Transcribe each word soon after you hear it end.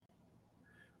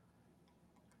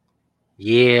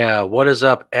Yeah, what is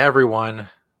up, everyone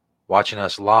watching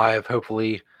us live,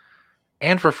 hopefully,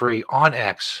 and for free on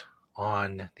X,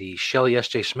 on the Shelly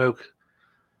SJ Smoke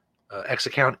X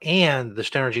account and the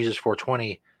Stoner Jesus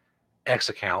 420 X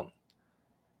account.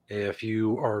 If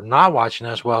you are not watching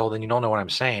us, well, then you don't know what I'm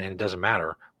saying, and it doesn't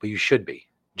matter, but you should be.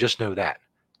 Just know that.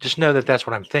 Just know that that's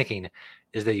what I'm thinking,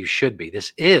 is that you should be.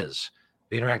 This is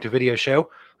the interactive video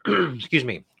show, excuse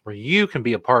me, where you can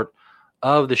be a part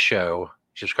of the show.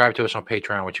 Subscribe to us on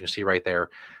Patreon, which you can see right there.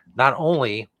 Not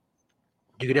only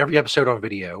you get every episode on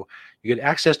video, you get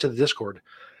access to the Discord.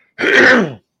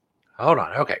 Hold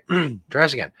on. Okay. Try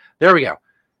this again. There we go.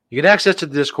 You get access to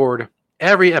the Discord,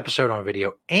 every episode on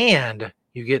video, and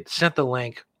you get sent the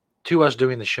link to us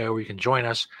doing the show where you can join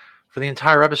us for the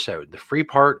entire episode, the free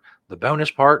part, the bonus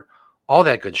part, all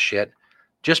that good shit,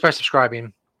 just by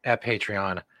subscribing at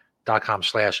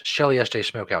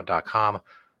patreon.com/ShellySJSmokeout.com. Of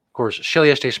course,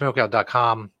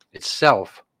 ShellySJSmokeout.com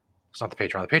itself, it's not the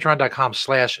Patreon, the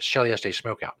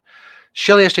patreon.com/ShellySJSmokeout.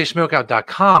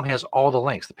 ShellySJSmokeout.com has all the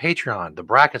links, the Patreon, the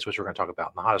brackets, which we're going to talk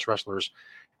about, the hottest wrestlers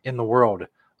in the world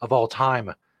of all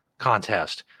time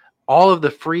contest, all of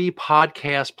the free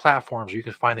podcast platforms where you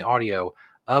can find the audio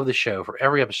of the show for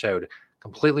every episode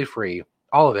completely free,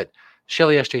 all of it,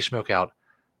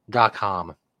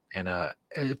 ShellySJSmokeout.com. And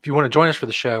if you want to join us for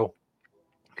the show,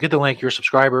 get the link. You're a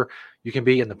subscriber. You can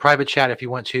be in the private chat if you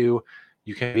want to.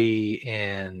 You can be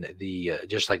in the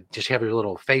just have your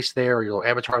little face there or your little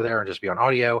avatar there and just be on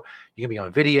audio. You can be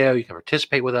on video. You can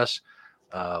participate with us.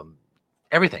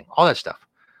 Everything, all that stuff.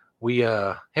 We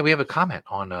have a comment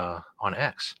on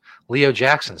X. Leo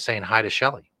Jackson saying hi to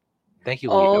Shelly. Thank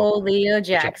you, Leo. Oh, Leo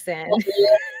Jackson.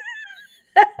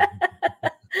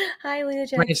 Hi, Leo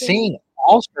Jackson. Francine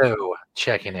also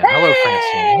checking in. Hello,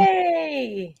 Francine.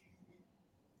 Hey!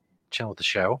 Chilling with the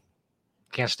show.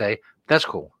 Can't stay. That's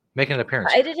cool. Making an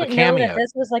appearance. I didn't know that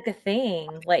this was like a thing,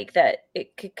 like that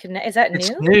it could connect. Is that It's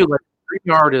new? new. Like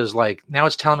StreamYard is like now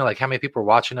it's telling me like how many people are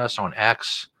watching us on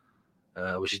X,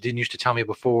 which it didn't used to tell me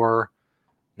before.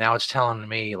 Now it's telling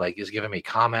me like it's giving me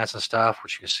comments and stuff,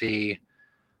 which you can see.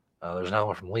 There's another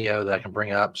one from Leo that I can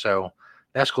bring up. So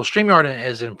that's cool. StreamYard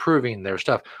is improving their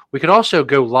stuff. We could also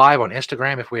go live on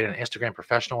Instagram if we had an Instagram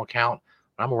professional account.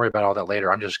 I'm gonna worry about all that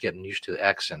later. I'm just getting used to the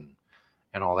X and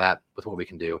all that with what we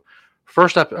can do.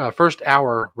 First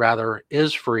hour rather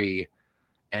is free,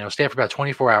 and it'll stay for about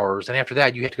 24 hours. And after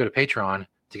that, you have to go to Patreon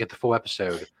to get the full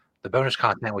episode, the bonus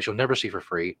content, which you'll never see for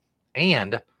free,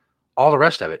 and all the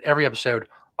rest of it, every episode,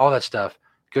 all that stuff.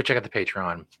 Go check out the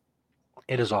Patreon.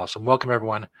 It is awesome. Welcome,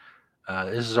 everyone.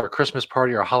 This is our Christmas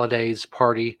party, our holidays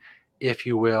party, if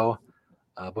you will.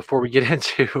 Before we get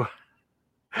into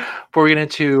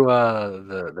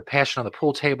the passion on the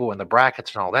pool table and the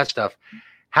brackets and all that stuff,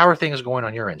 how are things going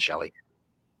on your end, Shelly?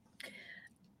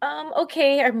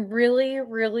 Okay, I'm really,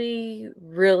 really,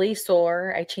 really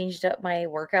sore. I changed up my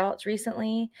workouts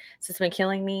recently, so it's been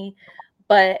killing me.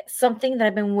 But something that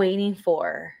I've been waiting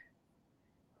for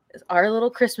is our little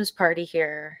Christmas party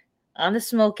here on the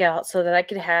Smokeout so that I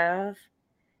could have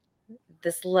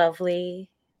this lovely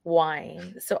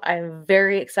wine. So I'm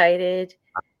very excited.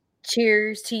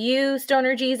 Cheers to you,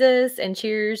 Stoner Jesus, and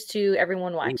cheers to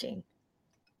everyone watching.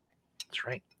 That's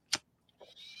right.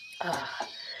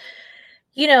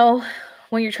 You know,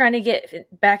 when you're trying to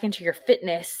get back into your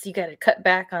fitness, you got to cut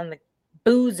back on the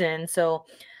boozing. So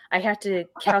I have to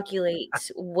calculate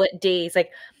what days,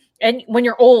 like, and when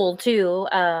you're old too,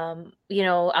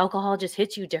 alcohol just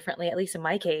hits you differently, at least in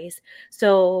my case.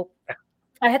 So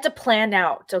I had to plan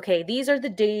out, okay, these are the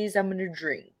days I'm going to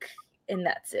drink, and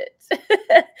that's it.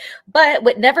 But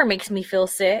what never makes me feel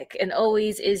sick and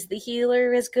always is the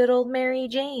healer is good old Mary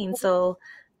Jane. So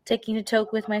taking a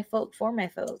toke with my folk for my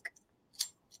folk.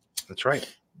 That's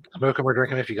right. Smoke them or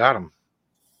drink them if you got them.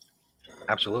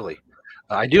 Absolutely.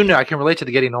 I do know I can relate to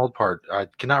the getting old part. I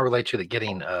cannot relate to the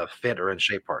getting fit or in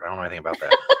shape part. I don't know anything about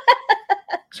that.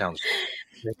 Sounds.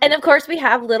 And of course, we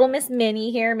have little Miss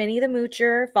Minnie here, Minnie the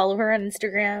Moocher. Follow her on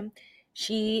Instagram.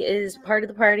 She is part of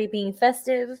the party being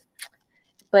festive,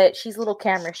 but she's a little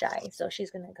camera shy, so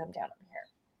she's going to come down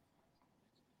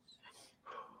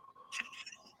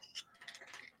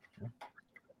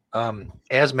over here.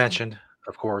 As mentioned,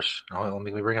 of course, let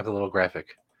me bring up the little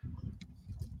graphic.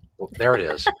 Well, there it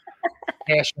is.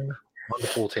 Passion on the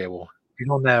pool table. If you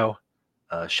don't know,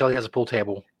 Shelly has a pool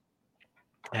table,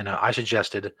 and I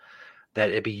suggested that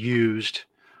it be used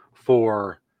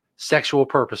for sexual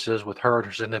purposes with her and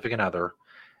her significant other.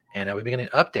 And we've been getting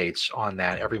updates on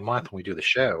that every month when we do the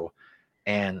show.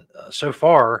 And so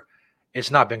far,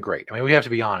 it's not been great. I mean, we have to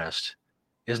be honest.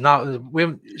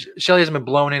 Shelly hasn't been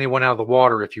blowing anyone out of the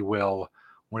water, if you will,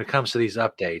 when it comes to these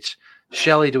updates.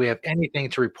 Shelly, do we have anything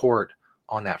to report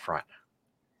on that front?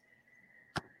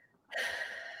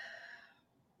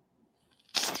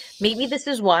 Maybe this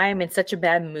is why I'm in such a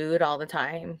bad mood all the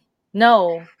time.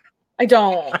 No, I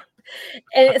don't.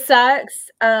 And it sucks.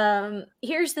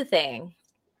 Here's the thing.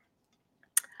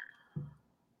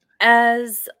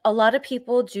 As a lot of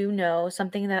people do know,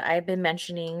 something that I've been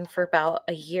mentioning for about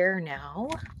a year now,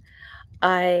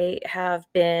 I have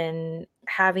been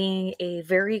having a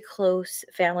very close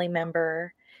family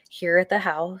member here at the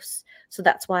house. So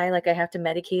that's why like I have to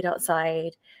medicate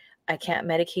outside. I can't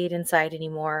medicate inside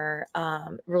anymore.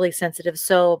 Really sensitive.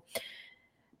 So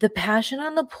the passion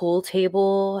on the pool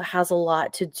table has a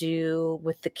lot to do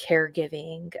with the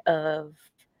caregiving of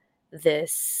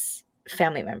this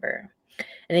family member.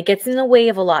 And it gets in the way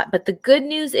of a lot. But the good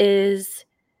news is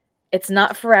it's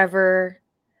not forever.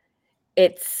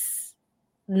 It's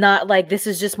not like this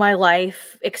is just my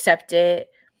life, accept it.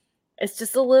 It's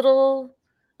just a little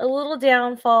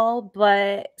downfall,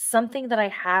 but something that I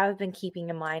have been keeping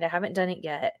in mind, I haven't done it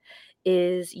yet,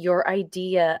 is your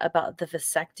idea about the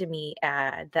vasectomy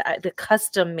ad, the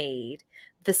custom made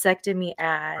vasectomy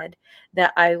ad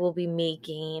that I will be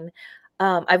making.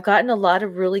 I've gotten a lot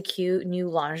of really cute new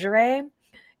lingerie.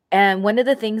 And one of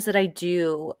the things that I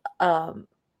do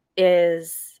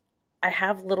is I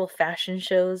have little fashion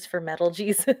shows for Metal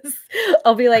Jesus.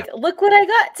 I'll be like, look what I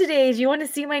got today. Do you want to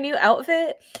see my new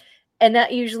outfit? And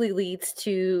that usually leads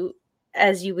to,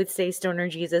 as you would say, Stoner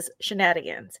Jesus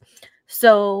shenanigans.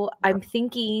 So I'm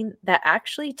thinking that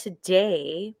actually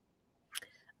today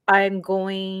I'm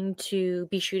going to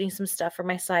be shooting some stuff for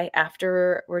my site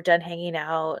after we're done hanging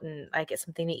out and I get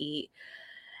something to eat.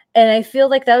 And I feel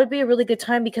like that would be a really good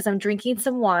time because I'm drinking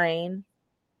some wine.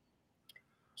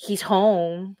 He's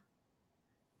home.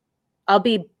 I'll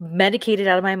be medicated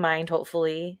out of my mind,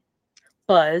 hopefully,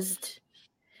 buzzed.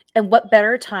 And what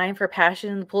better time for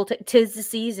passion in the pool? 'Tis the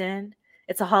season.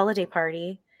 It's a holiday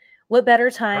party. What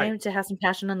better time to have some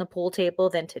passion on the pool table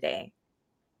than today?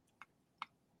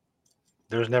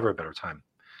 There's never a better time.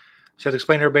 So I have to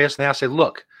explain to everybody else now. Say,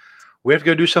 look, we have to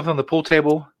go do something on the pool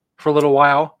table for a little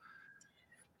while.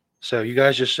 So you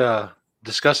guys just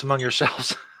discuss among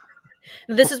yourselves.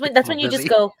 That's when you just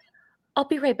go, I'll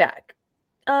be right back.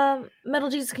 Metal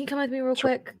Jesus, can you come with me real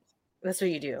quick? That's what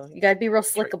you do. You gotta be real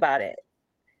slick about it.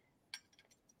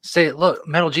 Say, look,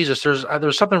 Metal Jesus,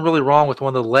 there's something really wrong with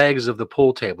one of the legs of the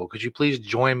pool table. Could you please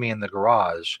join me in the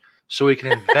garage so we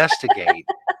can investigate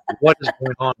what is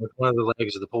going on with one of the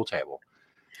legs of the pool table?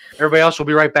 Everybody else will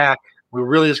be right back. We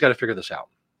really just got to figure this out.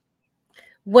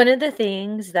 One of the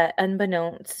things that,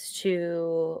 unbeknownst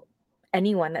to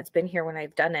anyone that's been here when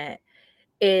I've done it,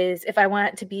 is if I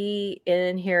want to be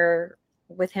in here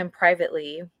with him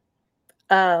privately,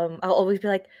 I'll always be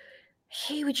like,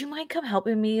 hey, would you mind come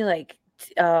helping me like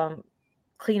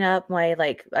clean up my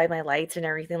my lights and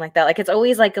everything like that? Like it's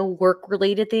always like a work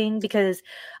related thing because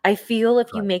I feel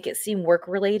if you make it seem work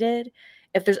related,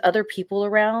 if there's other people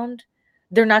around,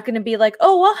 they're not going to be like,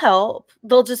 oh, I'll help.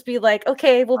 They'll just be like,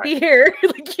 okay, we'll be here.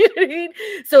 Like, you know what I mean?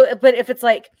 So, but if it's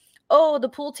like, oh, the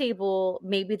pool table,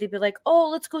 maybe they'd be like, oh,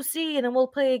 let's go see, and then we'll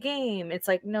play a game. It's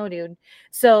like, no, dude.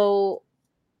 So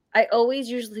I always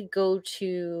usually go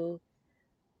to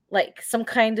like some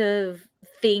kind of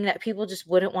thing that people just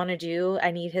wouldn't want to do.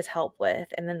 I need his help with.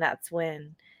 And then that's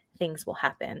when things will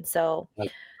happen. So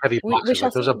like heavy we boxes. shall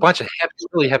Like there's see. a bunch of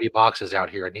really heavy boxes out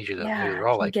here. I need you to move. They're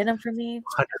all like get them for me.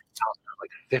 100, like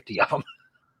 50 of them.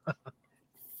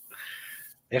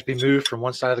 They have to be moved from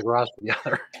one side of the garage to the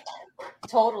other.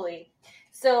 Totally.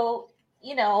 So,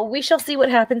 we shall see what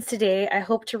happens today. I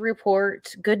hope to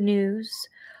report good news.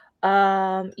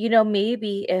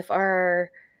 Maybe if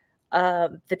our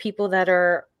the people that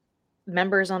are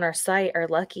members on our site are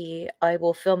lucky, I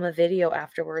will film a video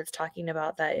afterwards talking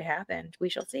about that it happened. We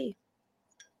shall see.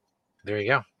 There you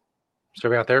go. So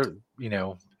everybody out there,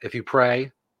 if you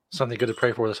pray, something good to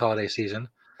pray for this holiday season.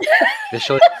 This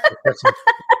show.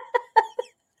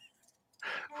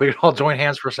 We can all join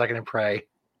hands for a second and pray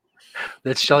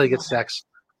that Shelly gets sex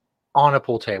on the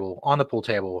pool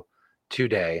table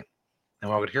today, and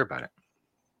we're all going to hear about it.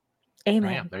 Amen.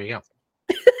 Oh, yeah, there you go.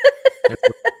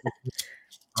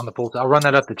 On the pool, I'll run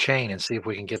that up the chain and see if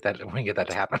we can get that.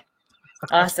 To happen.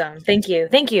 Awesome. Thank you.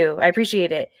 I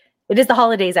appreciate it. It is the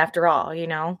holidays after all,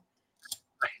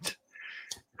 Right.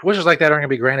 Wishes like that aren't going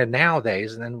to be granted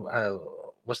nowadays, and then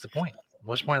what's the point?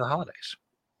 What's the point of the holidays?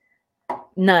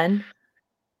 None.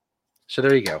 So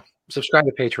there you go. Subscribe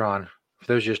to Patreon. For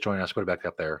those just joining us, put it back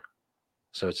up there.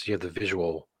 So you have the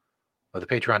visual of the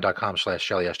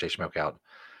patreon.com/Shelly SJ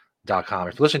Smokeout.com.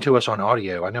 If you listen to us on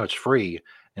audio, I know it's free,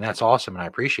 and that's awesome, and I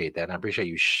appreciate that. And I appreciate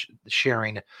you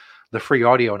sharing the free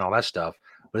audio and all that stuff,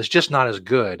 but it's just not as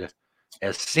good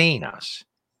as seeing us.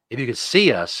 If you could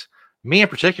see us, me in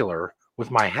particular, with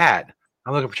my hat,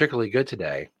 I'm looking particularly good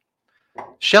today.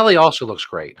 Shelly also looks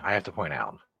great, I have to point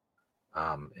out.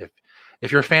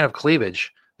 If you're a fan of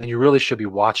cleavage, then you really should be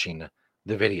watching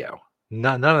the video.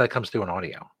 None of that comes through in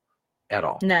audio at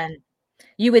all. None.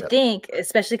 You would Yep. think,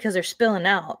 especially because they're spilling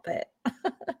out, but it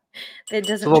It's a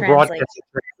doesn't little translate. broadcast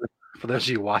for those of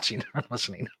you watching or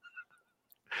listening.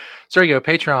 So there you go,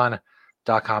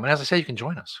 patreon.com. And as I said, you can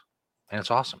join us. And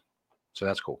it's awesome. So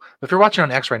that's cool. But if you're watching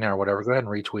on X right now or whatever, go ahead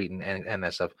and retweet and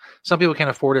that stuff. Some people can't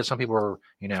afford it. Some people are,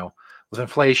 with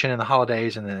inflation and the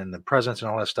holidays and then the presents and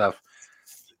all that stuff.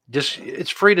 Just it's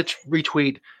free to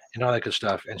retweet and all that good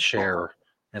stuff and share.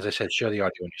 As I said, share the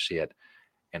audio when you see it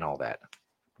and all that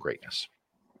greatness.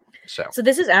 So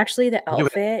this is actually the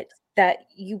outfit that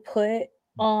you put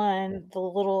on the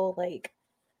little, like,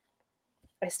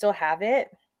 I still have it.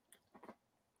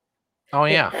 Oh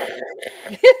yeah.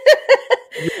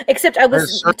 Except I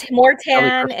was more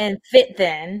tan and fit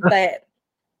then, but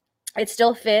it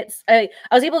still fits. I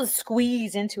was able to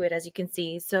squeeze into it, as you can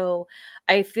see. So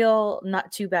I feel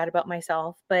not too bad about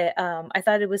myself, but I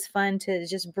thought it was fun to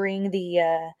just bring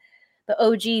the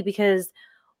OG, because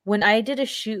when I did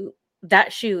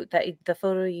that the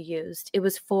photo you used, it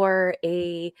was for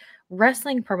a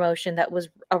wrestling promotion that was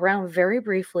around very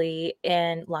briefly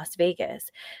in Las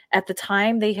Vegas. At the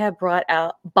time, they had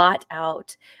bought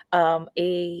out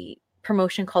a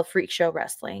promotion called Freak Show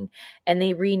Wrestling, and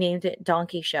they renamed it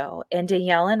Donkey Show. And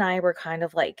Danielle and I were kind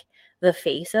of like the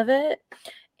face of it.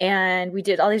 And we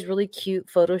did all these really cute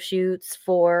photo shoots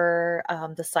for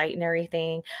the site and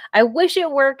everything. I wish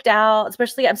it worked out,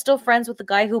 especially I'm still friends with the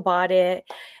guy who bought it.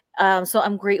 So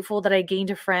I'm grateful that I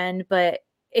gained a friend, but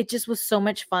it just was so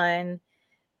much fun.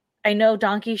 I know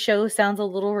Donkey Show sounds a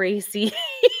little racy,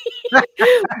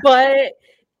 but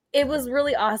it was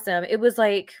really awesome. It was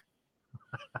like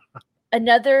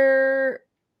another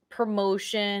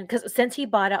promotion, because since he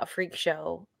bought out Freak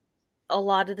Show, a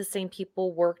lot of the same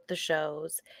people worked the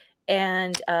shows,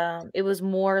 and it was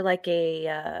more like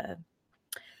a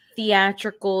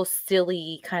theatrical,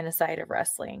 silly kind of side of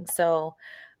wrestling. So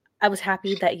I was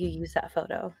happy that you used that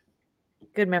photo.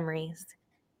 Good memories.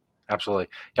 Absolutely.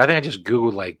 Yeah, I think I just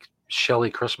Googled like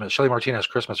Shelly Martinez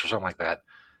Christmas or something like that,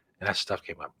 and that stuff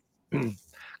came up.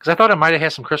 Because I thought I might have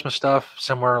had some Christmas stuff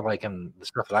somewhere, like in the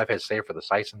stuff that I've had saved for the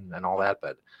sites and all that,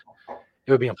 but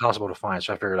it would be impossible to find.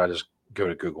 So I figured I'd just go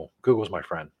to Google. Google's my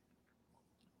friend.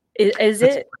 Is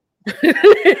it?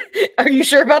 Are you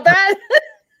sure about that?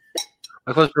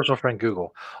 My close personal friend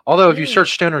Google. Although if you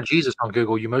search Stoner Jesus on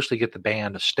Google, you mostly get the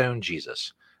band Stone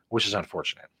Jesus, which is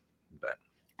unfortunate. But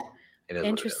it is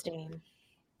interesting.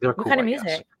 They're what cool, kind of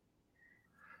music?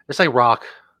 It's like rock,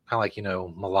 kind of like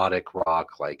melodic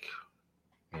rock, like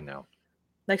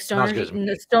like stoner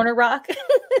rock.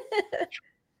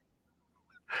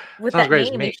 With Sounds that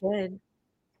great name, as it should.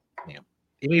 Yeah.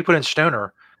 Even you put in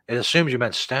stoner, it assumes you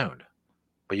meant stoned,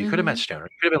 but you could have meant stoner.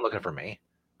 You could have been looking for me.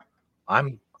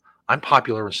 I'm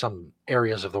popular in some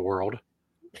areas of the world.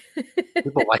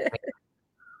 People like me.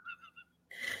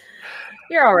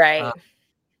 You're all right.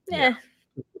 Yeah.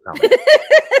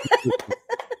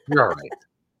 You're all right.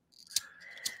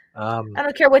 I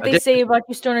don't care what they say about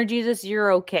you, Stoner Jesus.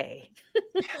 You're okay.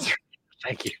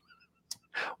 Thank you.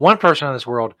 One person in this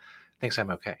world thinks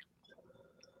I'm okay.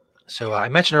 So I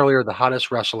mentioned earlier the hottest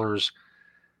wrestlers,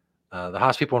 the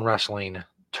hottest people in wrestling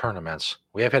tournaments.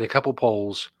 We have had a couple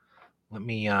polls. Let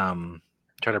me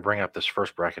try to bring up this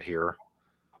first bracket here.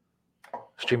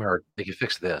 StreamYard, they can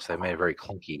fix this. They made it very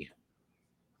clunky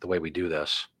the way we do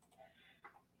this.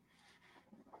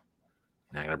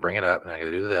 Now I'm going to bring it up, and I'm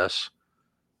going to do this.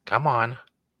 Come on.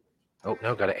 Oh,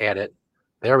 no, got to add it.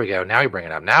 There we go. Now you bring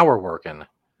it up. Now we're working.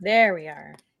 There we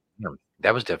are.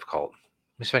 That was difficult.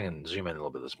 Let me see if I can zoom in a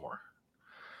little bit this more.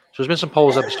 So there's been some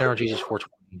polls up at Stoner Jesus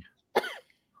 420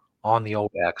 on the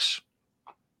old X.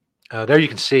 There you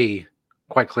can see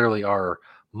quite clearly our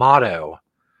motto.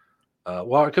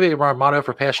 Well, it could be our motto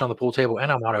for Passion on the Pool Table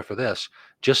and our motto for this.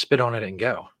 Just spit on it and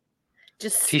go.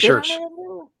 Just T-shirts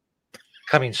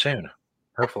coming soon,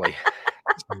 hopefully.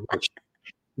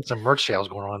 Some merch sales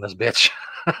going on in this bitch.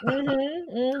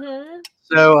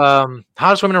 So,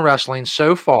 hottest women in wrestling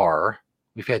so far,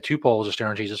 we've had two polls of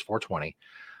Stoner Jesus 420.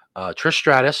 Trish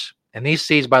Stratus, and these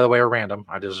seeds, by the way, are random.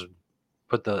 I just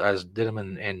did them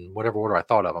in whatever order I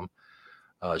thought of them.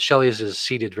 Shelly's is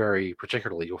seeded very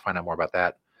particularly. You'll find out more about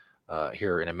that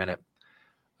here in a minute.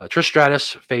 Trish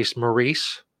Stratus faced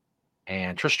Maurice,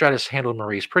 and Trish Stratus handled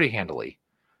Maurice pretty handily,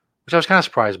 which I was kind of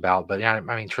surprised about. But yeah,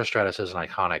 I mean, Trish Stratus is an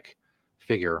iconic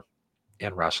figure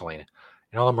in wrestling,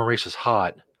 And although Maurice is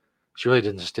hot, she really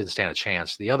didn't stand a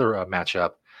chance. The other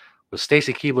matchup was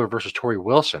Stacy Keibler versus Tori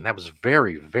Wilson. That was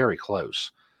very, very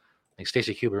close. I think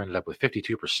Stacy Keibler ended up with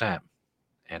 52%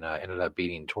 and ended up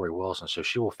beating Tori Wilson. So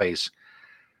she will face,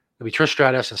 it'll be Trish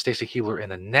Stratus and Stacy Keibler in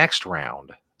the next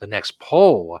round. The next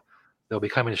poll that'll be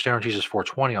coming to Stone Jesus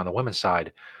 420 on the women's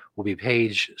side will be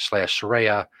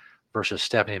Paige/Saraya versus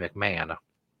Stephanie McMahon.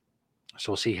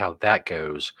 So we'll see how that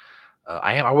goes.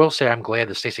 I will say I'm glad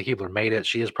that Stacy Keibler made it.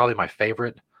 She is probably my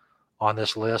favorite on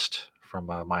this list from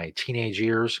my teenage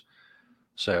years.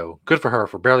 So good for her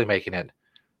for barely making it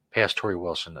past Tori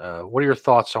Wilson. What are your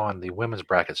thoughts on the women's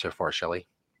bracket so far, Shelly?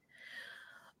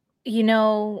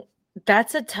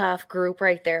 That's a tough group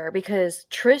right there because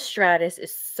Trish Stratus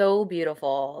is so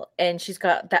beautiful and she's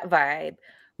got that vibe.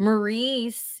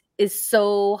 Maurice is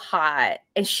so hot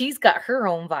and she's got her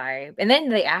own vibe. And then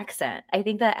the accent, I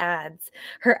think that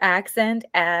her accent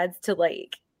adds to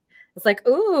it's like,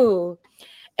 ooh.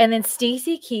 And then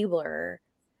Stacy Keibler,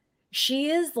 she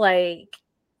is like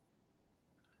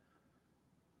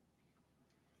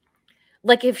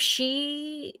if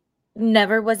she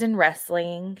never was in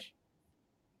wrestling,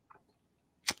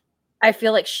 I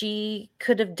feel like she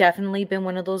could have definitely been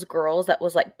one of those girls that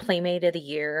was like Playmate of the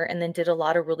Year and then did a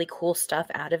lot of really cool stuff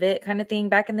out of it kind of thing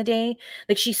back in the day.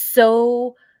 Like she's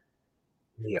so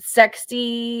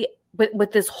sexy, but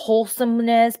with this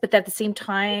wholesomeness, but at the same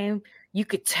time, you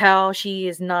could tell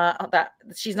she's not that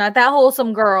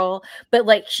wholesome girl, but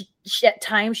like she at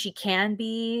times she can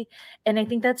be. And I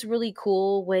think that's really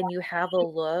cool when you have a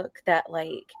look that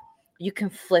like you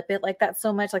can flip it like that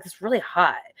so much. Like it's really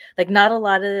hot. Like not a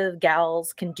lot of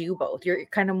gals can do both. You're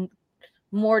kind of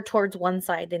more towards one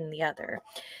side than the other.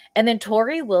 And then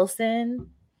Tori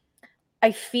Wilson,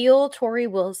 I feel Tori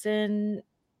Wilson,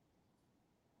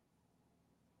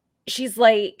 she's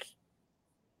like,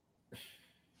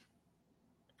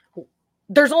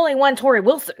 there's only one Tori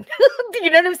Wilson.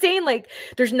 You know what I'm saying? Like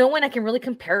there's no one I can really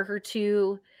compare her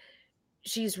to.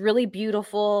 She's really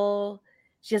beautiful.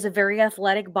 She has a very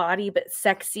athletic body, but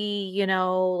sexy, I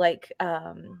don't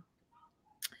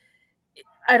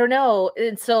know.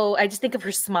 And so I just think of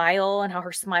her smile and how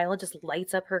her smile just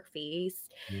lights up her face.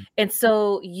 Mm-hmm. And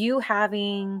so you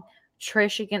having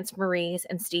Trish against Maurice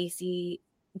and Stacy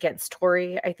against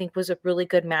Tori, I think was a really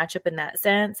good matchup in that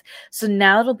sense. So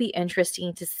now it'll be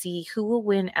interesting to see who will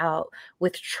win out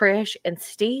with Trish and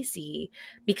Stacy,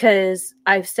 because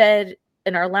I've said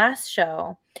in our last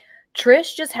show,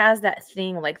 Trish just has that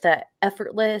thing, like that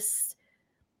effortless,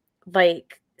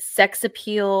 like sex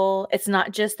appeal. It's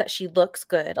not just that she looks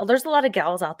good. There's a lot of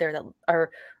gals out there that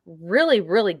are really,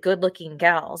 really good looking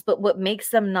gals, but what makes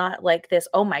them not like this,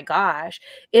 oh my gosh,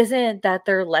 isn't that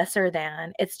they're lesser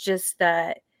than. It's just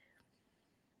that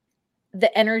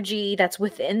the energy that's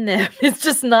within them is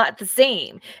just not the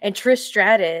same. And Trish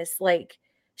Stratus, like,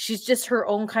 she's just her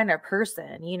own kind of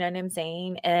person, you know what I'm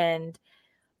saying? And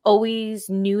always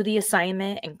knew the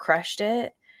assignment and crushed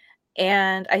it.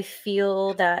 And I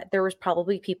feel that there was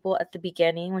probably people at the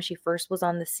beginning when she first was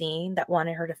on the scene that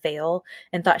wanted her to fail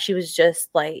and thought she was just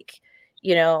like,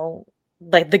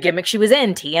 like the gimmick she was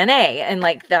in, TNA, and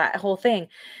like that whole thing.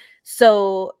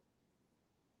 So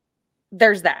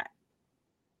there's that.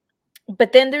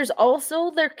 But then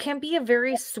there can be a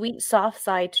very sweet, soft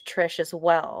side to Trish as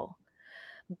well.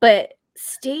 But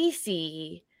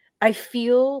Stacy, I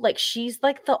feel like she's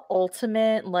like the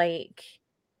ultimate, like,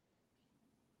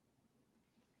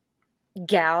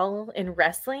 gal in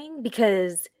wrestling,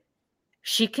 because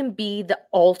she can be the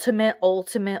ultimate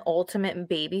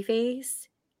baby face,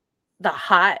 the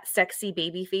hot, sexy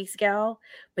baby face gal,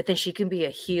 but then she can be a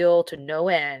heel to no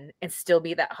end and still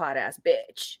be that hot ass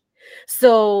bitch.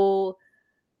 So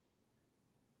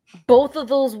both of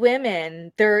those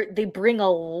women, they bring a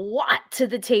lot to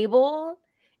the table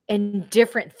and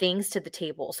different things to the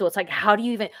table. So it's like,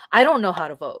 I don't know how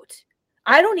to vote.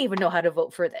 I don't even know how to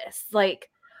vote for this. Like,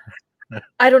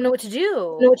 I don't know what to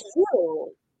do.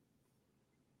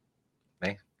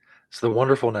 Okay. It's the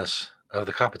wonderfulness of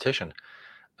the competition.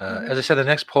 As I said, the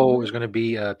next poll is going to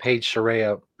be Paige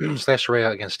Saraya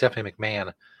against Stephanie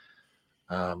McMahon,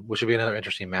 which would be another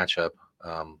interesting matchup.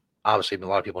 Obviously, a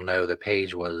lot of people know that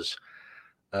Paige was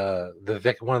one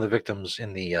of the victims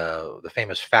in the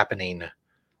famous fappening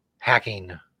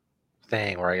hacking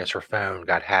thing, where I guess her phone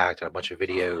got hacked and a bunch of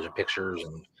videos and pictures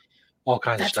and all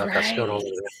kinds of stuff got spilled over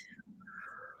there.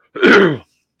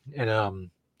 And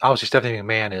obviously, Stephanie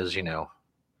McMahon is,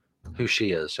 who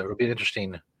she is. So it'll be an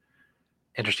interesting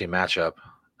matchup.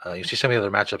 You see some of the other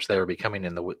matchups that will be coming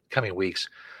in the coming weeks.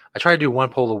 I try to do one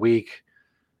poll a week,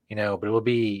 but it will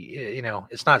be,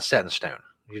 it's not set in stone.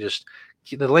 You just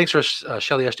the links are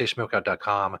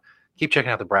ShellySJSmokeout.com. Keep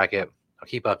checking out the bracket. I'll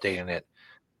keep updating it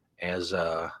as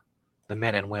the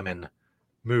men and women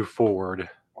move forward.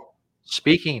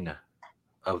 Speaking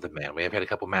of the men, we have had a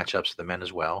couple matchups of the men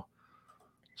as well.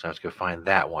 So let's go find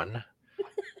that one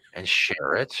and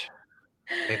share it.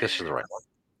 I think this is the right one.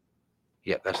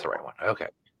 Yep, that's the right one. Okay.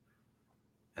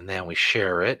 And then we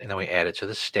share it, and then we add it to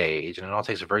the stage, and it all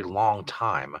takes a very long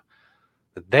time.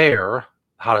 But they're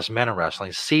the hottest men in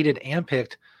wrestling, seeded and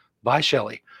picked by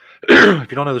Shelly. If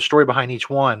you don't know the story behind each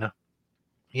one,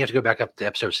 you have to go back up to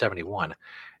episode 71.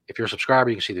 If you're a subscriber,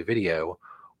 you can see the video,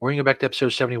 or you can go back to episode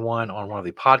 71 on one of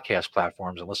the podcast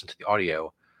platforms and listen to the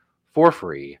audio for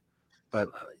free. But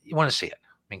you want to see it.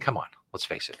 I mean, come on, let's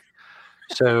face it.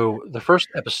 So the first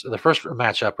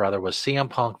matchup was CM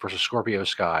Punk versus Scorpio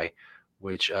Sky,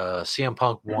 which CM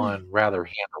Punk won rather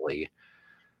handily.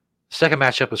 The second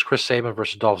matchup was Chris Sabin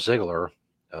versus Dolph Ziggler.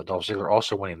 Dolph Ziggler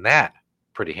also winning that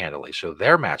pretty handily. So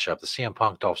their matchup, the CM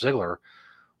Punk Dolph Ziggler, will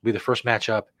be the first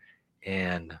matchup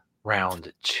in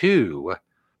round 2.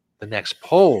 The next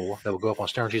poll that will go up on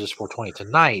Stone Jesus 420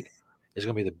 tonight is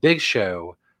going to be the Big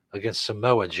Show against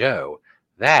Samoa Joe.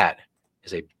 That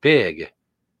is a big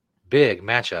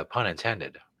matchup, pun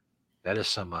intended. That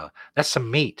is that's some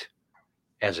meat,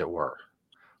 as it were.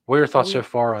 What are your thoughts so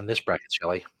far on this bracket,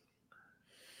 Shelly?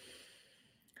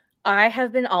 I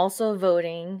have been also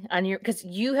voting on because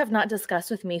you have not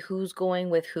discussed with me who's going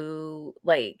with who.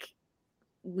 Like,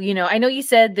 I know you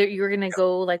said that you were going to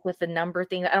go like with the number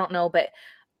thing. I don't know, but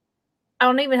I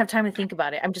don't even have time to think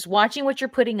about it. I'm just watching what you're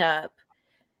putting up,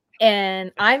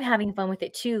 and I'm having fun with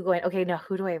it too, going, okay, now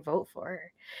who do I vote for?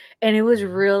 And it was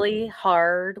really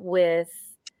hard with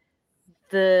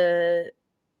the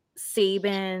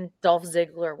Sabin Dolph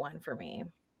Ziggler one for me.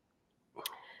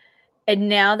 And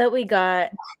now that we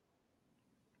got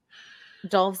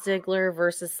Dolph Ziggler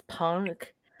versus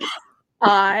Punk,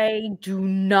 I do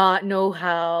not know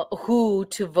who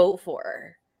to vote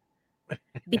for,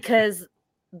 because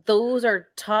those are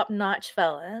top-notch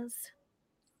fellas.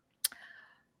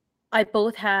 I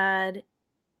both had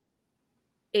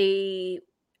a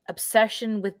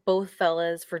obsession with both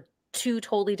fellas for 2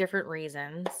 totally different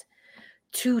reasons,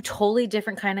 2 totally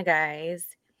different kind of guys.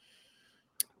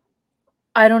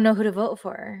 I don't know who to vote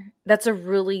for. That's a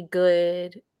really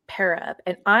good pair up,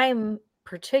 and I'm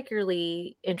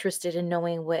particularly interested in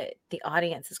knowing what the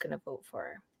audience is going to vote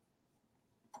for.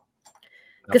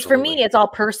 Because for me, it's all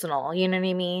personal. You know what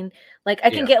I mean? Like, I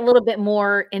can get a little bit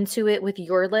more into it with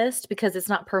your list because it's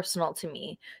not personal to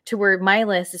me, to where my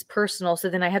list is personal. So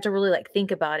then I have to really like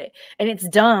think about it. And it's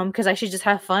dumb because I should just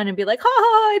have fun and be like, ha,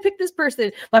 I picked this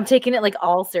person. But I'm taking it like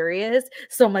all serious.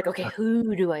 So I'm like, okay,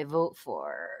 who do I vote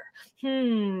for?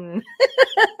 So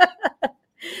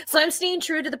I'm staying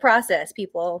true to the process,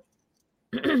 people.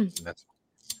 So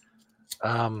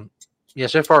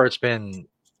far it's been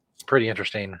pretty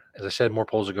interesting. As I said, more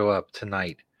polls will go up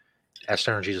tonight at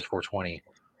Stone Jesus 420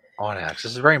 on X.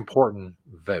 This is a very important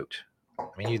vote. I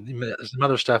mean, some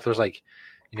other stuff, there's like,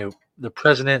 the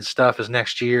president stuff is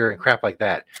next year and crap like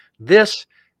that. This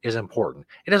is important.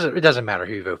 It doesn't matter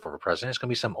who you vote for president. It's going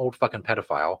to be some old fucking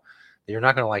pedophile that you're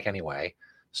not going to like anyway.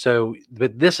 So,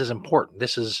 but this is important.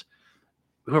 This is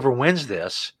whoever wins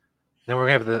this. Then we're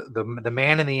going to have the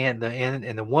man in the end,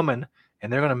 and the woman,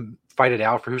 and they're going to fight it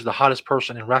out for who's the hottest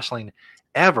person in wrestling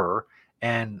ever.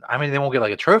 And I mean, they won't get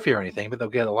like a trophy or anything, but they'll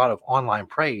get a lot of online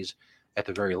praise at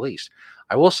the very least.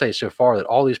 I will say so far that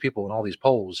all these people in all these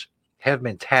polls have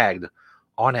been tagged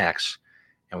on X,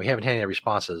 and we haven't had any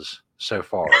responses so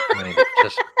far. I mean,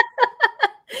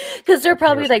 because they're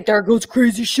probably like, there goes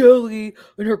crazy Shelly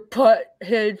and her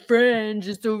pothead friend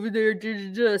just over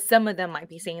there. Some of them might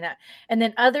be saying that. And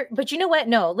then but you know what?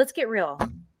 No, let's get real.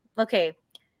 Okay.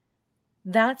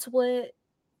 That's what,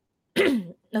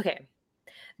 okay.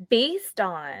 Based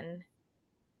on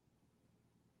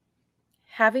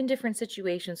having different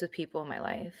situations with people in my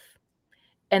life,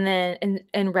 and then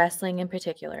in wrestling in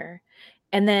particular,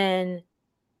 and then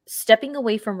stepping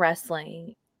away from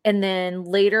wrestling, and then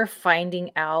later finding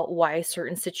out why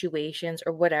certain situations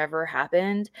or whatever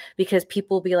happened, because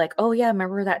people will be like, oh yeah,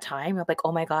 remember that time? I'm like,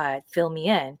 oh my God, fill me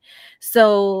in.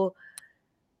 So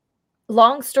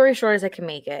long story short as I can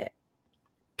make it,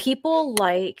 people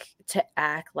like to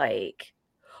act like,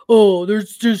 oh,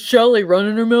 there's just Shelly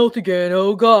running her mouth again.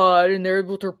 Oh God. And they're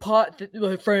with her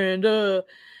my friend.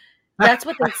 That's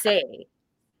what they say.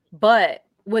 But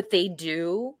what they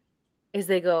do is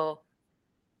they go,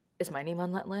 is my name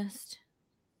on that list?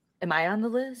 Am I on the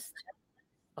list?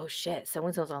 Oh shit,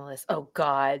 so-and-so's on the list. Oh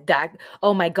God,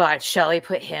 oh my God, Shelly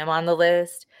put him on the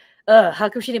list. How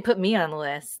come she didn't put me on the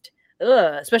list?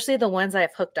 ugh, especially the ones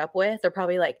I've hooked up with. They're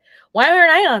probably like, why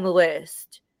aren't I on the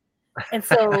list? And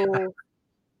so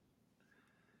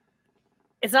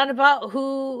it's not about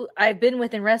who I've been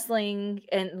with in wrestling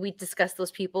and we discuss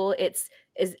those people. It's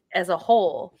is as a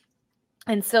whole.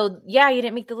 And so, yeah, you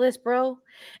didn't make the list, bro.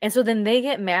 And so then they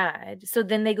get mad. So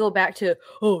then they go back to,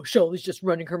 oh, Shelly's just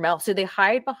running her mouth. So they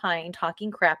hide behind talking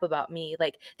crap about me.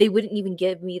 Like they wouldn't even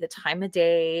give me the time of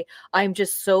day. I'm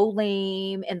just so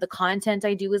lame. And the content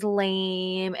I do is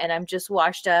lame. And I'm just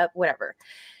washed up, whatever.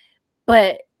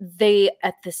 But they,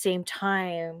 at the same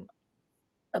time,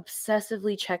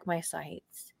 obsessively check my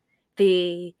sites.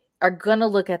 They are going to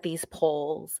look at these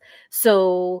polls.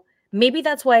 So maybe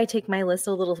that's why I take my list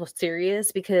a little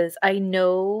serious, because I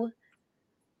know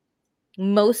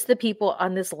most of the people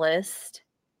on this list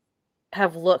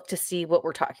have looked to see what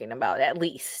we're talking about, at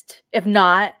least. If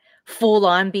not, full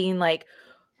on being like,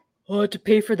 oh, to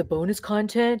pay for the bonus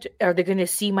content? Are they going to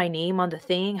see my name on the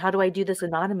thing? How do I do this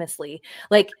anonymously?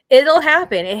 Like, it'll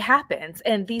happen. It happens.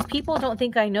 And these people don't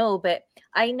think I know, but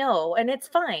I know. And it's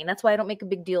fine. That's why I don't make a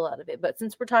big deal out of it. But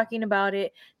since we're talking about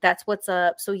it, that's what's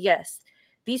up. So, yes,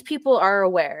 these people are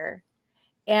aware.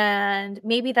 And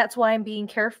maybe that's why I'm being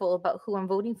careful about who I'm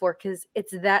voting for, because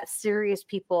it's that serious,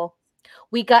 people.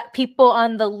 We got people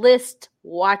on the list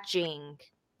watching.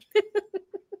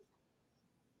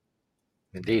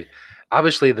 Indeed.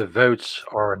 Obviously, the votes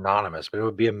are anonymous, but it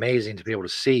would be amazing to be able to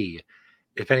see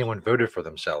if anyone voted for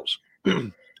themselves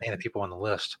and the people on the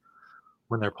list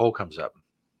when their poll comes up.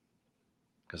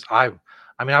 Because I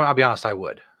mean, I'll be honest, I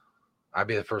would. I'd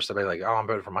be the first to be like, oh, I'm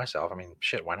voting for myself. I mean,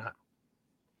 shit, why not?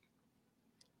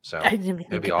 So I didn't even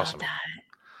it'd think be about awesome. that.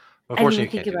 Unfortunately, you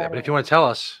can't do that. But if you want to tell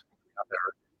us,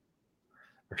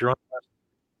 if you're on,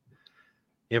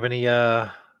 you have any,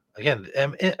 again,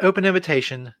 open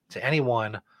invitation to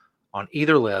anyone on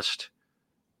either list,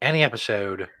 any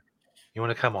episode you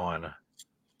want to come on.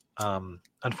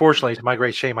 Unfortunately, to my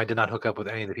great shame, I did not hook up with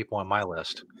any of the people on my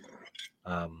list,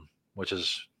 which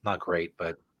is not great,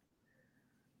 but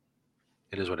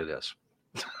it is what it is.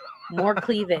 More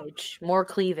cleavage. More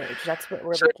cleavage. That's what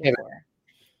we're So, looking for.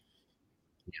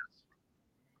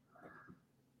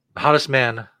 the hottest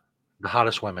men, the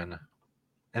hottest women,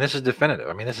 and this is definitive.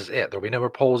 I mean, this is it. There'll be no more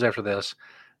polls after this.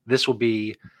 This will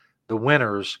be the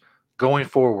winners going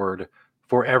forward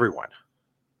for everyone.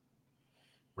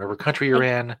 Whatever country you're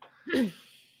in,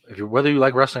 whether you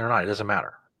like wrestling or not, it doesn't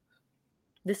matter.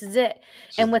 This is it.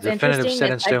 This And is what's the definitive interesting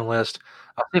set in is stone list.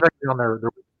 I'll see if I can get on their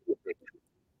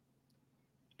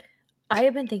I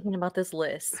have been thinking about this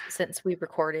list since we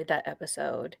recorded that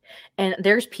episode. And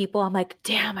there's people I'm like,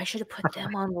 damn, I should have put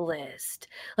them on the list.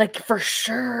 Like, for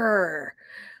sure.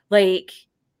 Like,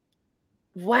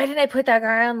 why didn't I put that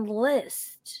guy on the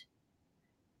list?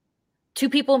 Two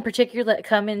people in particular that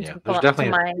come into to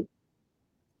mind.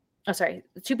 Oh, sorry.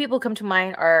 Two people come to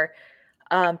mind are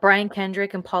Brian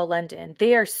Kendrick and Paul London.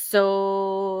 They are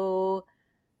so.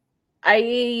 I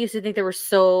used to think they were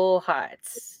so hot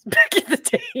back in the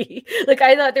day. Like,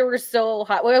 I thought they were so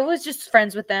hot. Well, I was just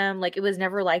friends with them. Like, it was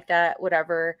never like that,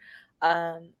 whatever.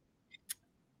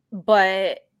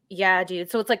 But yeah,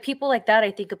 dude. So it's like people like that I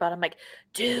think about. I'm like,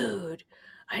 dude,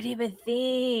 I didn't even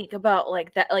think about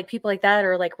like that. Like people like that,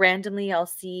 or like randomly I'll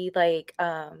see like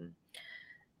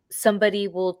somebody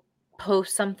will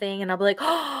post something and I'll be like,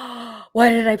 oh, why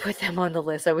did I put them on the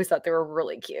list? I always thought they were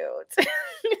really cute.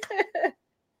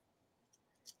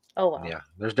 Oh, wow. Yeah,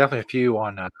 there's definitely a few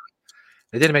on.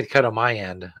 They didn't make the cut on my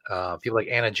end. People like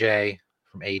Anna Jay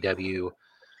from AEW.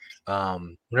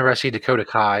 Whenever I see Dakota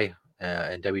Kai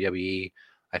in WWE,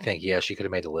 I think she could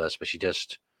have made the list, but she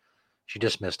just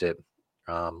missed it.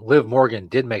 Liv Morgan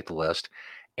did make the list,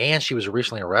 and she was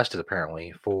recently arrested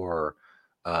apparently for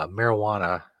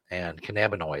marijuana and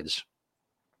cannabinoids.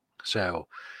 So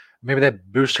maybe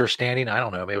that boosts her standing. I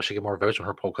don't know. Maybe she'll get more votes when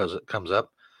her poll comes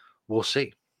up. We'll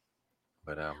see.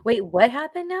 But wait, what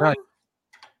happened now?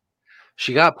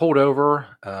 She got pulled over.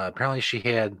 Apparently, she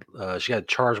got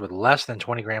charged with less than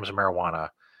 20 grams of marijuana,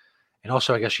 and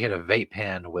also I guess she had a vape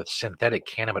pen with synthetic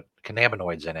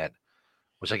cannabinoids in it,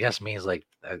 which I guess means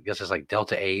it's like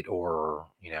Delta 8 or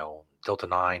Delta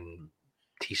 9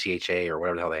 TCHA or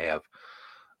whatever the hell they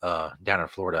have down in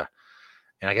Florida.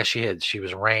 And I guess she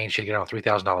was arraigned. She had to get on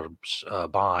a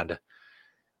 $3,000 bond.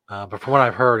 But from what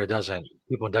I've heard, it doesn't.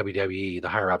 People in WWE, the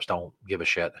higher ups, don't give a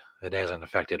shit. It hasn't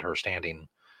affected her standing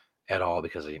at all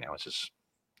because it's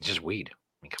just weed. I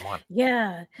mean, come on.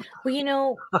 Yeah.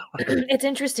 Well, it's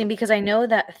interesting because I know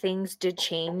that things did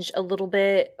change a little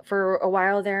bit for a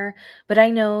while there, but I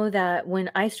know that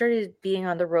when I started being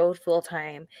on the road full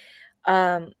time,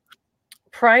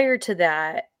 prior to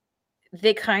that,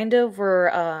 they kind of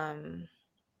were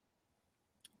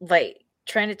like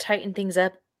trying to tighten things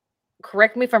up.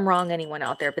 Correct me if I'm wrong, anyone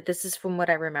out there, but this is from what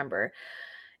I remember.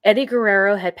 Eddie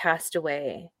Guerrero had passed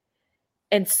away.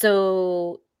 And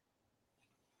so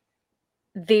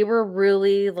they were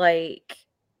really like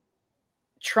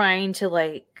trying to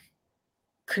like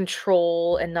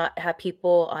control and not have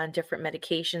people on different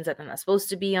medications that they're not supposed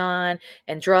to be on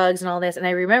and drugs and all this. And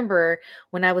I remember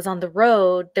when I was on the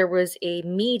road, there was a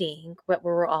meeting that we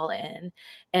were all in,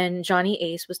 and Johnny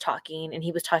Ace was talking, and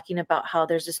he was talking about how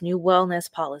there's this new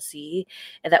wellness policy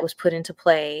that was put into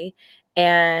play.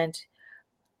 And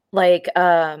like,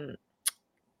 I'm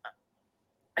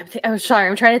sorry,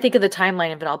 I'm trying to think of the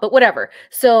timeline of it all, but whatever.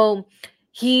 So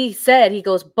he said, he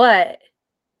goes, but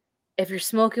if you're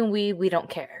smoking weed, we don't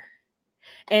care.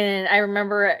 And I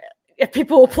remember if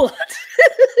people applaud.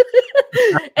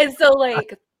 And so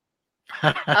like,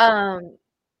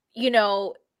 you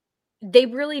know, they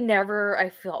really never, I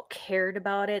felt, cared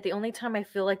about it. The only time I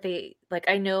feel like they, like,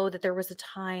 I know that there was a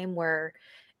time where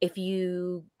if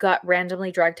you got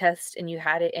randomly drug tested and you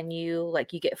had it and you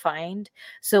like, you get fined.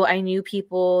 So I knew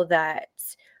people that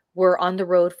were on the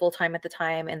road full time at the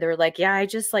time, and they're like, yeah, I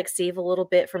just like save a little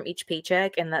bit from each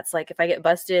paycheck, and that's like, if I get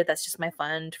busted, that's just my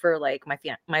fund for like my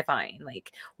fine,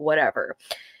 like whatever.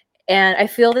 And I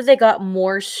feel that they got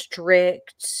more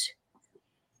strict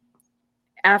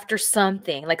after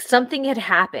something, like something had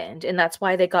happened, and that's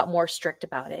why they got more strict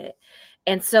about it.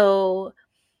 And so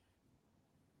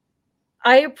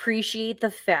I appreciate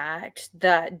the fact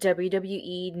that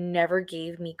WWE never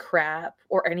gave me crap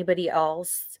or anybody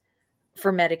else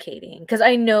for medicating, because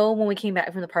I know when we came back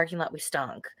from the parking lot, we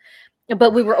stunk,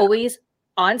 but we were always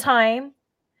on time.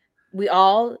 We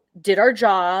all did our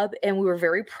job and we were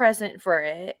very present for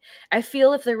it. I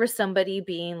feel if there was somebody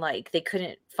being like they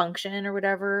couldn't function or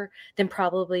whatever, then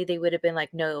probably they would have been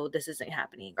like, no, this isn't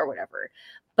happening or whatever.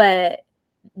 But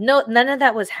no, none of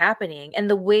that was happening. And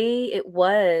the way it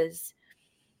was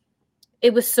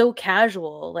so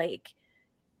casual. Like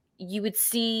you would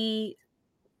see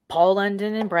Paul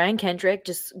London and Brian Kendrick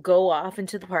just go off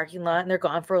into the parking lot, and they're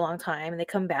gone for a long time, and they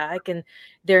come back and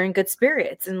they're in good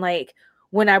spirits. And like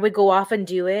when I would go off and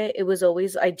do it, it was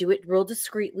always, I do it real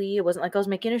discreetly. It wasn't like I was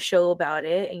making a show about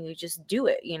it, and you just do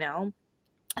it, you know?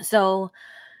 So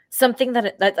something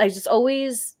that I just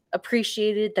always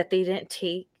appreciated, that they didn't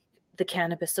take the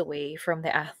cannabis away from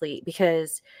the athlete,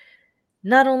 because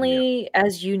not Yeah. only,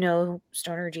 as you know,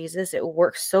 Stoner Jesus, it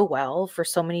works so well for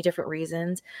so many different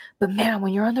reasons, but man,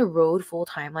 when you're on the road full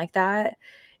time like that,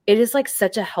 it is like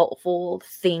such a helpful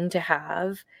thing to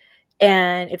have.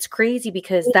 And it's crazy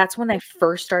because that's when I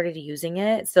first started using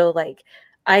it. So like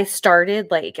I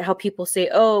started like how people say,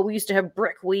 oh, we used to have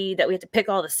brick weed that we had to pick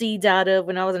all the seeds out of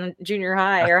when I was in junior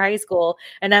high or high school.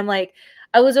 And I'm like,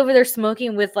 I was over there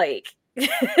smoking with like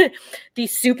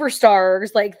these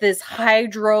superstars, like this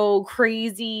hydro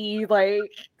crazy like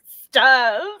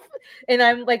stuff. And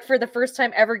I'm like, for the first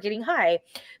time ever, getting high.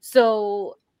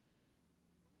 So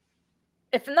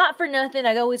if not for nothing,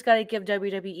 I always got to give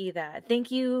WWE that. Thank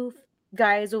you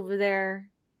guys over there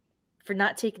for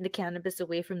not taking the cannabis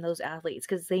away from those athletes,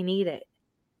 because they need it.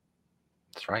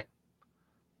 That's right.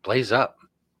 Blaze up.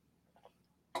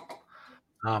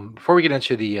 Before we get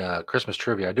into the Christmas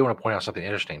trivia, I do want to point out something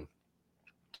interesting.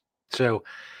 So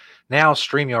now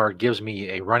StreamYard gives me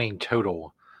a running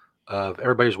total of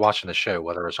everybody who's watching the show,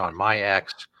 whether it's on my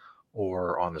X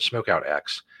or on the Smokeout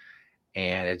X,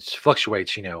 and it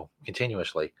fluctuates,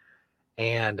 continuously.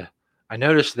 And I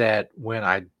noticed that when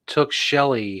I took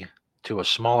Shelly to a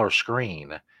smaller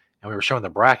screen and we were showing the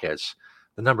brackets,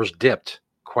 the numbers dipped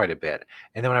quite a bit.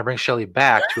 And then when I bring Shelly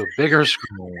back to a bigger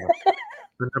screen,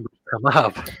 the numbers come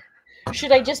up.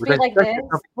 Should I just be like this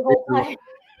the whole time?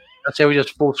 Let's say we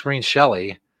just full screen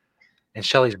Shelly and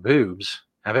Shelly's boobs.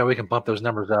 I bet we can bump those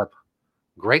numbers up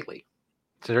greatly.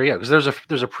 So there you go. Because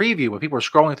there's a preview when people are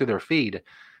scrolling through their feed.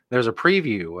 There's a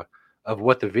preview of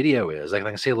what the video is. Like I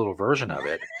can see a little version of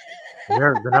it.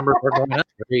 The numbers are going up.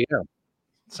 There you go.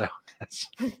 So that's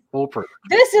foolproof.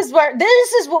 This is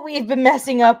what we've been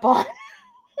messing up on.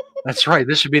 That's right.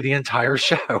 This should be the entire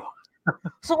show.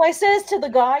 So I says to the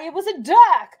guy, it was a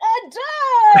duck.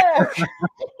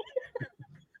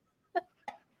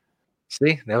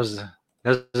 See, that was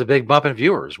a big bump in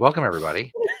viewers. Welcome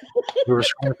everybody. We were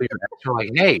scrolling through your apps. We're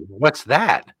like, hey, what's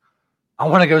that? I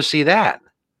want to go see that.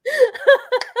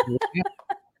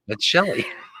 It's Shelly.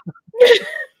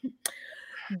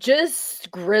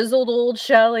 Just grizzled old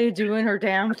Shelly doing her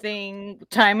damn thing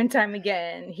time and time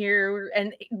again here.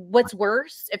 And what's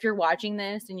worse, if you're watching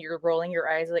this and you're rolling your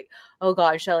eyes like, oh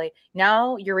God, Shelly,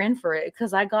 now you're in for it,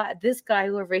 because I got this guy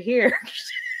over here.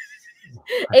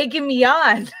 egging me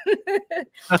on.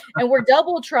 And we're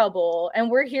double trouble. And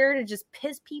we're here to just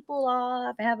piss people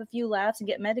off and have a few laughs and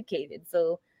get medicated.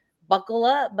 So buckle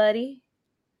up, buddy.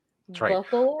 That's right.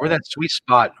 Buckle We're up. that sweet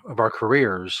spot of our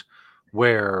careers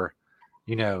where,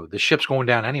 the ship's going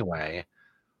down anyway.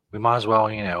 We might as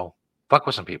well, fuck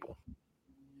with some people.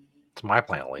 It's my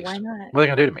plan, at least. Why not? What are they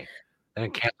going to do to me? They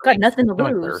didn't cancel Got me. nothing to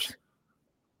Nobody lose. cares.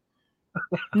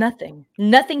 Nothing.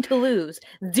 Nothing to lose.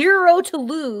 0 to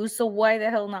lose. So why the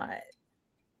hell not?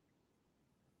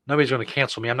 Nobody's going to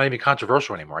cancel me. I'm not even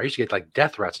controversial anymore. I used to get like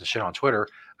death threats and shit on Twitter.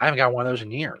 I haven't got one of those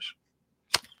in years.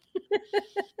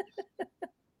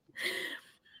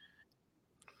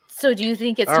 So do you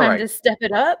think it's All time right. to step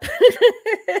it up?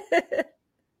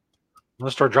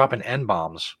 Let's start dropping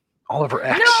N-bombs all over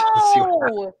X.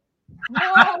 No! No,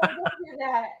 don't do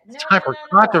that. No, It's time for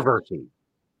controversy.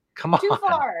 Come on. Too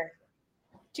far.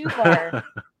 Too far.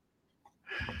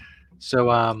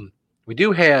 So we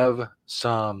do have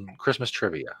some Christmas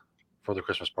trivia for the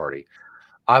Christmas party.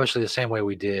 Obviously, the same way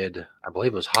we did, I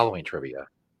believe it was Halloween trivia.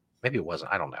 Maybe it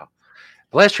wasn't. I don't know.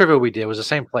 The last trivia we did was the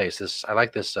same place. I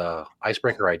like this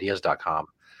icebreakerideas.com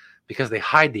because they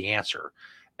hide the answer.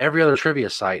 Every other trivia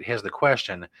site has the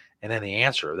question and then the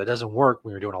answer. That doesn't work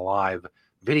when you're doing a live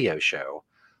video show.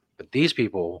 But these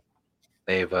people,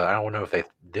 they've I don't know if they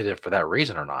did it for that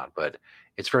reason or not, but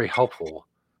it's very helpful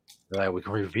that we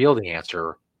can reveal the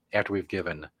answer after we've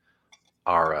given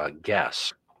our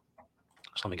guess.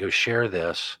 So let me go share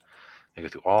this. I go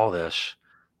through all this.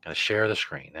 Going to share the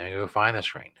screen. Then you go find the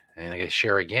screen. And then I get to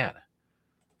share again.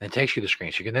 Then it takes you to the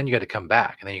screen. So then you got to come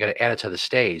back. And then you got to add it to the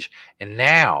stage. And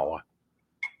now,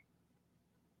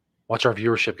 watch our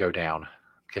viewership go down.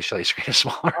 Okay, Shelly's screen is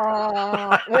smaller.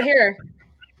 Well, here.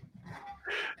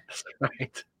 That's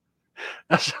right.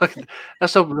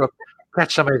 That's so we'll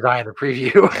catch somebody's eye in the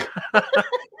preview.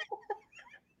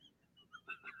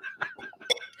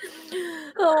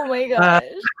 Oh my gosh.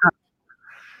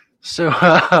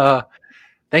 So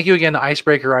thank you again to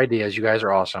Icebreaker Ideas. You guys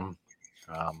are awesome.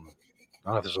 I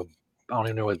don't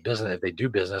even know what business, if they do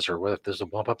business or what if this will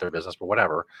bump up their business, but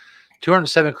whatever.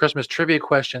 207 Christmas trivia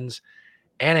questions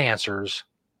and answers.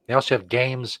 They also have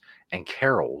games and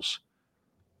carols.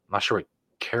 I'm not sure what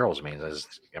carols means.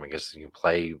 I guess you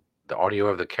play the audio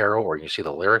of the carol or you see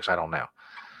the lyrics. I don't know.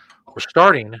 We're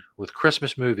starting with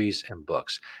Christmas movies and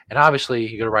books. And obviously,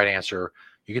 you get a right answer.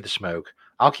 You get the smoke.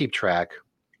 I'll keep track.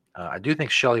 I do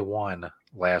think Shelly won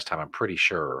last time. I'm pretty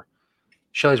sure.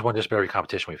 Shelly's won just about every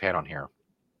competition we've had on here,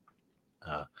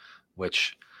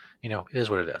 which, it is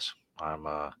what it is. I'm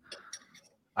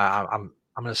going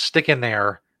to stick in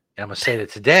there, and I'm going to say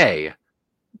that today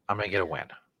I'm going to get a win.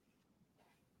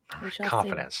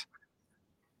 Confidence. See.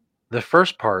 The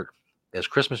first part is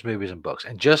Christmas movies and books,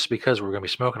 and just because we're going to be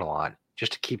smoking a lot,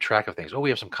 just to keep track of things. Oh, we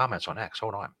have some comments on X.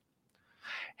 Hold on.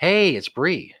 Hey, it's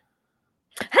Bree.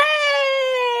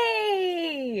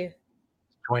 Hey!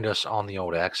 Joined us on the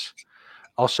old X.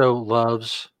 Also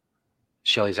loves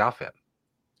Shelly's outfit.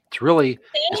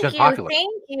 It's been popular.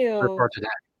 Thank you. First part today.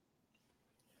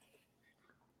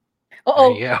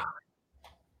 Uh-oh. There you go.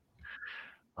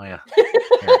 Oh, yeah.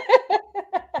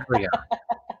 There we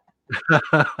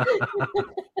go.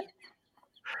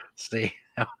 See?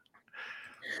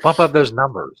 Bump up those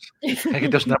numbers.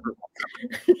 Get those numbers.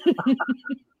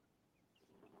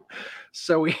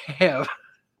 So we have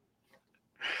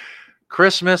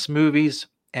Christmas movies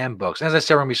and books. As I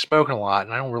said, we're going to be smoking a lot,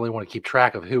 and I don't really want to keep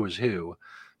track of who is who.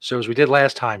 So as we did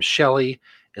last time, Shelly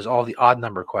is all the odd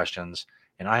number questions,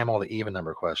 and I am all the even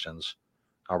number questions.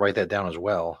 I'll write that down as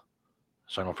well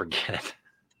so I don't forget it.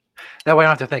 That way I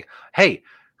don't have to think, hey,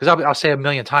 because I'll say a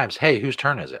million times, hey, whose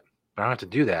turn is it? But I don't have to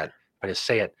do that. I just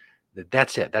say it.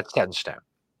 That's it. That's set in stone.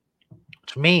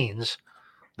 Which means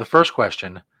the first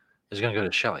question is going to go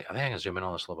to Shelly. I think I can zoom in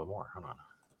on this a little bit more. Hold on.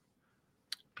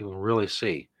 People can really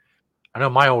see. I know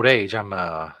my old age, I'm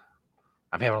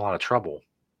having a lot of trouble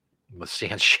with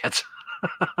seeing shit.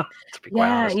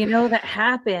 Yeah, that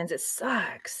happens. It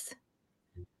sucks.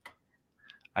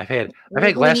 I've had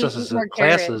glasses since I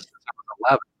was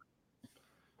 11,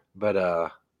 but I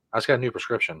just got a new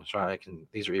prescription, so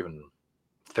these are even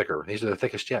thicker. These are the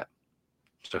thickest yet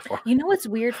so far. You know what's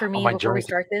weird for me before we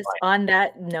start this? On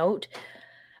that note,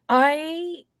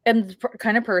 I am the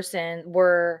kind of person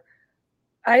where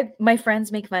my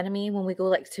friends make fun of me when we go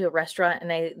like to a restaurant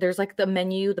and there's like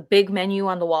the big menu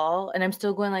on the wall, and I'm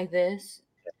still going like this,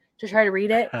 to try to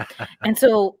read it. And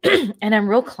so, and I'm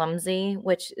real clumsy,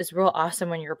 which is real awesome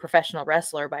when you're a professional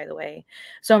wrestler, by the way.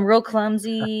 So I'm real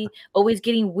clumsy, always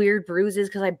getting weird bruises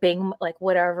because I bang like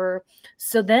whatever.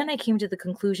 So then I came to the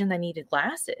conclusion that I needed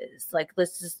glasses. Like,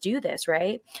 let's just do this,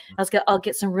 right? I'll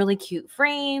get some really cute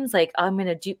frames. Like, I'm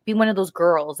gonna be one of those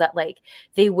girls that like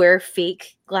they wear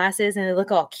fake glasses and they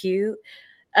look all cute.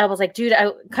 I was like, dude, I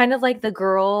kind of like the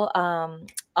girl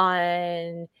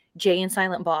on Jay and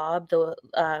Silent Bob, the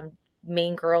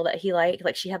main girl that he liked.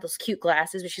 Like she had those cute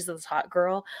glasses, but she's this hot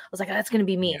girl. I was like, that's gonna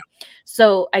be me. Yeah.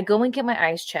 So I go and get my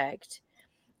eyes checked.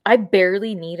 I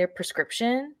barely need a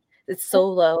prescription. It's so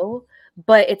low,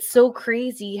 but it's so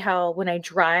crazy how when I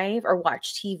drive or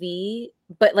watch TV,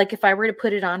 but like if I were to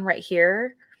put it on right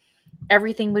here,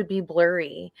 everything would be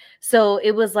blurry. So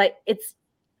it was like it's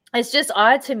just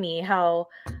odd to me how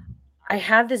I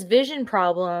have this vision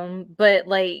problem, but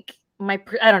like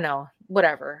I don't know,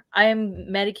 whatever.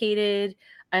 I'm medicated.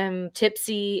 I'm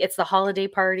tipsy. It's the holiday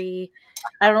party.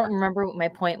 I don't remember what my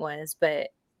point was, but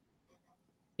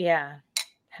yeah.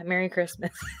 Merry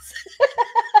Christmas.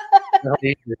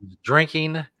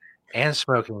 Drinking and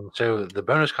smoking. So the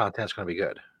bonus content is going to be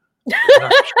good.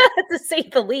 To say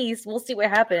the least. We'll see what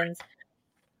happens.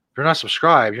 If you're not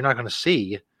subscribed, you're not going to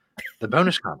see the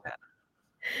bonus content.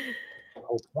 The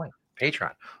whole point.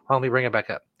 Patreon. Well, let me bring it back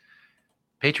up.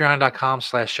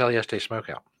 Patreon.com/Shelly SJ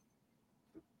Smokeout.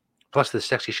 Plus the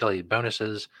Sexy Shelly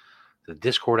bonuses, the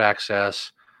Discord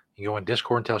access. You go in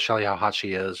Discord and tell Shelly how hot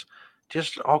she is.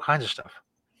 Just all kinds of stuff.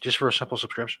 Just for a simple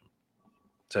subscription.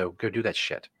 So go do that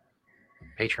shit.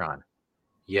 Patreon.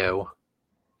 Yo.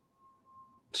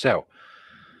 So,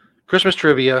 Christmas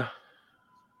trivia.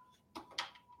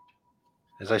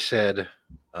 As I said,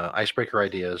 icebreaker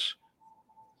ideas.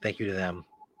 Thank you to them.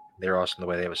 They're awesome the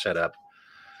way they have it set up.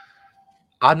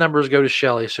 Odd numbers go to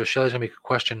Shelly, so Shelly's going to be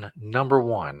question number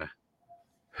 1.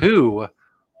 Who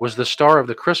was the star of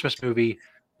the Christmas movie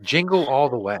Jingle All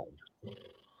the Way?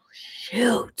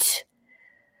 Shoot.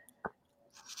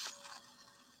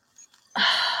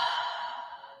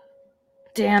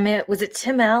 Damn it. Was it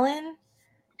Tim Allen?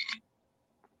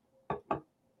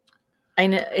 I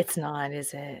know it's not,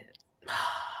 is it?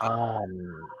 I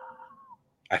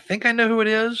think I know who it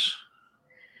is,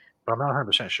 but I'm not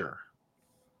 100% sure.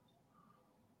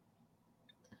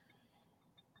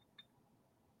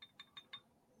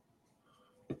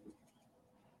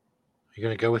 You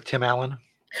going to go with Tim Allen?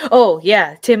 Oh,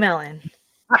 yeah, Tim Allen.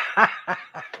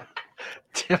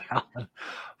 Tim Allen.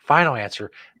 Final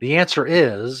answer. The answer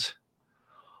is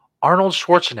Arnold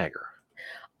Schwarzenegger.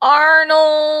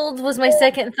 Arnold was my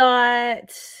second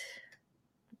thought.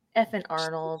 Effing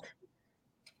Arnold.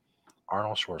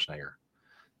 Arnold Schwarzenegger.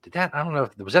 I don't know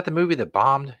was that the movie that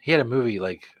bombed? He had a movie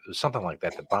like something like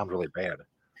that bombed really bad.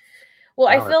 Well,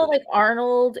 I feel like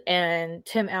Arnold and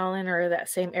Tim Allen are that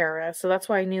same era. So that's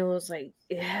why I knew it was like,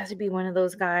 it has to be one of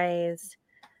those guys.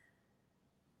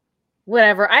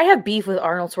 Whatever. I have beef with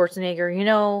Arnold Schwarzenegger. You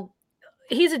know,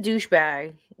 he's a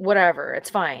douchebag. Whatever. It's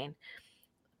fine.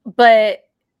 But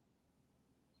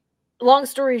long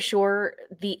story short,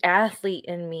 the athlete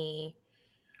in me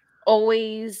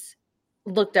always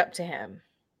looked up to him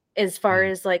as far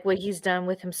as like what he's done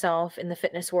with himself in the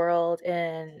fitness world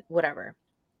and whatever.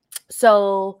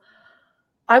 So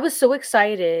I was so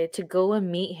excited to go and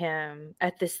meet him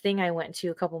at this thing I went to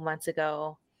a couple months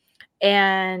ago.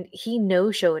 And he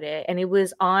no-showed it. And it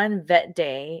was on Vet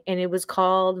Day. And it was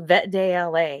called Vet Day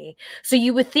LA. So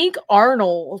you would think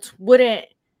Arnold wouldn't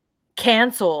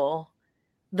cancel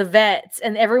the vets.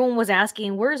 And everyone was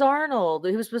asking, where's Arnold?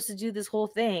 He was supposed to do this whole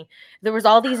thing. There was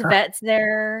all these vets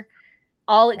there,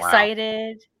 all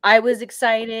excited. Wow. I was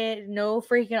excited. No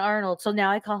freaking Arnold. So now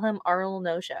I call him Arnold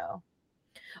No-Show.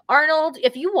 Arnold,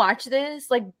 if you watch this,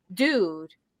 like,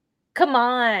 dude, come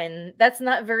on. That's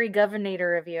not very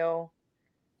governor of you.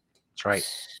 That's right.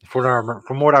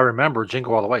 From what I remember,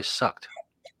 Jingle All the Way sucked.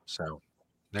 So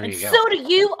there you go. So do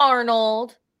you,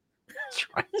 Arnold. That's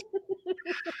right.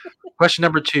 Question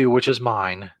number 2, which is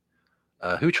mine.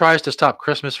 Who tries to stop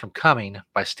Christmas from coming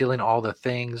by stealing all the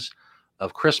things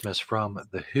of Christmas from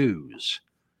the Who's?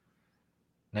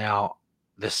 Now,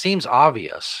 this seems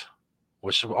obvious,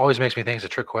 which always makes me think it's a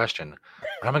trick question.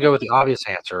 But I'm going to go with the obvious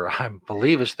answer. I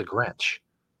believe it's the Grinch.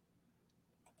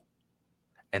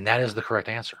 And that is the correct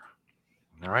answer.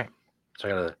 All right. So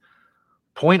I got a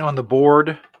point on the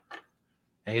board.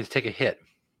 I need to take a hit.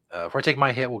 Before I take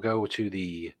my hit, we'll go to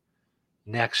the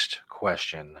next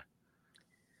question.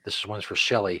 This one's for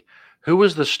Shelly. Who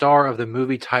was the star of the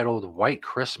movie titled White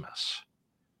Christmas?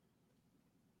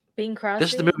 Bing Crosby?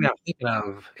 This is the movie I'm thinking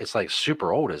of. It's like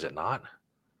super old, is it not?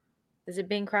 Is it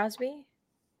Bing Crosby?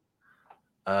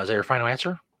 Is that your final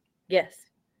answer? Yes.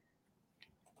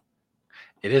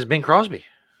 It is Bing Crosby.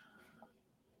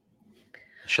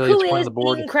 Shelly, Who it's one on is the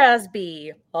board Bing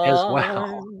Crosby? as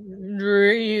well. I'm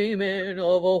dreaming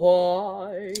of a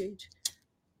white.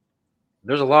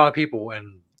 There's a lot of people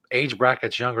in age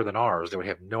brackets younger than ours that would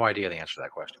have no idea the answer to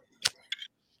that question.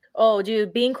 Oh,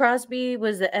 dude, Bing Crosby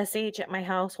was the SH at my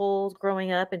household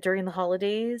growing up and during the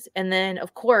holidays. And then,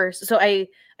 of course, so I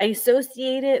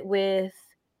associate it with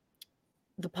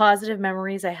the positive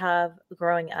memories I have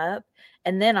growing up.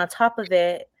 And then on top of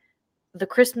it, the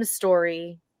Christmas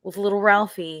Story with little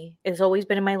Ralphie has always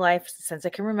been in my life since I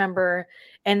can remember.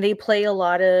 And they play a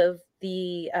lot of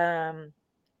the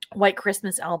White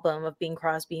Christmas album of Bing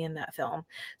Crosby in that film.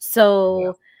 So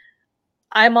Yeah.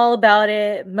 I'm all about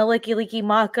it. Maliki Liki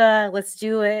Maka, let's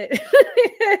do it.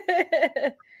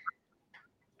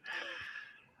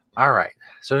 All right.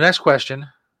 So the next question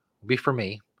will be for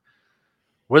me.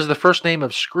 Was the first name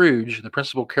of Scrooge, the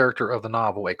principal character of the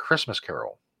novel, A Christmas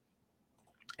Carol?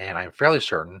 And I'm fairly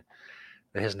certain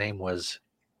that his name was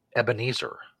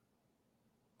Ebenezer.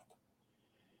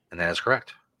 And that is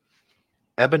correct.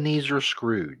 Ebenezer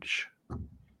Scrooge.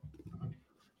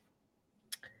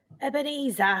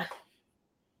 Ebenezer.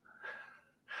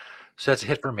 So that's a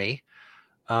hit for me.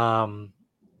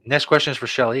 Next question is for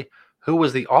Shelly. Who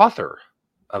was the author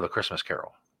of A Christmas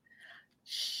Carol?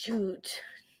 Shoot.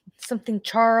 Something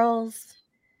Charles.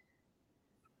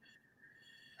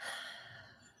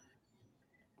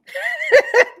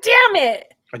 Damn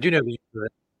it. I do know the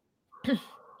answer,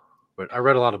 but I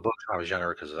read a lot of books when I was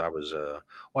younger because I was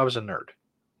I was a nerd.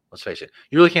 Let's face it.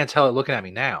 You really can't tell it looking at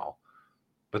me now,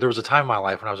 but there was a time in my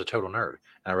life when I was a total nerd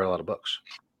and I read a lot of books.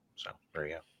 So there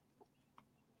you go.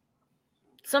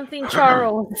 Something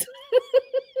Charles.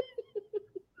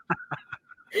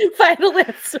 Final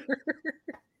answer.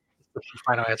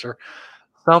 Final answer.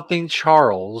 Something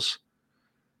Charles.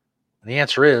 And the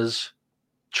answer is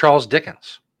Charles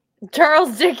Dickens.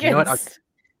 Charles Dickens. You know what?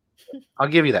 I'll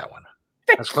give you that one.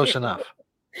 That's close you. enough.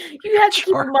 You have to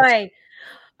keep in mind,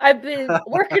 I've been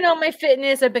working on my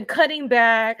fitness. I've been cutting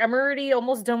back. I'm already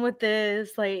almost done with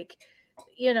this. Like,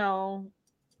 you know.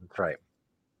 That's right.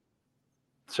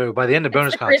 So by the end of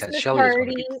bonus content, Shelly is going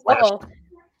to be flashed.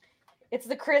 It's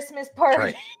the Christmas party.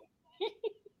 Right.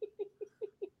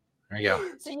 There you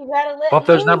go. So you gotta let bump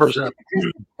those numbers up.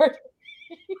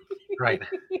 Right.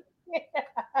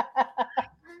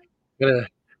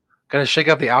 Gotta shake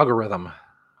up the algorithm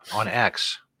on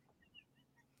X.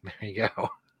 There you go.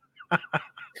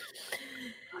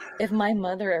 If my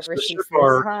mother ever sees this,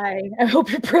 hi, I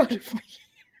hope you're proud of me.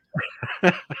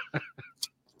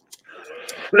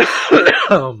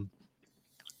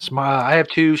 I have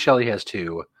 2. Shelly has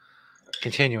 2.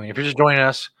 Continuing. If you're just joining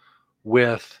us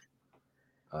with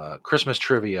Christmas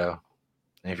trivia,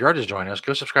 and if you are just joining us,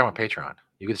 go subscribe on Patreon.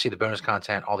 You can see the bonus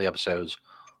content, all the episodes,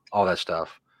 all that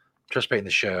stuff, participate in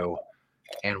the show,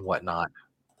 and whatnot.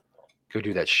 Go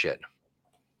do that shit.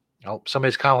 Oh,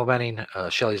 somebody's complimenting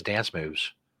Shelly's dance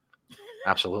moves.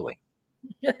 Absolutely.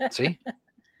 See?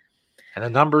 And the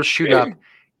numbers shoot up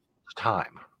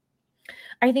time.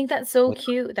 I think that's so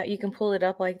cute that you can pull it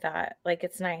up like that. Like,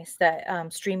 it's nice that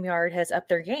StreamYard has upped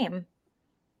their game.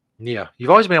 Yeah. You've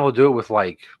always been able to do it with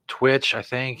like Twitch, I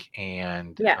think,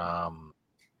 and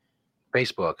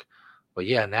Facebook. But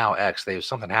yeah, now X,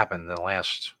 something happened in the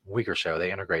last week or so.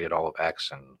 They integrated all of X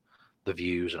and the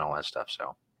views and all that stuff.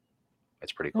 So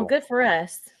it's pretty cool. Well, good for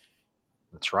us.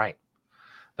 That's right.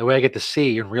 The way I get to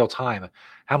see in real time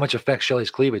how much effect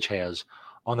Shelly's cleavage has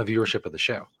on the viewership of the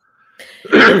show.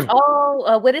 It's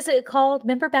all, what is it called?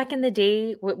 Remember back in the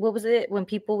day, what was it when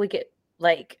people would get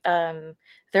like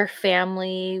their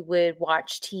family would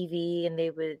watch TV and they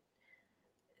would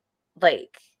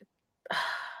like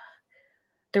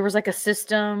there was like a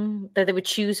system that they would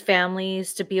choose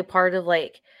families to be a part of,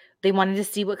 like they wanted to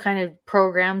see what kind of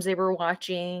programs they were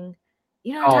watching.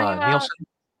 You know what I'm talking about? Nielsen?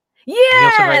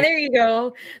 Yeah, there you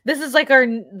go. This is like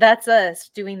that's us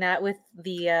doing that with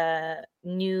the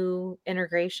new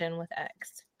integration with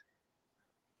X.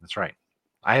 That's right.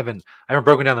 I haven't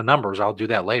broken down the numbers. I'll do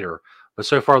that later. But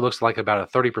so far, it looks like about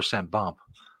a 30% bump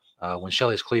when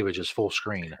Shelly's cleavage is full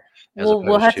screen. Well,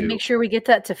 we'll have to make sure we get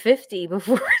that to 50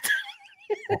 before.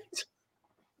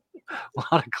 A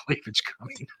lot of cleavage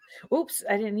coming. Oops,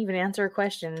 I didn't even answer a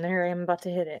question. There I am about to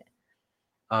hit it.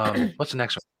 What's the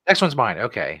next one? Next one's mine.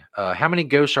 Okay. How many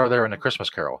ghosts are there in A Christmas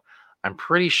Carol? I'm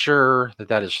pretty sure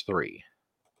that is 3.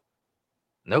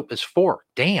 Nope, it's 4.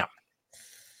 Damn.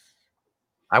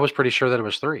 I was pretty sure that it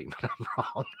was 3, but I'm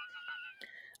wrong.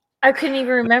 I couldn't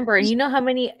even remember. And you know how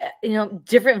many,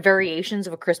 different variations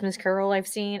of A Christmas Carol I've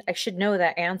seen? I should know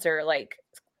that answer like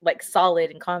like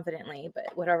solid and confidently, but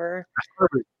whatever. I thought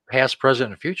it was past,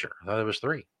 present, and future. I thought it was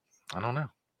 3. I don't know.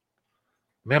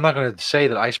 I mean, I'm not going to say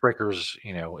that icebreakers,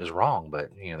 is wrong, but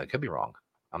that could be wrong.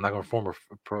 I'm not going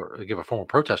to give a formal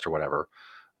protest or whatever,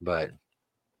 but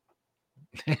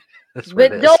that's what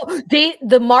But it no, is.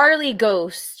 the Marley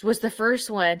ghost was the first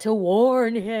one to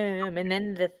warn him, and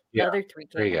then the Yeah, other 3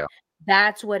 there came you out. go.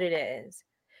 That's what it is.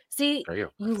 See, There you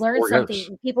go. you learn 4 ghosts.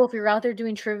 something. People, if you're out there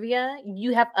doing trivia,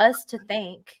 you have us to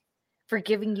thank for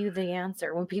giving you the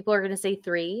answer. When people are going to say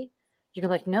 3, you're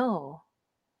gonna be like, no,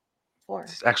 4.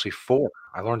 It's actually 4.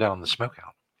 I learned that on the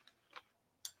Smokeout.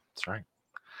 That's right.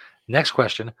 Next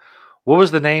question. What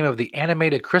was the name of the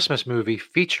animated Christmas movie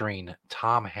featuring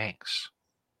Tom Hanks?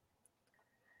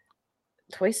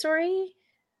 Toy Story?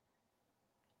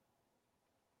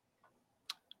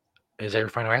 Is that your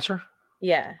final answer?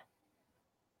 Yeah.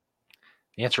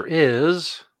 The answer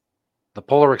is The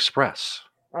Polar Express.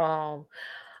 I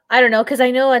don't know, because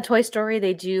I know at Toy Story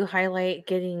they do highlight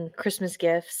getting Christmas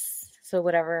gifts. So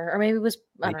whatever. Or maybe it was,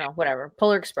 I don't know, whatever.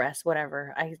 Polar Express,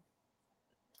 whatever. I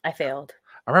failed.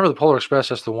 I remember The Polar Express.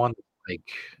 That's the one,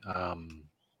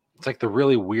 it's like the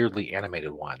really weirdly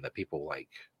animated one that people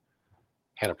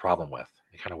had a problem with.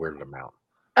 It kind of weirded them out.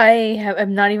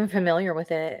 I'm not even familiar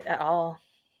with it at all.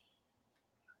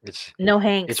 No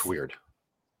Hanks. It's weird.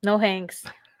 No Hanks.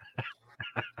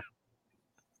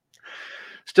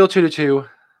 Still 2-2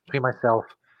 between myself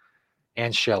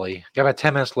and Shelly. Got about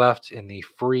 10 minutes left in the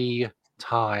free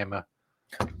time.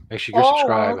 Make sure you go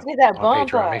subscribe Let's get that on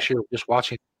bump Patreon. up. Make sure you're just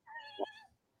watching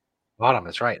bottom.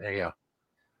 That's right. There you go.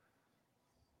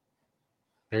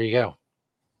 There you go.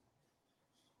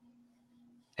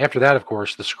 After that, of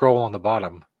course, the scroll on the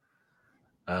bottom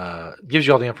gives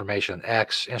you all the information: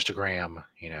 X, Instagram,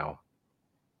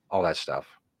 all that stuff.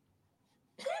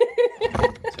 So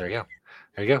there you go.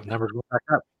 There you go. Numbers go back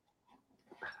up.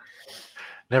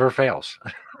 Never fails.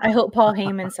 I hope Paul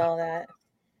Heyman saw that.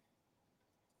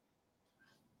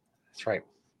 That's right.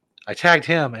 I tagged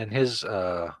him in his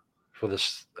for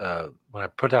this when I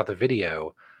put out the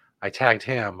video. I tagged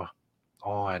him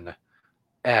on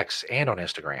X and on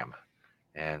Instagram,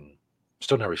 and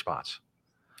still no response.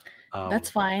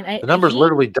 That's fine. The numbers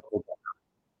literally doubled.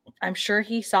 I'm sure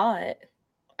he saw it.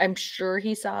 I'm sure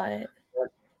he saw it.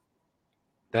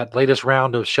 That latest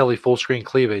round of Shelly full screen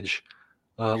cleavage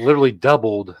literally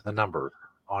doubled the number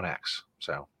on X.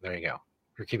 So there you go.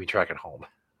 You're keeping track at home.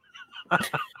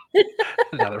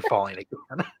 Now they're falling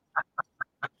again.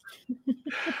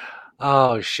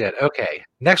 Oh, shit. Okay.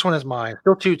 Next one is mine.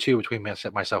 Still 2-2 between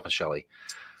myself and Shelly.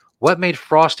 What made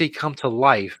Frosty come to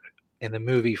life in the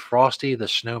movie Frosty the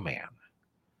Snowman?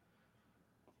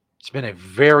 It's been a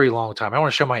very long time. I don't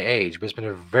want to show my age, but it's been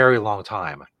a very long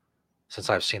time since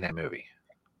I've seen that movie.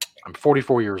 I'm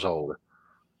 44 years old.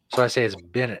 So I say it's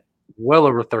been well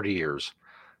over 30 years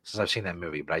since I've seen that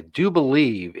movie. But I do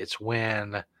believe it's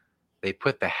when they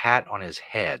put the hat on his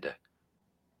head,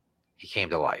 he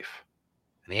came to life.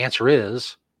 And the answer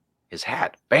is his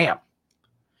hat. Bam.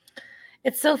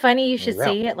 It's so funny you should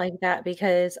say it like that,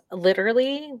 because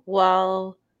literally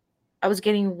while I was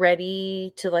getting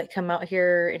ready to come out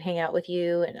here and hang out with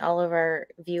you and all of our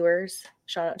viewers,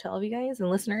 shout out to all of you guys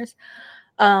and listeners,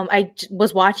 I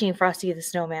was watching Frosty the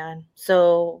Snowman.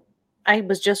 So I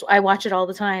watch it all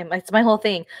the time. It's my whole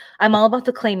thing. I'm all about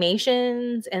the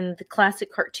claymations and the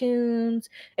classic cartoons.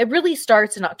 It really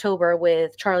starts in October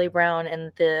with Charlie Brown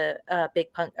and the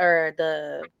Big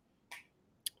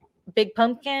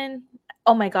Pumpkin.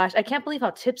 Oh my gosh, I can't believe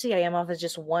how tipsy I am off of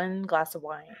just one glass of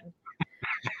wine.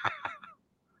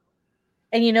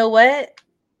 And you know what?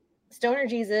 Stoner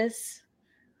Jesus,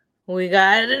 we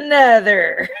got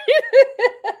another.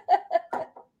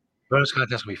 Bonus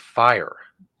contest will be fire.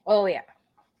 Oh yeah,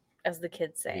 as the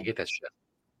kids say. You get that shit.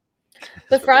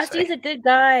 But Frosty's a good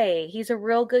guy. He's a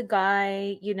real good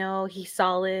guy. He's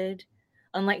solid.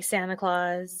 Unlike Santa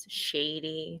Claus,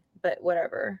 shady, but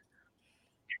whatever.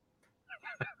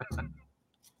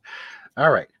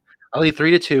 All right. I'll leave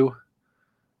 3-2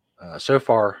 so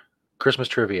far. Christmas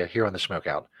trivia here on the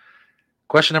Smokeout.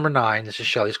 Question number 9. This is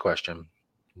Shelly's question.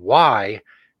 Why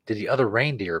did the other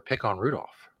reindeer pick on Rudolph?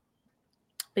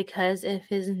 Because of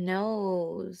his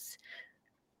nose.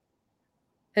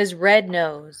 His red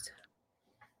nose.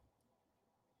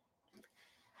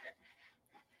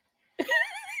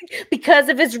 Because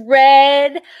of his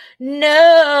red nose.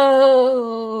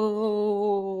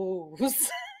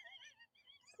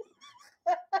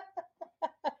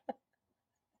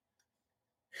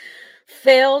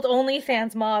 Failed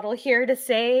OnlyFans model here to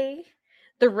say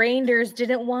the reindeers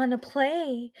didn't want to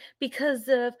play because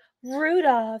of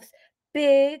Rudolph's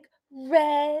big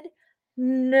red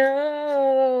No.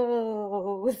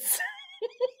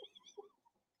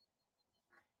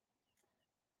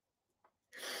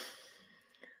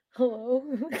 Hello?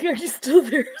 Are you still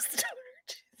there?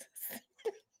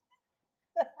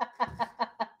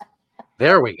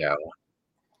 There we go.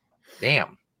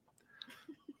 Damn.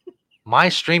 My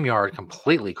StreamYard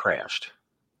completely crashed.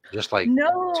 Just like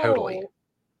totally. No.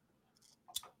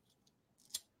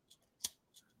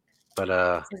 But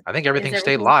I think everything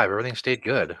stayed live. Everything stayed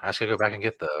good. I just gotta go back and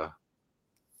get the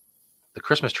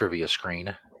Christmas trivia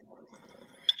screen.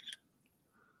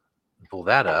 Pull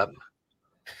that up.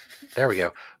 There we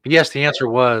go. But yes, the answer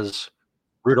was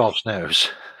Rudolph's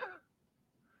nose.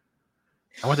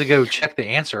 I went to go check the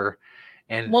answer,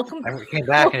 and I came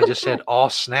back and it just said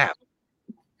all snap.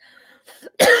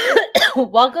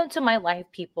 Welcome to my life,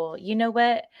 people. You know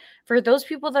what? For those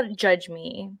people that judge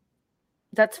me,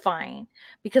 that's fine,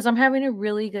 because I'm having a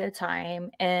really good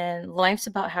time, and life's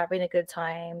about having a good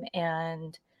time,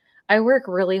 and I work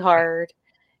really hard.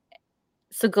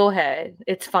 So go ahead.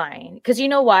 It's fine. Because you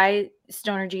know why,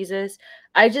 Stoner Jesus?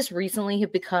 I just recently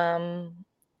have become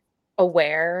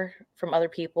aware from other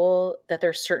people that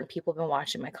there's certain people have been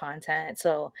watching my content.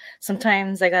 So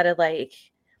sometimes I gotta like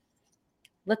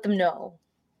let them know.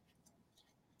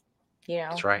 You know?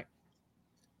 That's right.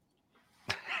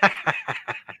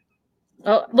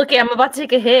 Oh, look, I'm about to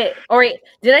take a hit. All right.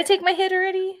 Did I take my hit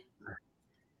already?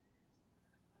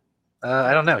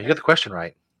 I don't know. You got the question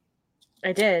right.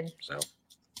 I did. So,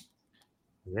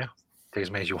 yeah, take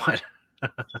as many as you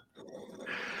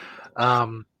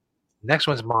want. Next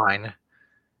one's mine.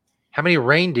 How many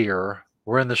reindeer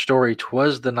were in the story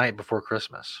 "'Twas the Night Before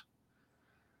Christmas"?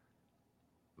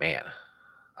 Man,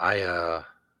 I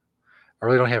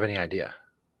really don't have any idea.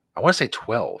 I want to say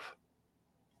 12,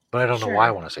 but I don't know why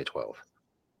I want to say 12.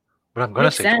 But I'm going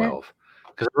to say 12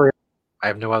 because I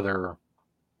have no other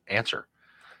answer.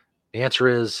 The answer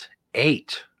is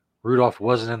 8. Rudolph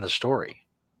wasn't in the story.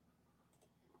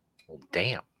 Well,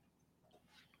 damn.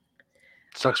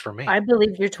 Sucks for me. I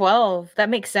believe you're 12. That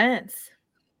makes sense.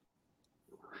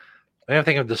 I didn't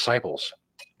think of disciples.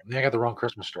 I think I got the wrong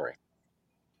Christmas story.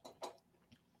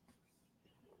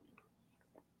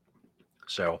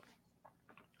 So,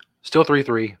 still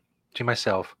 3-3 to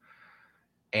myself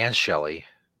and Shelly.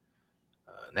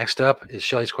 Next up is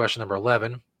Shelly's question number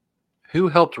 11. Who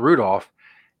helped Rudolph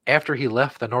after he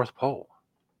left the North Pole?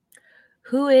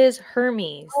 Who is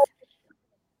Hermes?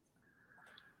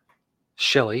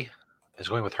 Shelly is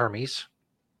going with Hermes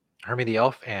the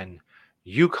elf, and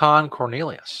Yukon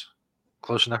Cornelius.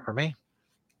 Close enough for me.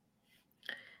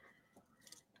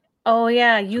 Oh,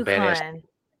 yeah, Yukon.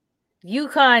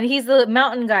 Yukon, he's the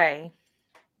mountain guy.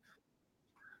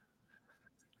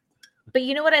 But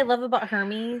you know what I love about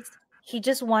Hermes? He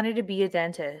just wanted to be a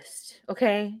dentist,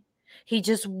 okay? He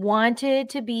just wanted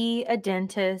to be a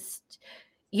dentist.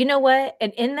 You know what?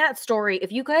 And in that story,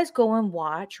 if you guys go and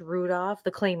watch Rudolph,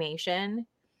 the claymation,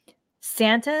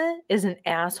 Santa is an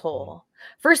asshole.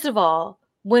 First of all,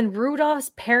 when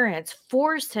Rudolph's parents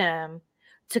forced him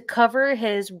to cover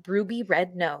his ruby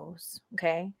red nose,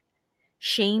 okay,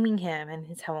 shaming him in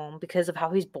his home because of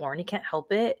how he's born, he can't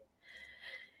help it.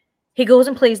 He goes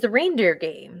and plays the reindeer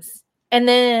games. And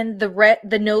then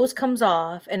the nose comes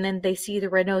off, and then they see the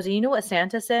red nose. And you know what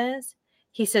Santa says?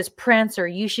 He says, Prancer,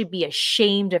 you should be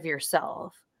ashamed of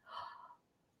yourself.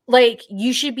 Like,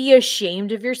 you should be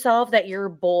ashamed of yourself that your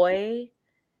boy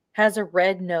has a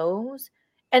red nose.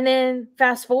 And then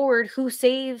fast forward, who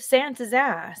saves Santa's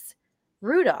ass?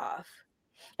 Rudolph.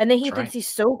 And then he thinks he's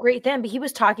so great then, but he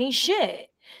was talking shit.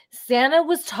 Santa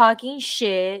was talking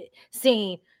shit,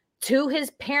 saying to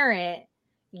his parent,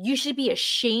 you should be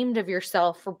ashamed of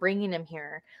yourself for bringing him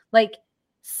here. Like,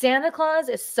 Santa Claus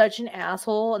is such an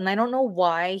asshole, and I don't know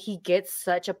why he gets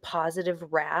such a positive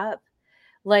rap.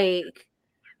 Like,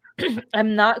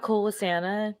 I'm not cool with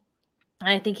Santa.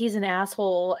 I think he's an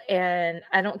asshole, and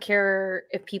I don't care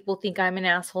if people think I'm an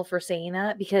asshole for saying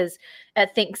that, because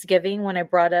at Thanksgiving, when I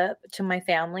brought up to my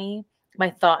family my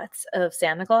thoughts of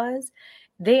Santa Claus,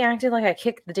 they acted like I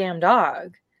kicked the damn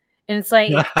dog. And it's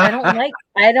like, I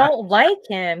don't like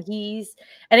him. And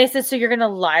I said, so you're going to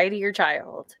lie to your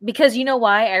child? Because you know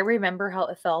why? I remember how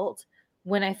it felt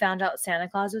when I found out Santa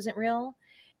Claus wasn't real.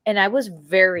 And I was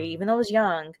even though I was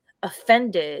young,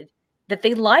 offended that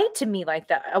they lied to me like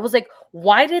that. I was like,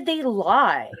 why did they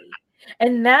lie?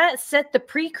 And that set the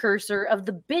precursor of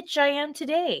the bitch I am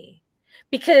today.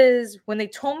 Because when they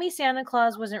told me Santa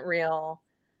Claus wasn't real,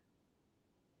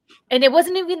 and it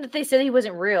wasn't even that they said he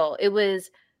wasn't real, it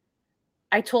was,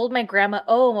 I told my grandma,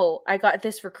 oh, I got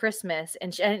this for Christmas.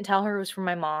 And I didn't tell her it was from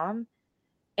my mom.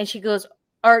 And she goes,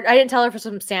 or I didn't tell her for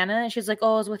some Santa, and she's like,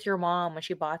 "Oh, I was with your mom when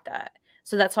she bought that."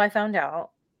 So that's how I found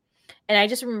out. And I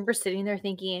just remember sitting there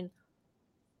thinking,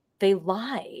 they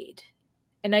lied.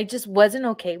 And I just wasn't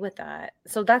okay with that.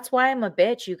 So that's why I'm a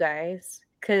bitch, you guys,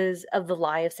 because of the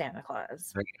lie of Santa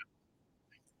Claus.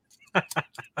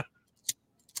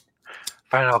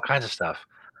 Finding all kinds of stuff.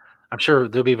 I'm sure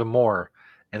there'll be even more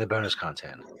in the bonus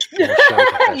content.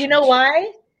 You know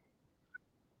why?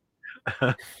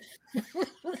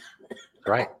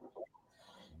 Right.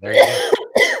 There you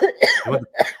go.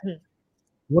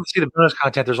 You want to see the bonus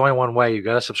content, there's only one way. You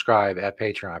got to subscribe at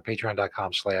Patreon,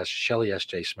 patreon.com/Shelly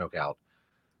SJ Smokeout.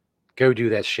 Go do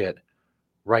that shit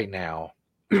right now.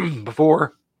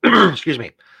 Before, excuse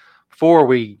me, before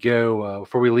we go,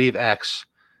 before we leave X,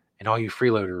 and all you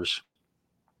freeloaders,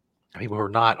 people who are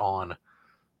not on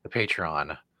the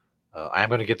Patreon, I'm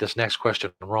going to get this next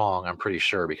question wrong, I'm pretty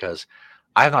sure, because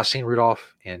I have not seen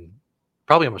Rudolph in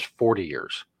probably almost 40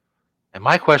 years. And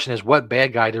my question is, what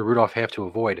bad guy did Rudolph have to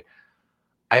avoid?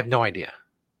 I have no idea.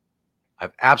 I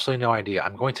have absolutely no idea.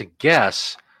 I'm going to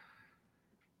guess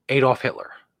Adolf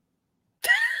Hitler.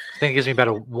 I think it gives me about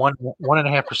a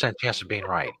 1.5% chance of being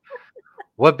right.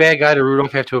 What bad guy did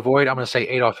Rudolph have to avoid? I'm going to say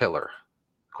Adolf Hitler.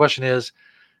 The question is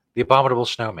the abominable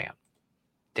snowman.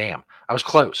 Damn, I was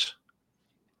close.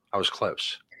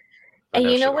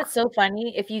 And you know what's so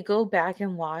funny? If you go back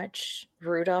and watch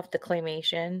Rudolph the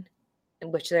Claymation,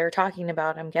 which they're talking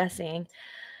about, I'm guessing,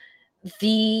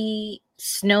 the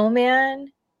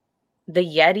snowman, the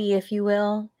Yeti, if you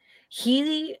will,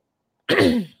 he,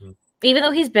 even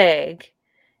though he's big,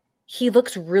 he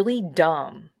looks really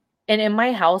dumb. And in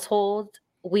my household,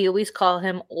 we always call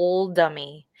him Old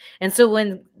Dummy. And so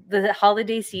when the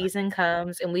holiday season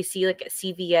comes and we see like at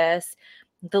CVS,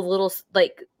 the little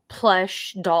like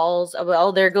plush dolls of,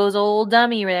 oh, there goes Old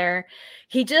Dummy there.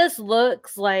 He just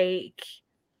looks like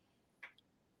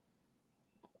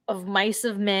of Mice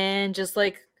of Men, just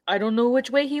like, I don't know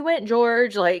which way he went,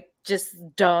 George, like just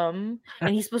dumb.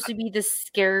 And he's supposed to be this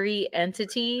scary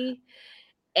entity.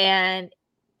 And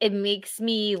it makes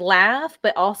me laugh,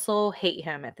 but also hate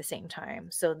him at the same time.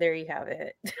 So there you have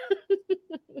it.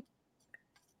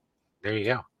 There you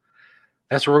go.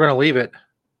 That's where we're going to leave it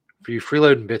for you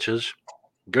freeloading bitches.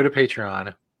 Go to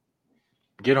Patreon,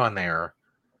 get on there,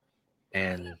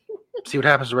 and see what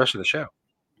happens the rest of the show.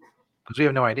 Because we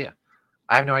have no idea.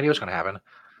 I have no idea what's going to happen.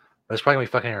 But it's probably going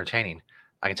to be fucking entertaining.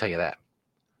 I can tell you that.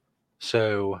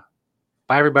 So,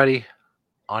 bye everybody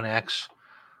on X.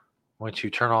 I'm going to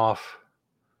turn off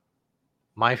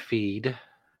my feed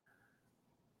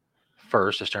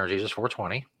first. It's Stoner Jesus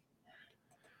 420.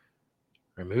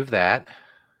 Remove that.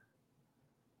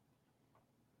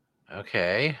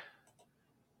 Okay.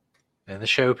 And the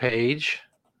show page.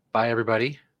 Bye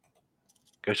everybody.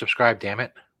 Go subscribe, damn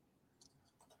it.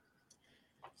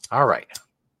 All right.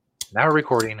 Now we're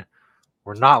recording.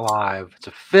 We're not live. It's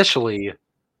officially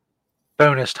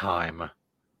bonus time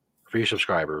for you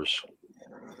subscribers.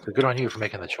 So good on you for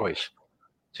making the choice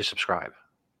to subscribe.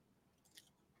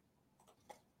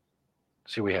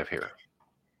 Let's see what we have here.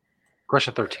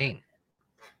 Question 13,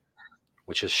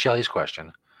 which is Shelly's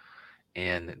question.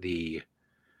 In the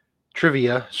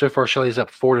trivia, so far Shelly's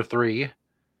up 4-3.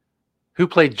 Who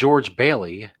played George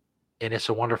Bailey in It's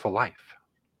a Wonderful Life?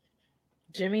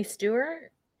 Jimmy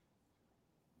Stewart?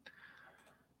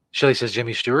 Shelly says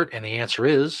Jimmy Stewart, and the answer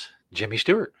is Jimmy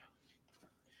Stewart.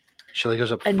 Shelly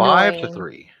goes up Annoying.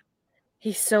 5-3.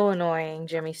 He's so annoying,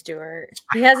 Jimmy Stewart.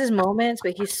 He has his moments,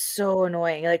 but he's so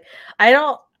annoying. Like, I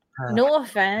don't, no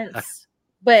offense,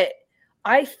 but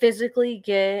I physically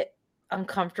get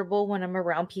uncomfortable when I'm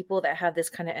around people that have this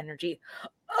kind of energy.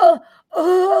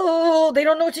 Oh, they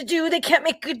don't know what to do. They can't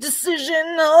make a decision.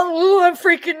 Oh, I'm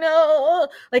freaking out.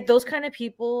 Like, those kind of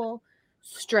people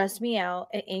stress me out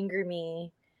and anger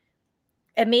me.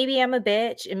 And maybe I'm a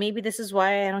bitch, and maybe this is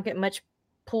why I don't get much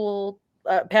pool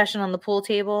passion on the pool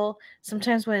table.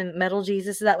 Sometimes when Metal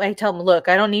Jesus is that way, I tell him, look,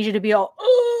 I don't need you to be all,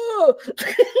 oh.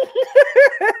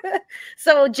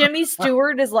 So Jimmy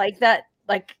Stewart is like that,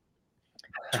 like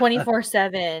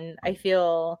 24/7. I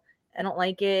feel I don't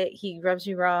like it. He rubs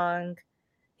me wrong.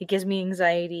 He gives me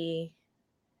anxiety.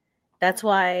 That's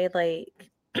why, like,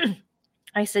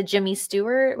 I said Jimmy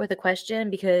Stewart with a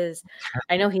question because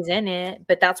I know he's in it,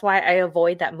 but that's why I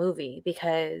avoid that movie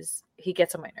because he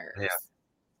gets on my nerves. Yeah.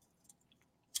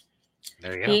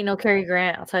 There you He go. ain't no Cary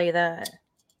Grant, I'll tell you that.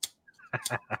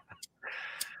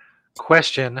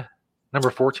 Question number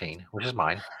 14, which is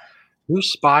mine. Who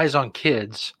spies on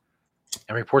kids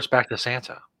and reports back to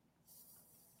Santa?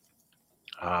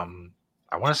 I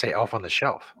want to say Elf on the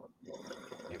Shelf.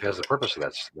 If that's the purpose of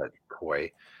that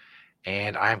toy,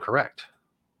 and I am correct.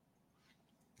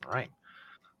 All right.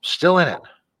 Still in it.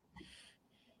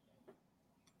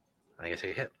 I think I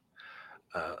take a hit.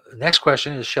 Next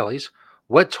question is Shelly's.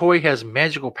 What toy has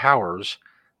magical powers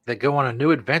that go on a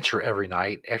new adventure every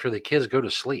night after the kids go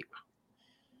to sleep?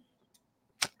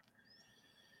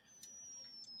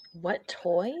 What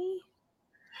toy?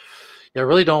 Yeah, I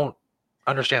really don't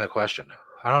understand the question.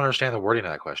 I don't understand the wording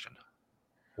of that question.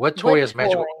 What toy What has toy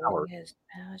magical powers has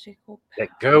magical that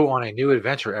power? go on a new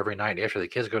adventure every night after the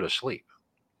kids go to sleep?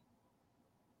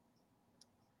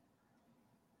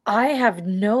 I have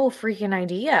no freaking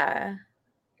idea.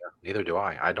 Neither do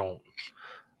I. I don't.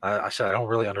 I said I don't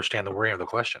really understand the wording of the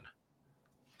question.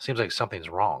 Seems like something's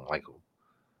wrong. Like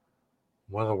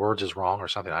one of the words is wrong or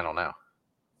something. I don't know.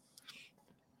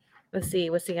 Let's see.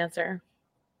 What's the answer?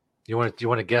 You want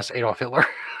to guess Adolf Hitler?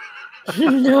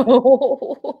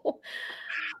 No.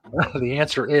 The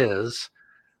answer is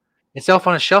it's Elf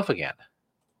on a Shelf again.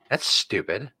 That's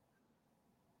stupid.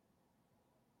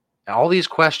 And all these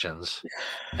questions,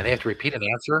 and they have to repeat an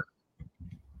answer.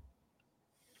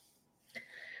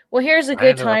 Well, here's a I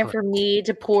didn't good know Elf time on for me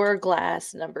to pour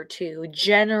glass number 2.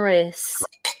 Generous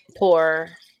pour.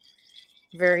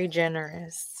 Very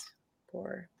generous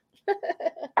pour.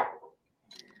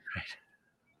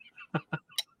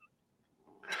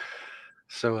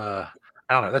 So I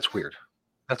don't know. That's weird.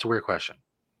 That's a weird question.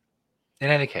 In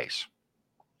any case,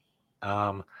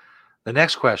 the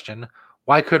next question: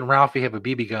 why couldn't Ralphie have a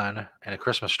BB gun and a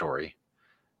Christmas Story?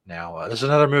 Now, this is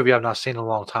another movie I've not seen in a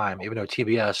long time. Even though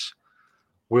TBS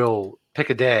will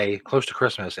pick a day close to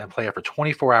Christmas and play it for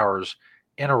 24 hours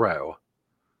in a row,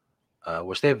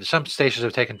 which some stations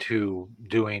have taken to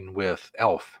doing with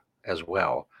Elf as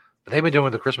well. But they've been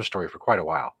doing the Christmas Story for quite a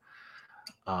while.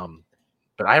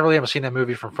 But I really haven't seen that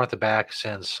movie from front to back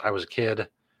since I was a kid.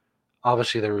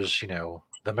 Obviously, there was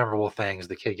the memorable things,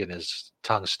 the kid getting his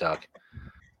tongue stuck.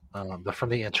 But from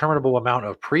the interminable amount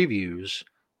of previews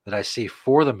that I see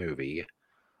for the movie,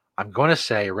 I'm going to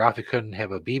say Ralphie couldn't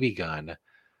have a BB gun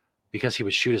because he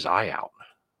would shoot his eye out.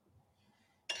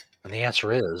 And the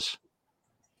answer is,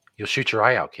 you'll shoot your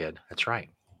eye out, kid. That's right.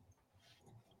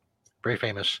 Very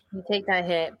famous. You take that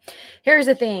hit. Here's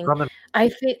the thing. From the I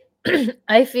feel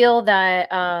I feel that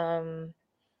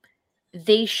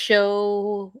they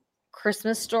show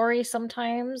Christmas Story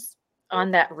sometimes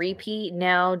on that repeat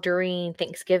now during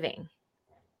Thanksgiving.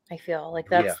 I feel like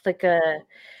yeah, that's like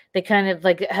they kind of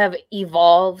like have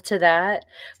evolved to that.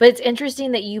 But it's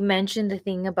interesting that you mentioned the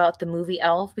thing about the movie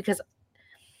Elf because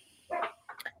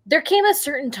there came a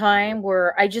certain time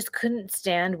where I just couldn't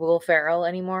stand Will Ferrell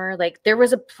anymore. Like there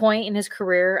was a point in his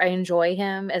career I enjoy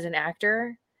him as an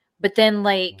actor, but then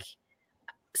like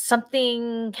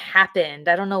something happened.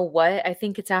 I don't know what. I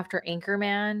think it's after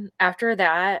Anchorman. After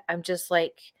that, I'm just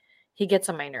like he gets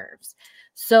on my nerves.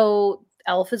 So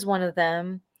Elf is one of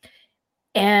them.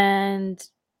 And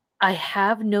I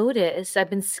have noticed I've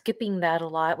been skipping that a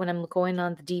lot when I'm going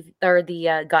on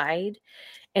the guide.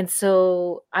 And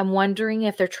so I'm wondering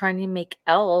if they're trying to make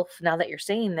Elf, now that you're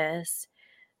saying this,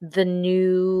 the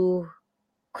new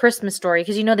Christmas Story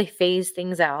because they phase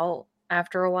things out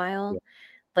after a while. yeah,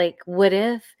 Like, what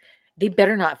if they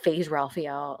better not phase Ralphie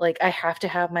out? Like, I have to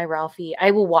have my Ralphie.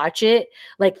 I will watch it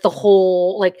like the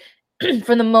whole like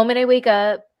from the moment I wake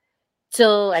up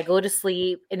till I go to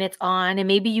sleep and it's on, and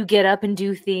maybe you get up and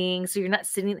do things so you're not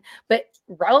sitting, but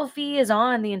Ralphie is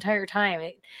on the entire time.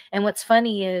 And what's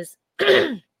funny is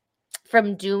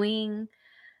from doing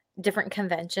different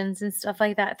conventions and stuff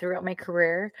like that throughout my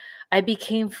career, I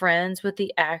became friends with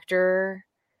the actor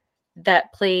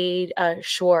that played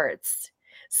Schwartz.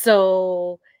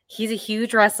 So he's a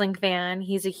huge wrestling fan.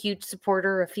 He's a huge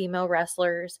supporter of female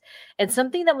wrestlers. And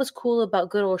something that was cool about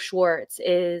good old Schwartz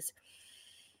is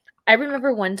I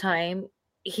remember one time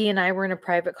he and I were in a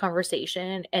private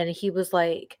conversation and he was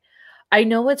like, I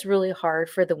know it's really hard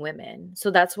for the women.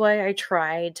 So that's why I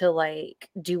tried to like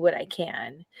do what I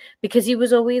can because he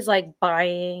was always like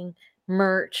buying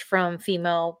merch from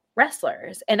female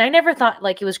wrestlers. And I never thought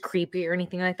like it was creepy or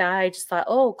anything like that. I just thought,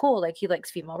 oh, cool. Like he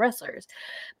likes female wrestlers.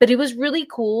 But it was really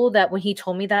cool that when he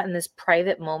told me that in this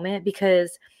private moment,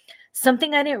 because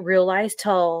something I didn't realize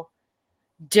till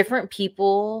different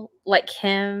people like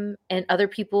him and other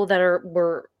people that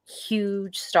were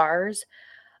huge stars,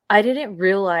 I didn't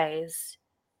realize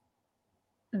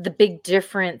the big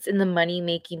difference in the money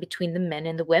making between the men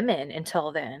and the women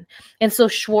until then. And so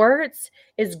Schwartz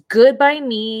is good by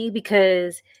me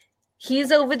because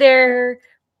he's over there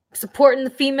supporting the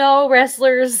female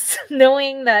wrestlers,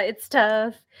 knowing that it's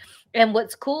tough. And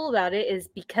what's cool about it is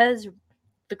because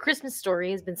the Christmas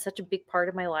Story has been such a big part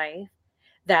of my life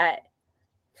that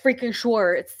freaking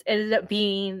Schwartz ended up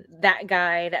being that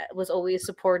guy that was always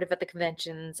supportive at the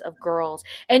conventions of girls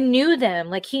and knew them.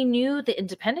 Like he knew the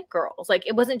independent girls. Like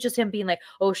it wasn't just him being like,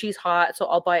 oh, she's hot, so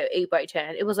I'll buy an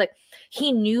 8x10. It was like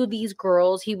he knew these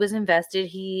girls. He was invested.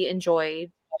 He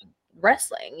enjoyed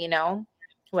wrestling, you know?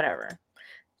 Whatever.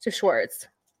 So Schwartz.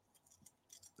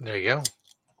 There you go.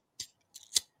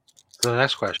 So the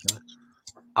next question.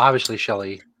 Obviously,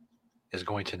 Shelly is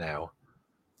going to know.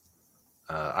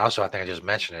 Also, I think I just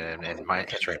mentioned it in my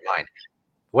answering mine.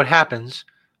 What happens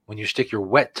when you stick your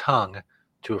wet tongue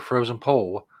to a frozen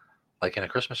pole, like in A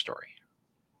Christmas Story?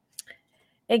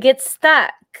 It gets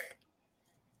stuck.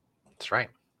 That's right.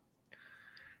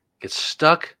 It gets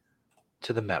stuck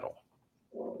to the metal.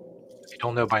 If you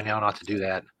don't know by now not to do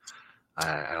that,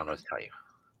 I don't know what to tell you.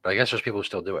 But I guess there's people who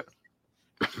still do it.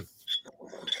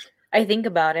 I think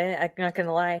about it. I'm not going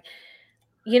to lie.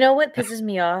 You know what pisses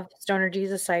me off? Stoner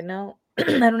Jesus side note. I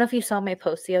don't know if you saw my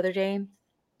post the other day.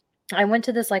 I went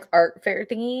to this like art fair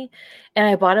thingy and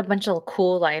I bought a bunch of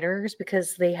cool lighters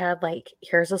because they had like,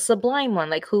 here's a Sublime one.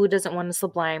 Like, who doesn't want a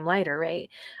Sublime lighter, right?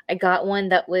 I got one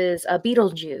that was a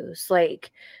Beetlejuice,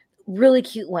 like really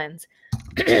cute ones.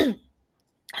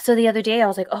 So the other day I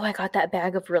was like, oh, I got that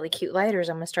bag of really cute lighters.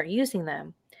 I'm going to start using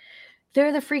them.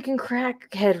 They're the freaking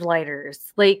crackhead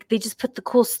lighters. Like they just put the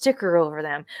cool sticker over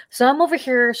them. So I'm over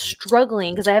here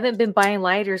struggling because I haven't been buying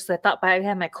lighters. So I thought I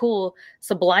had my cool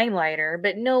Sublime lighter,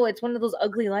 but no, it's one of those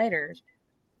ugly lighters.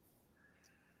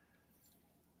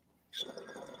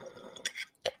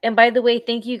 And by the way,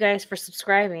 thank you guys for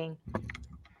subscribing.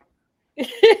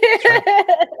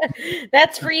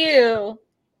 That's for you.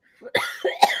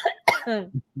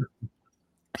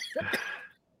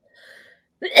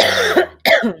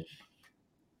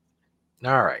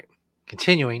 All right.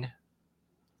 Continuing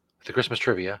with the Christmas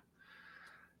trivia.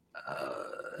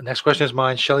 Next question is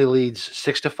mine. Shelly leads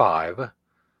 6-5.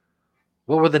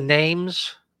 What were the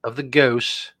names of the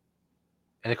ghosts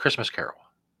in A Christmas Carol?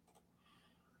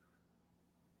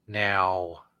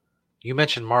 Now, you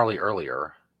mentioned Marley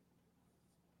earlier.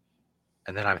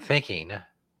 And then I'm thinking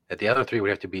that the other three would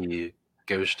have to be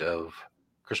Ghost of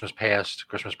Christmas Past,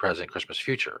 Christmas Present, Christmas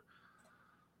Future.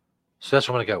 So that's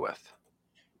what I'm going to go with.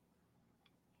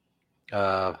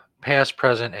 Past,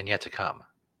 present, and yet to come.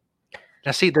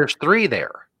 Now, see, there's 3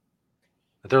 there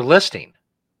that they're listing.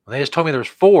 They just told me there's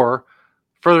 4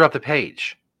 further up the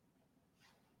page.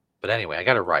 But anyway, I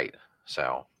got it right.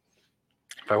 So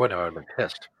if I wouldn't, I would have been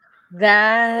pissed.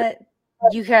 That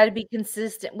you got to be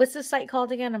consistent. What's the site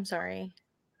called again? I'm sorry.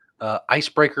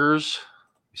 Icebreakers.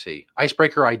 Let me see.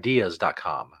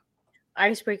 Icebreakerideas.com.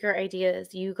 Icebreaker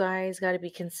ideas. You guys got to be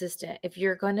consistent. If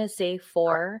you're going to say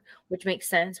 4, which makes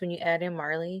sense when you add in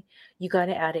Marley, you got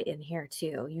to add it in here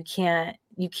too. You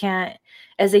can't,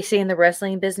 as they say in the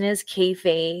wrestling business,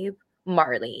 kayfabe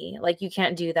Marley. Like you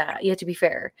can't do that. You have to be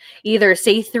fair. Either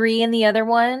say 3 in the other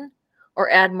one or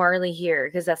add Marley here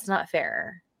because that's not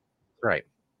fair. Right.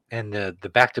 And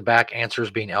the back-to-back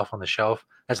answers being Elf on the Shelf,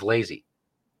 that's lazy.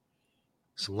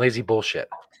 Some lazy bullshit.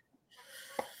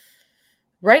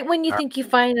 Right when you think you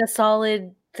find a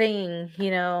solid thing,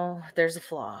 there's a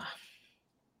flaw.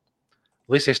 At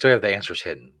least they still have the answers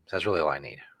hidden. That's really all I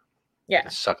need. Yeah.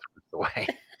 It sucked away.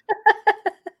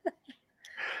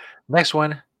 Next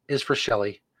one is for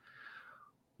Shelly.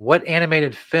 What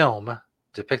animated film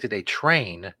depicted a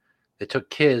train that took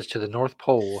kids to the North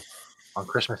Pole on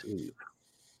Christmas Eve?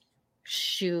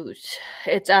 Shoot.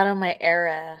 It's out of my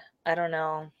era. I don't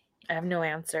know. I have no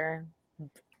answer.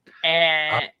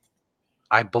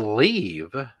 I believe,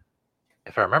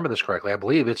 if I remember this correctly, I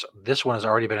believe this one has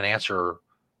already been an answer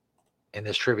in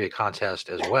this trivia contest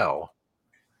as well.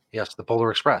 Yes, the Polar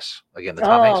Express. Again, the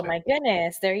Tom Hanks movie. Oh my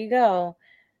goodness. There you go.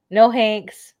 No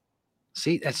Hanks.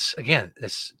 See,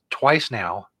 it's twice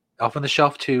now. Elf on the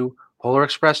Shelf 2, Polar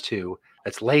Express 2.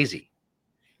 That's lazy.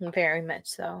 Very much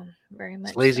so. Very much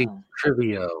it's lazy so.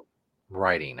 Trivia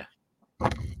writing.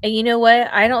 And you know what?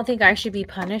 I don't think I should be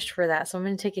punished for that, so I'm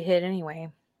going to take a hit anyway.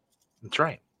 That's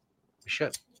right. We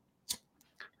should.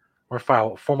 Or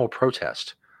file a formal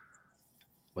protest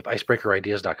with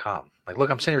icebreakerideas.com. Like, look,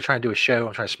 I'm sitting here trying to do a show.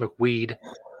 I'm trying to smoke weed.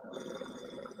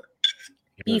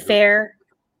 Be fair.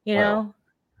 That's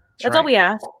right. All we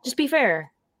ask. Just be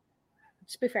fair.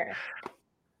 Just be fair.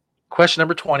 Question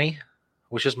number 20,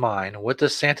 which is mine. What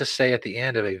does Santa say at the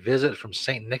end of A Visit from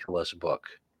St. Nicholas book?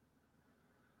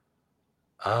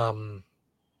 I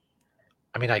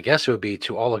guess it would be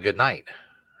to all a good night.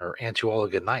 And to all a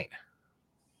good night.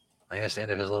 I think that's the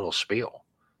end of his little spiel.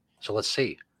 So let's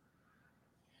see.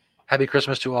 Happy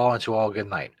Christmas to all and to all a good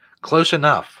night. Close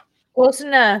enough. Close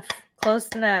enough. Close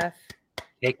enough.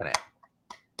 Taking it.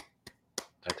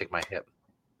 I take my hip.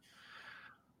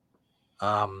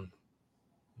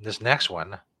 This next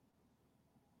one,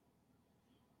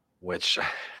 which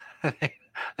I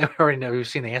already know, we've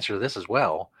seen the answer to this as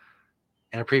well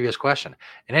in a previous question.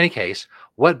 In any case,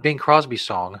 what Bing Crosby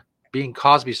song, Bing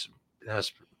Cosby's,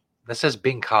 that says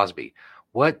Bing Cosby,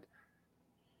 what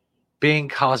Bing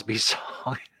Cosby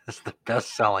song is the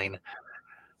best-selling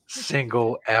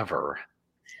single ever?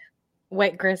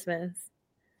 White Christmas.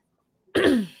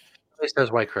 It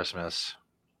says White Christmas,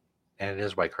 and it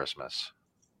is White Christmas,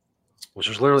 which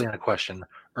was literally in a question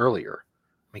earlier.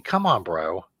 I mean, come on,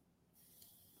 bro.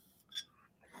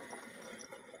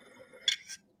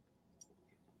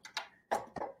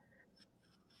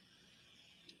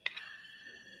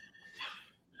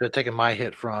 Should have taken my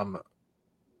hit from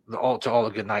the All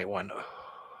the Good Night one.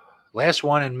 Last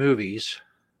one in movies,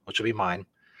 which will be mine.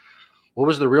 What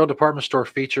was the real department store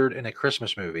featured in a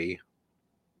Christmas movie?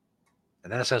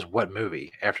 And then it says what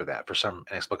movie after that for some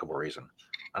inexplicable reason.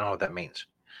 I don't know what that means.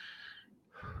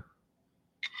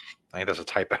 I think that's a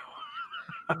typo.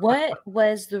 What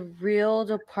was the real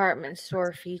department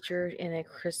store featured in a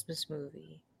Christmas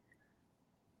movie?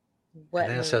 What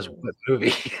And then movie? it says what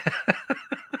movie?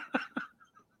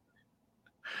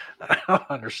 I don't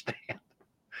understand.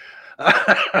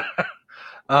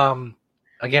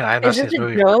 Again, I have not seen this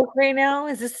movie. Is this a joke right now?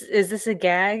 Is this a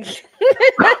gag?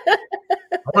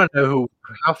 I want to know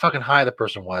how fucking high the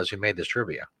person was who made this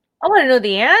trivia. I want to know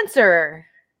the answer.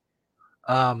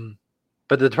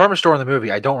 But the department store in the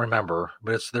movie, I don't remember.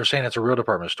 But they're saying it's a real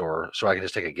department store, so I can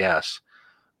just take a guess.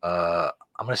 I'm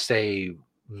gonna say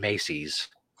Macy's.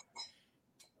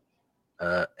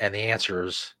 And the answer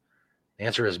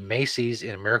is Macy's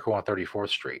in Miracle on 34th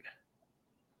Street.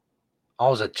 Oh,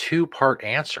 it was a two-part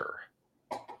answer.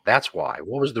 That's why.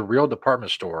 What was the real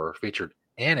department store featured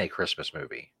in a Christmas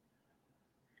movie?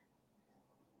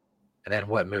 And then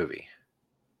what movie?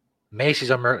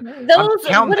 Macy's on Miracle.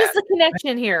 What is the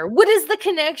connection here? What is the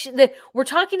connection that we're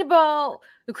talking about?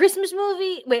 The Christmas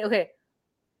movie? Wait, okay.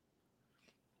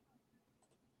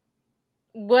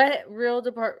 What real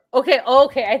department? Okay.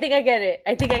 I think I get it. Yeah.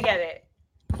 I think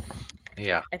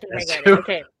I get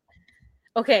it.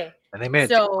 Okay. And they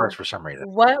made it two parts for some reason.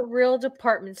 What real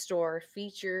department store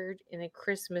featured in a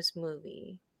Christmas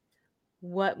movie?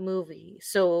 What movie?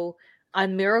 So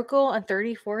on Miracle on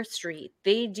 34th Street,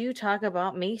 they do talk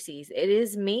about Macy's. It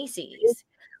is Macy's.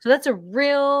 So that's a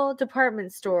real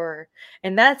department store.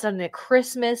 And that's on a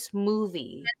Christmas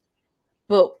movie.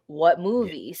 But what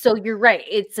movie? Yeah. So you're right.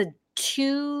 It's a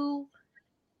two,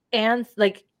 and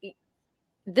like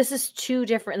this is two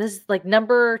different. This is like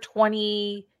number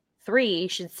 23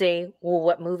 should say, well,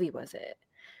 what movie was it?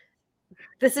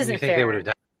 This isn't fair. They would have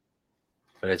done,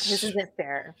 but this isn't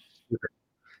fair. Stupid.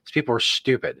 These people are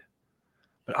stupid.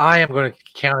 But I am going to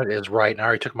count it as right, and I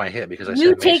already took my hit because I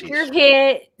said Macy's. You take your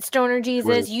hit, Stoner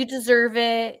Jesus. You deserve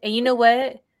it. And you know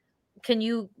what? Can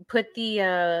you put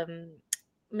the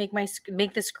make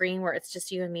the screen where it's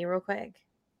just you and me real quick?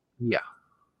 Yeah.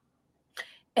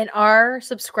 And our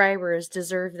subscribers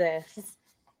deserve this.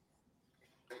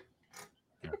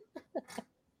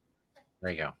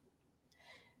 There you go.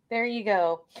 There you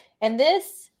go. And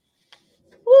this,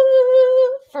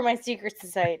 woo, for my secret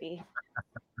society.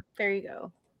 There you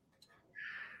go.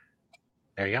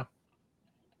 There you go.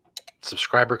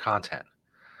 Subscriber content.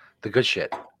 The good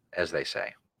shit, as they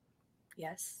say.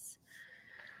 Yes.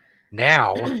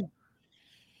 Now,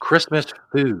 Christmas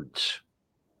foods.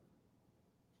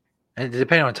 And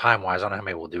depending on time-wise, I don't know how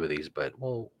many we'll do with these, but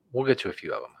we'll get to a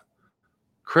few of them.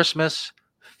 Christmas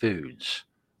foods.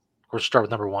 Of course, start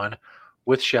with number one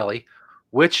with Shelly.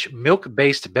 Which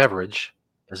milk-based beverage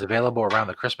is available around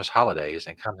the Christmas holidays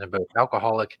and comes in both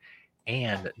alcoholic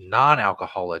and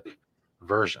non-alcoholic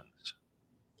versions?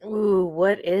 Ooh,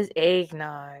 what is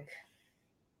eggnog?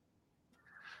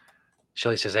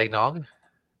 Shelly says eggnog,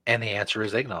 and the answer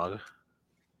is eggnog, of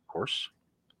course.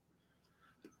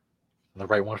 The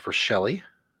right one for Shelly.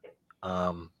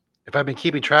 If I've been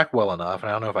keeping track well enough, and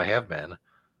I don't know if I have been,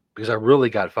 because I really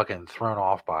got fucking thrown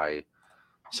off by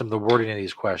some of the wording in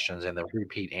these questions and the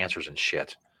repeat answers and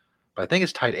shit. But I think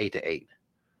it's tied 8-8.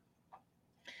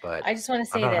 But I just want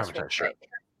to say this real quick.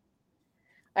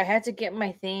 I had to get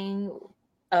my thing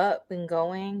up and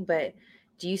going, but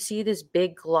do you see this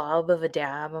big glob of a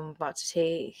dab I'm about to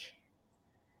take?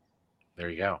 There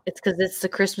you go. It's because it's the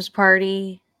Christmas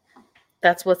party.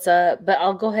 That's what's up. But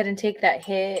I'll go ahead and take that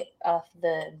hit off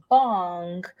the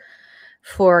bong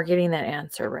for getting that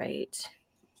answer right.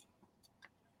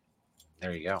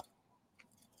 There you go.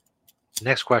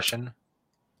 Next question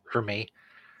for me.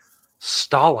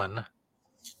 Stolen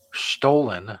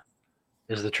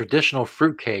is the traditional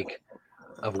fruitcake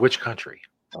of which country?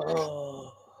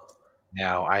 Oh.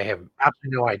 Now, I have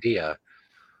absolutely no idea,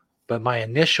 but my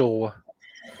initial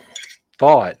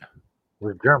thought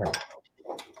was Germany.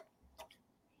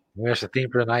 That's the theme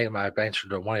for tonight. I've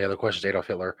answered one of the other questions, Adolf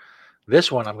Hitler.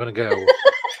 This one, I'm going to go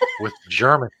with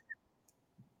Germany.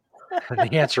 And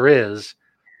the answer is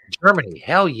Germany.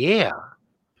 Hell yeah.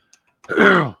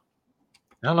 I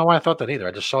don't know why I thought that either.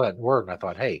 I just saw that word and I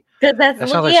thought, hey, Because that's that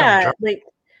well, sounds like something yeah, German. like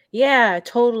yeah,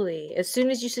 totally. As soon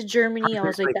as you said Germany, I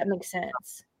was like, Like that makes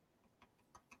sense.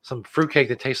 some fruitcake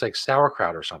that tastes like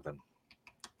sauerkraut or something.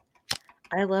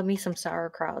 I love me some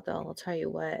sauerkraut, though. I'll tell you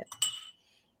what.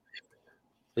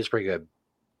 It's pretty good.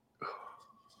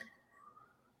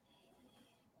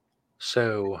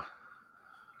 So,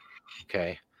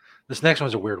 okay. This next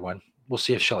one's a weird one. We'll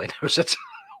see if Shelly knows it.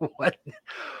 what,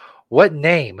 what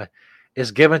name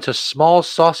is given to small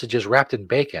sausages wrapped in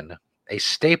bacon, a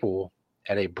staple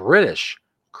at a British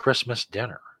Christmas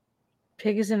dinner?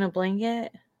 Pig is in a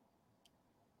blanket.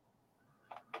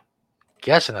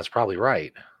 Guessing that's probably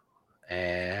right.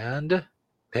 And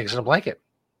pigs in a blanket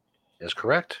is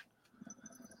correct.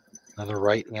 Another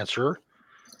right answer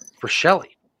for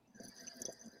Shelly.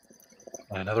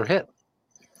 And another hit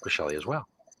for Shelly as well.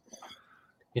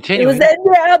 It was Continuing. that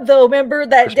dab, though. Remember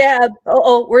that Christmas. dab?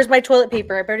 Oh, where's my toilet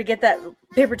paper? I better get that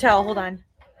paper towel. Hold on.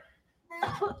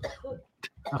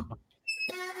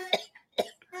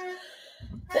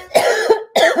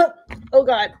 Oh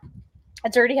God,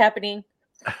 it's already happening.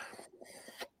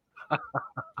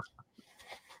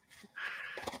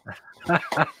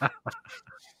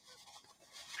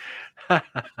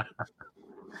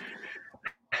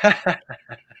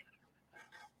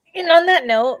 And on that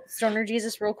note, Stoner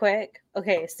Jesus, real quick.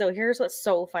 Okay, so here's what's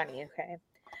so funny. Okay,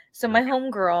 so my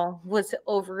homegirl was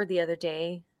over the other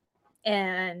day,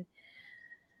 and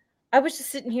I was just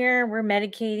sitting here. We're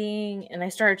medicating, and I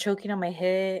started choking on my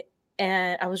hit,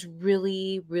 and I was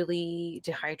really, really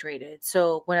dehydrated.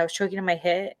 So when I was choking on my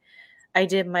hit, I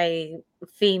did my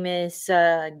famous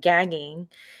gagging,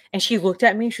 and she looked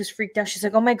at me. She was freaked out. She's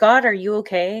like, "Oh my God, are you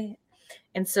okay?"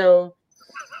 And so,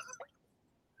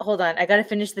 hold on, I gotta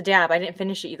finish the dab. I didn't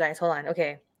finish it, you guys. Hold on.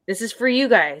 Okay, this is for you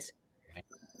guys.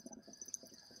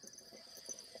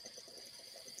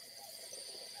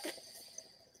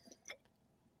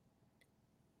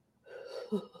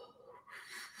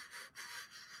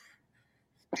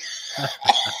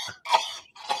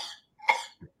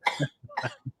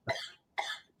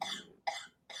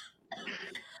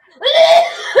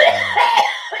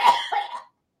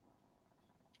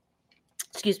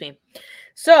 Excuse me.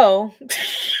 So,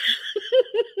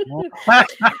 my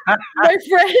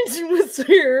friend was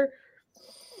here.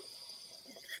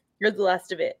 Here's the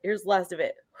last of it. Here's the last of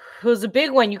it. It was a big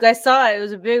one. You guys saw it. It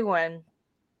was a big one.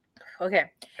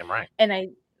 Okay. I'm right. And I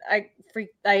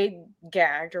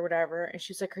gagged or whatever. And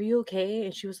she's like, "Are you okay?"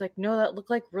 And she was like, "No, that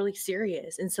looked like really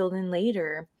serious." And so then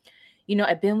later,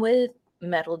 I've been with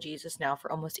Metal Jesus now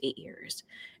for almost 8 years.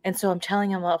 And so I'm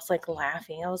telling him, I was like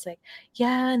laughing. I was like,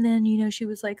 "Yeah." And then, she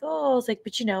was like, "Oh," I was like,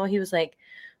 "But he was like,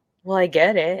 well, I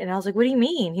get it." And I was like, "What do you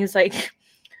mean?" He was like,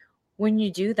 "When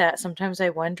you do that, sometimes I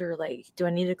wonder, like, do I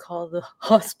need to call the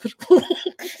hospital?"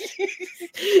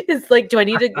 It's like,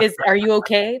 are you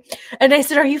okay? And I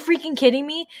said, "Are you freaking kidding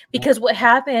me?" Because what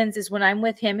happens is when I'm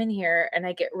with him in here and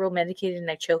I get real medicated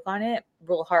and I choke on it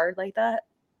real hard like that,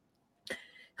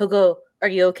 he'll go, "Are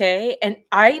you okay?" And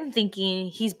I'm thinking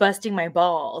he's busting my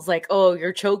balls. Like, "Oh,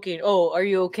 you're choking. Oh, are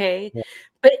you okay?"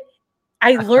 But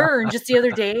I learned just the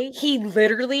other day, he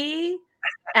literally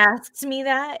asks me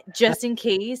that just in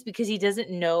case because he doesn't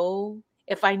know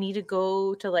if I need to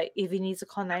go to, like, if he needs to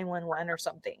call 911 or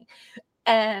something.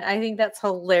 And I think that's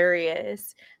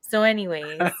hilarious. So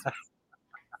anyways,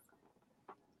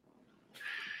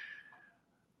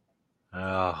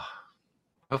 Oh,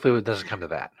 hopefully it doesn't come to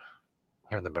that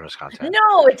here in the bonus content.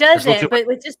 no, it It's a little too doesn't. But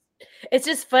it's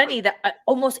just funny that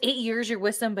almost 8 years you're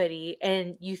with somebody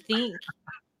and you think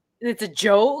it's a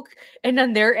joke, and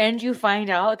on their end you find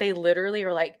out they literally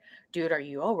are like, "Dude, are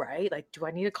you all right? Like, do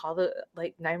I need to call the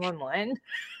 911?"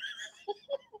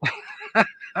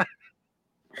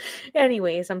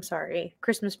 Anyways, I'm sorry.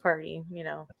 Christmas party.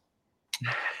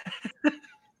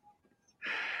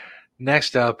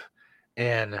 Next up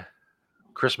in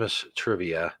Christmas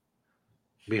trivia,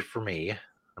 be for me,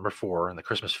 number 4 in the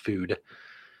Christmas food.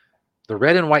 The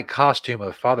red and white costume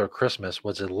of Father Christmas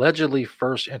was allegedly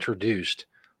first introduced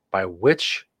by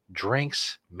which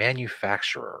drinks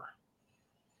manufacturer?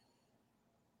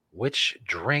 Which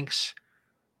drinks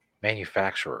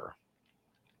manufacturer?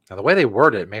 Now, the way they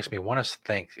word it makes me want to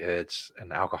think it's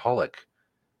an alcoholic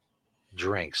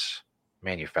drinks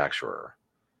manufacturer.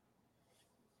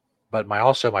 But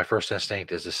my first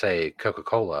instinct is to say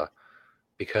Coca-Cola,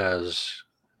 because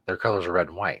their colors are red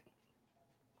and white.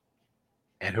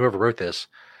 And whoever wrote this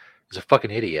is a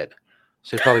fucking idiot.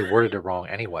 So they probably worded it wrong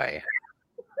anyway.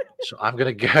 So I'm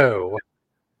going to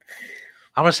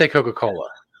say Coca-Cola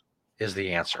is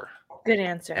the answer. Good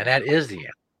answer. And that is the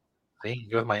answer. See,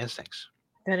 go with my instincts.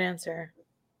 Good answer.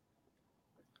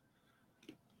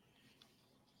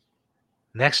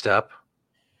 Next up,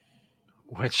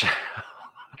 which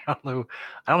I don't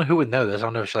know who would know this. I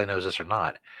don't know if Shelly knows this or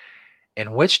not.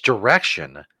 In which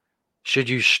direction should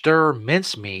you stir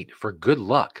mincemeat for good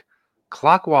luck?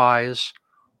 Clockwise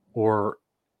or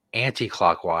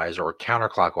anti-clockwise or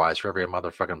counterclockwise for every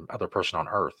motherfucking other person on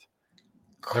earth?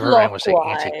 Clockwise.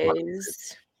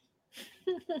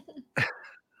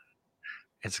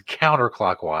 It's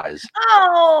counterclockwise.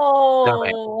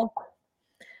 Oh.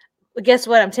 Well, guess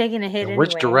what? I'm taking a hit anyway.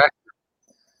 Which direction?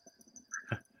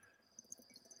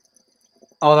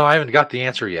 Oh, no, I haven't got the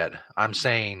answer yet. I'm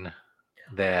saying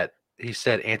that he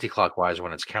said anti-clockwise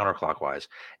when it's counterclockwise.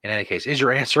 In any case, is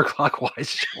your answer clockwise,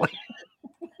 Shelly?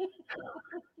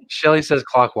 Shelly says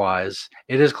clockwise.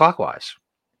 It is clockwise.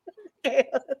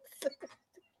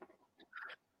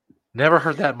 Never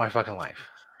heard that in my fucking life.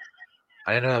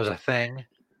 I didn't know that was a thing.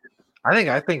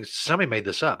 I think somebody made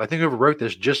this up. I think whoever wrote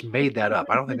this just made that up.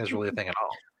 I don't think that's really a thing at all.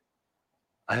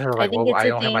 I think they're like, well, I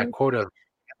don't have my quota.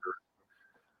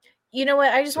 You know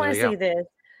what? I just want to say this.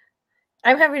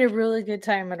 I'm having a really good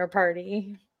time at our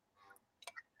party.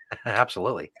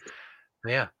 Absolutely.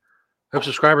 Yeah. Hope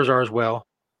subscribers are as well.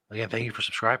 Again, thank you for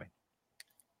subscribing.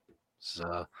 This is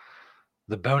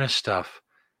the bonus stuff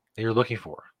that you're looking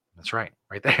for. That's right.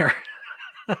 Right there.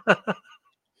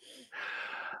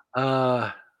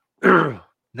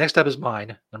 Next up is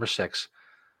mine, number 6.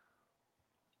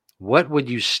 What would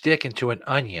you stick into an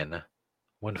onion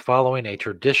when following a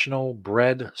traditional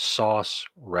bread sauce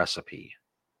recipe?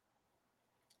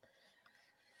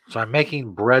 So I'm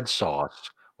making bread sauce,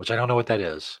 which I don't know what that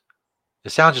is. It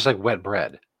sounds just like wet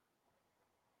bread. It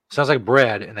sounds like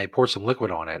bread, and they poured some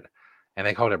liquid on it, and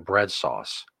they called it bread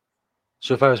sauce.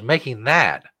 So if I was making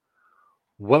that,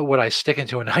 what would I stick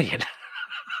into an onion?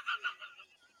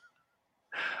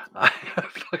 I have a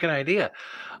fucking idea.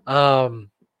 I'm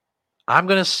going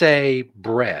to say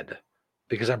bread,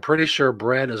 because I'm pretty sure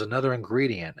bread is another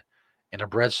ingredient in a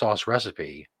bread sauce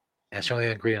recipe, and it's the only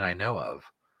ingredient I know of.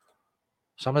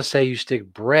 So I'm going to say you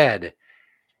stick bread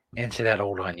into that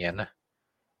old onion,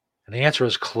 and the answer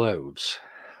is cloves.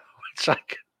 It's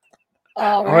like,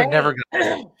 all right. Never got in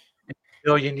a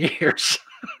million years.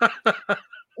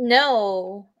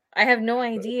 No, I have no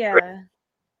idea.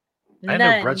 I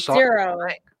know bread sauce. 0.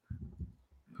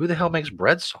 Who the hell makes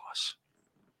bread sauce?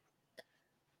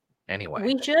 Anyway,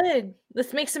 we should.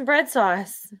 Let's make some bread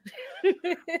sauce. You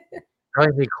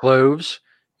need cloves,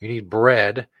 you need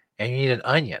bread, and you need an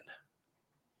onion.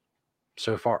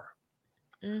 So far.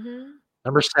 Mm-hmm.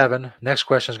 Number 7. Next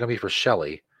question is going to be for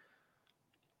Shelly.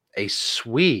 A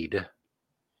Swede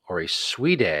or a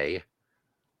Swede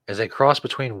is a cross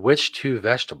between which two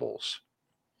vegetables?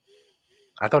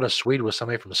 I thought a Swede was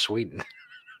somebody from Sweden.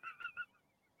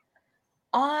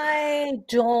 I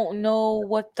don't know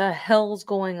what the hell's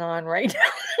going on right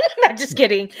now. I'm just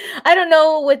kidding. I don't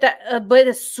know what that, but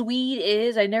a Swede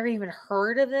is. I never even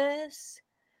heard of this.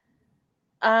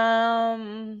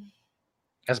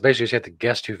 That's basically you have to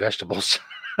guess two vegetables.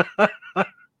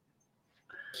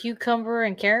 Cucumber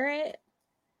and carrot?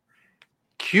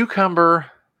 Cucumber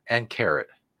and carrot.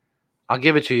 I'll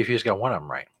give it to you if you just got one of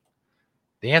them right.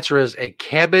 The answer is a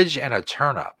cabbage and a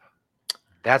turnip.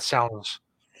 That sounds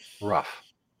rough.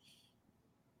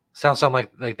 Sounds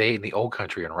like they ate in the old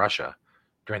country in Russia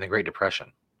during the Great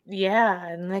Depression. Yeah,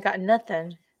 and they got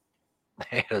nothing.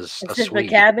 It is a Swede. A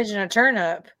cabbage and a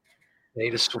turnip. They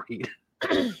ate a Swede.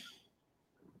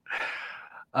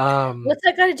 What's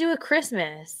that got to do with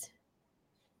Christmas?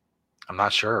 I'm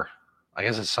not sure. I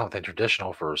guess it's something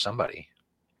traditional for somebody.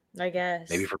 I guess.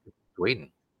 Maybe for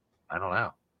Sweden. I don't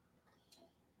know.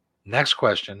 Next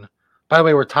question. By the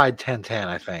way, we're tied 10-10,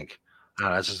 I think.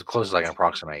 That's just the closest I can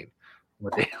approximate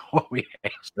what we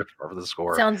answered for the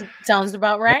score. Sounds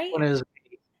about right.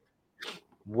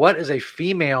 What is a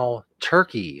female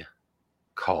turkey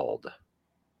called?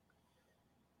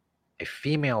 A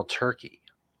female turkey.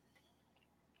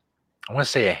 I want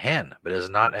to say a hen, but is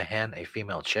not a hen a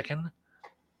female chicken?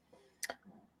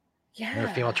 Yeah.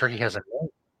 A female turkey has a name.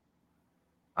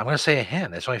 I'm going to say a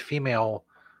hen. It's only female.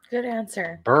 Good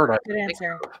answer. Bird. Good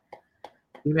answer.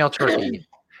 Female turkey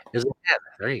is a hen.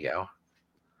 There you go.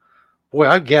 Boy,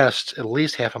 I guessed at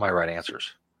least half of my right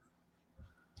answers.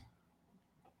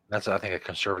 That's, I think, a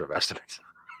conservative estimate.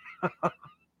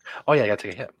 Oh, yeah, I got to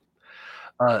take a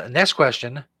hit. Next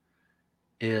question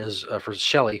is for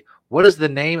Shelly. What is the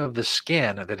name of the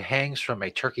skin that hangs from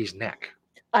a turkey's neck?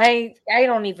 I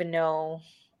don't even know.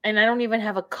 And I don't even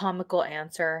have a comical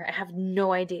answer. I have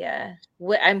no idea.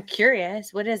 I'm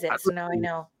curious. What is I it? So now I literally,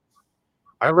 know.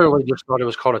 I literally just thought it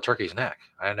was called a turkey's neck.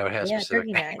 I didn't know it had a Yeah, specific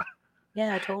turkey name. neck.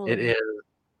 Yeah, It totally. is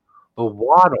the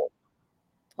waddle.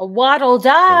 A waddle, The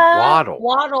duh. waddle.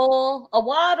 Waddle. A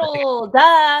waddle,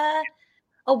 duh.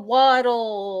 A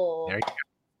waddle. There you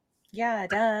Yeah,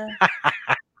 duh.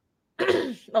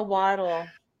 go. A waddle.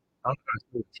 I don't know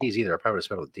if it's T's either. I probably would have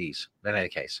spelled it with D's. But in any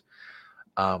case,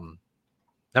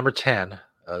 number 10.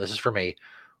 This is for me.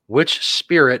 Which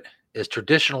spirit is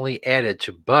traditionally added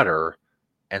to butter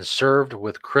and served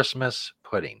with Christmas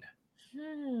pudding?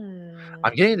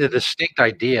 I'm getting the Hmm. distinct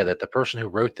idea that the person who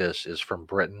wrote this is from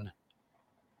Britain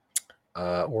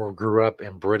or grew up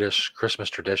in British Christmas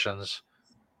traditions.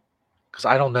 Because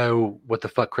I don't know what the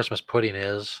fuck Christmas pudding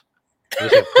is. We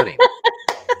just have pudding.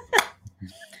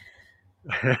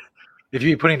 If you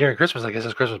eat pudding during Christmas, I guess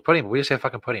it's Christmas pudding, but we just have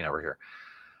fucking pudding over here.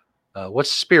 What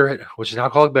spirit, which is an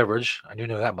alcoholic beverage, I do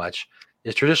know that much,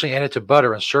 is traditionally added to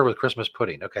butter and served with Christmas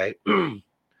pudding? Okay.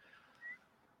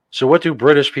 So what do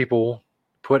British people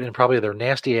put in probably their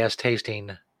nasty ass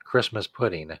tasting Christmas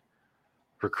pudding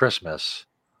for Christmas?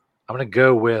 I'm going to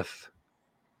go with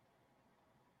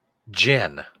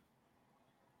gin.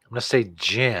 I'm going to say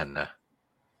gin.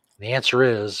 The answer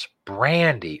is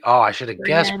brandy. Oh, I should have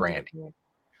guessed Brandy. brandy.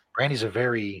 Brandy's a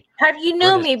very How do you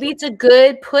know? British. Maybe it's a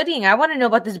good pudding. I want to know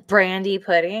about this brandy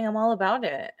pudding. I'm all about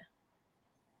it.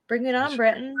 Bring it on,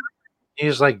 Breton. You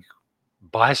just like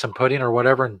buy some pudding or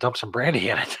whatever and dump some brandy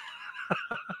in it.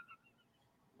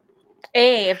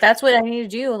 Hey, if that's what I need to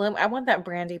do, I want that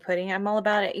brandy pudding. I'm all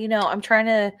about it. I'm trying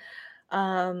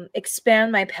to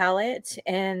expand my palate,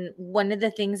 and one of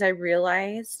the things I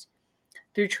realized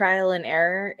through trial and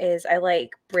error is I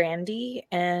like brandy,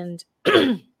 and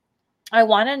I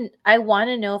want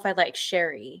to know if I like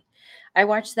sherry. I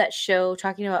watched that show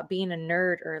talking about being a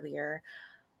nerd earlier.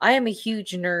 I am a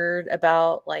huge nerd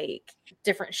about like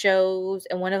different shows,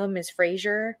 and one of them is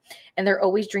Frasier, and they're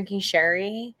always drinking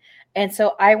sherry. And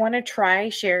so I want to try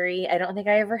sherry. I don't think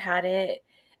I ever had it,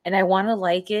 and I want to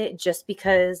like it just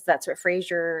because that's what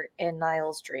Frasier and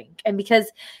Niles drink, and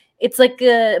because it's like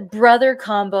a brother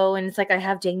combo, and it's like I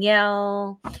have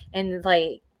Danielle, and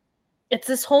like it's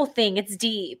this whole thing. It's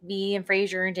deep. Me and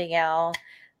Frasier and Danielle.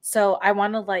 So I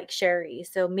want to like sherry.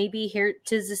 So maybe here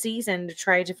 'tis the season to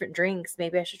try different drinks.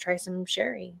 Maybe I should try some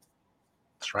sherry.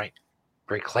 That's right.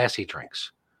 Very classy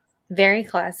drinks. Very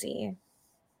classy.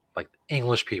 Like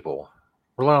English people.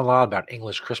 We're learning a lot about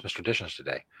English Christmas traditions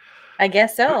today. I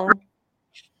guess so.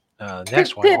 Next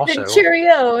Pip one pip and also.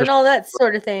 cheerio and all that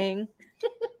sort of thing.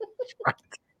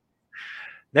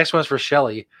 Next one's for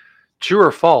Shelly. True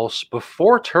or false?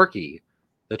 Before turkey,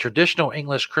 the traditional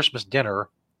English Christmas dinner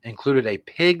included a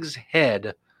pig's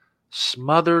head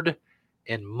smothered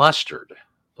in mustard.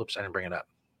 Oops, I didn't bring it up.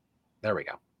 There we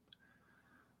go.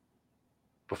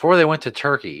 Before they went to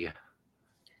turkey,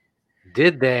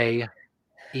 did they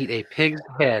eat a pig's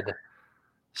head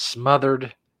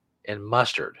smothered in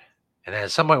mustard? And then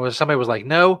somebody was like,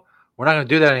 "No, we're not going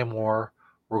to do that anymore.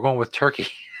 We're going with turkey."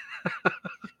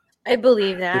 I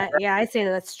believe that. Yeah, I say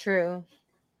that's true.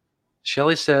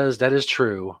 Shelly says that is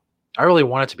true. I really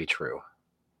want it to be true,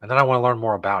 and then I want to learn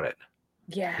more about it.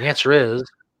 Yeah. The answer is,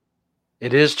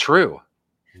 it is true.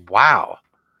 Wow.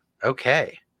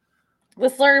 Okay.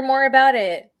 Let's learn more about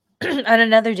it on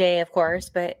another day, of course,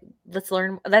 but let's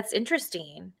learn. That's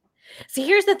interesting. See,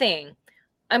 here's the thing.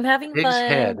 I'm having Pig's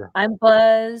head fun. I'm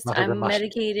buzzed. smothered in I'm mustard.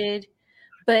 medicated,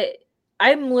 but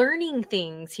I'm learning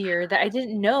things here that I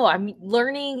didn't know. I'm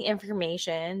learning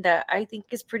information that I think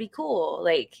is pretty cool.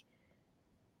 Like,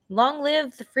 long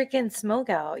live the freaking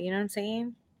smokeout. You know what I'm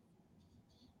saying?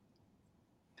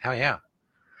 Hell yeah.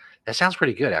 That sounds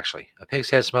pretty good, actually. A pig's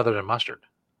head smothered in mustard.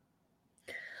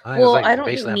 I think it's Well, I like don't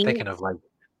eat basically I'm meat, thinking of like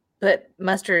but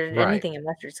mustard, right. anything in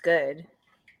mustard's good.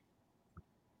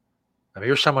 I mean,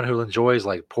 you're someone who enjoys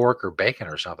like pork or bacon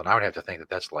or something. I would have to think that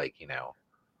that's like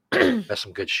that's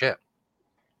some good shit.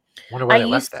 Wonder I where they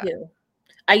left used that. to.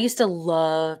 I used to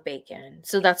love bacon.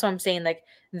 So that's what I'm saying. Like,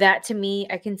 that to me,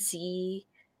 I can see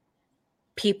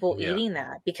people Yeah. eating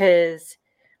that because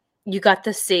you got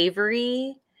the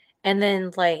savory and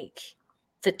then like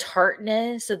the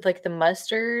tartness of like the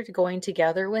mustard going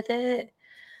together with it.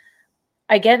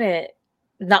 I get it.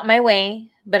 Not my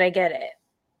way, but I get it.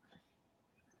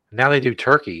 Now they do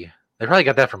turkey. They probably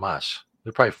got that from us.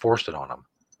 We probably forced it on them.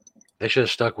 They should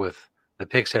have stuck with the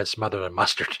pig's head smothered in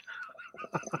mustard.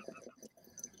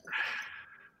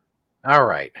 All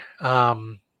right.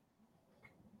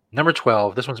 Number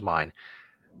 12. This one's mine.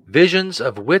 Visions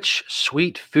of which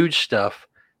sweet foodstuff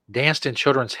danced in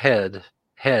children's heads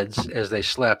as they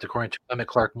slept, according to Clement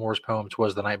Clark Moore's poem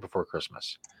 "'Twas the Night Before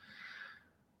Christmas."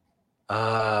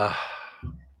 I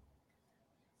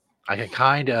can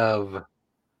kind of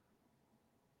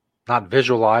not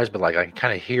visualize, but like I can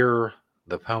kind of hear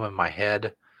the poem in my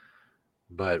head.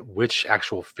 But which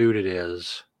actual food it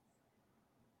is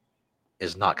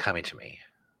not coming to me.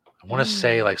 I want to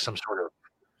say like some sort of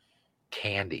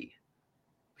candy.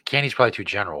 Candy's probably too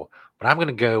general, but I'm going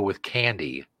to go with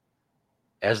candy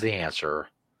as the answer.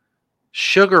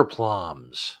 Sugar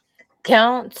plums.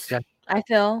 Counts, I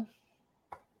feel.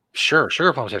 Sure,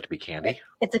 sugar plums have to be candy.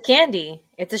 It's a candy.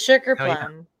 It's a sugar Hell yeah.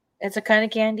 plum. It's a kind of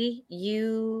candy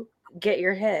you get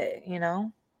your hit, you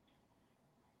know?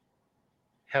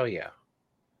 Hell yeah.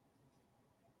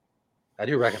 I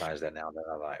do recognize that now that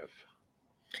I've.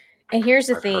 And here's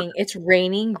the I've heard thing, it. it's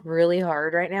raining really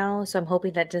hard right now, so I'm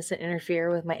hoping that doesn't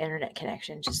interfere with my internet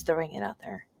connection. Just throwing it out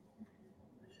there.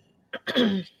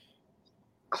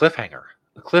 Cliffhanger.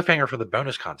 The cliffhanger for the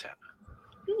bonus content.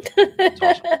 It's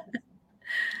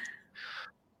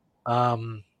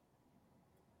awesome.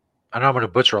 I know I'm going to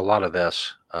butcher a lot of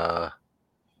this.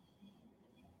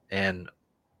 In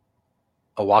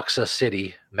Oaxaca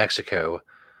City, Mexico,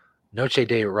 Noche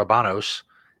de Rabanos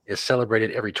is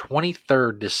celebrated every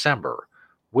 23rd December.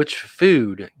 Which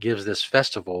food gives this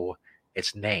festival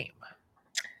its name?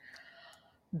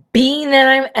 Being that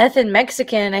I'm effing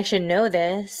Mexican, I should know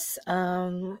this.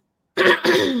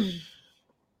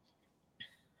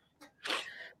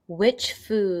 Which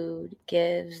food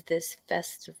gives this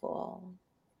festival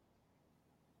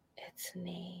its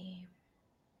name?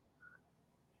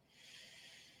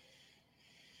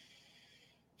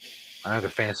 I have a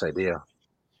fancy idea.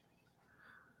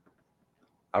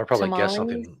 I would probably guess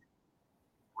something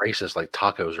racist like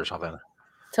tacos or something.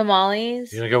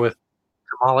 Tamales? You're going to go with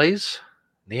tamales?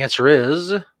 The answer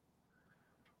is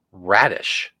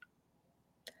radish.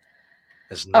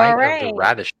 It's Night of the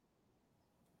Radish,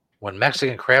 when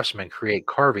Mexican craftsmen create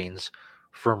carvings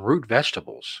from root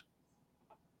vegetables.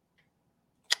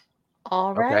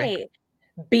 All right. Okay.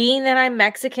 Being that I'm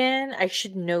Mexican, I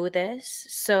should know this.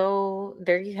 So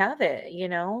there you have it, you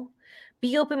know.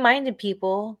 Be open-minded,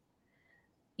 people.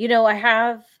 You know,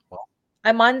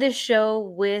 I'm on this show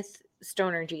with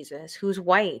Stoner Jesus, who's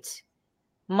white.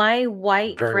 My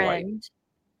white friend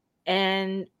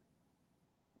and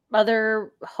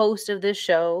other host of this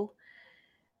show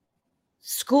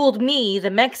schooled me,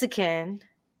 the Mexican,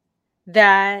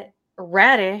 that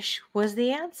radish was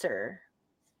the answer.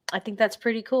 I think that's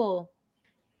pretty cool.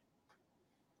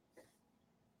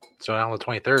 So on the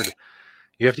 23rd,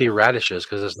 you have to eat radishes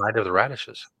because it's Night of the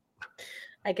Radishes.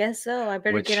 I guess so. I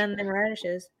better get on them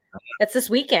radishes. That's this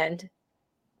weekend.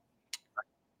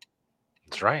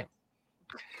 That's right.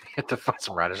 You have to find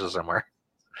some radishes somewhere.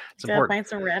 It's important. Find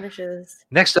some radishes.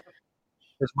 Next up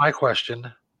is my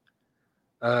question.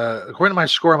 According to my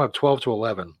score, I'm up 12 to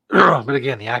 11. But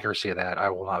again, the accuracy of that, I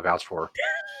will not vouch for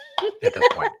at this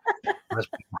point.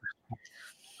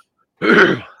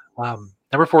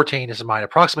 Number 14, this is mine.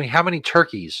 Approximately how many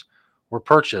turkeys were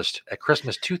purchased at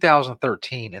Christmas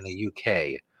 2013 in the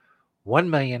UK? 1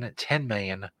 million, 10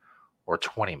 million, or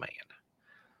 20 million?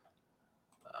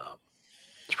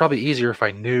 It's probably easier if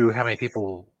I knew how many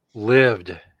people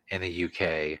lived in the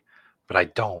UK, but I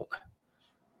don't.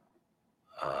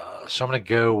 So I'm going to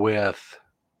go with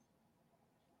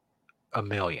 1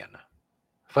 million.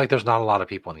 I feel like there's not a lot of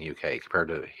people in the UK compared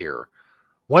to here.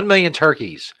 1 million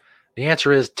turkeys. The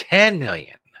answer is 10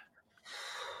 million.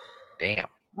 Damn.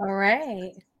 All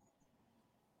right.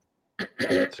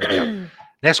 So,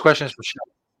 next question is for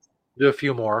Shelly. Do a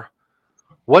few more.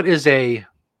 What is I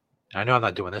know I'm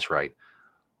not doing this right,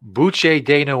 bouche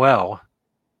de Noël,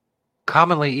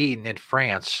 commonly eaten in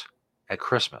France at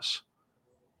Christmas?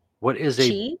 What is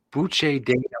a bouche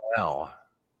de Noël?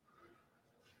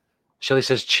 Shelly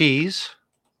says cheese,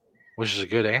 which is a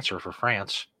good answer for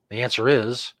France. The answer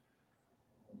is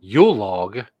Yule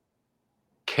log,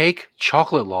 cake,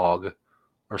 chocolate log,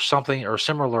 or something or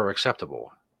similar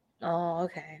acceptable. Oh,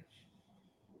 okay.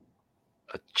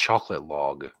 A chocolate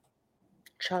log.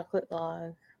 Chocolate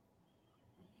log.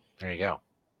 There you go.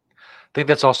 I think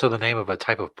that's also the name of a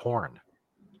type of porn.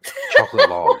 Chocolate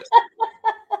log.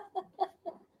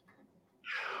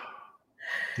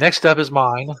 Next up is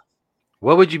mine.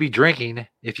 What would you be drinking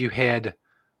if you had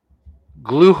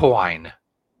glühwein?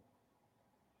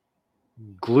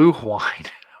 Glühwein.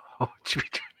 What would you be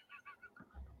drinking?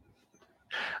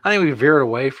 I think we veered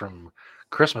away from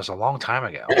Christmas a long time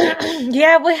ago.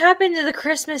 Yeah, what happened to the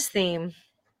Christmas theme?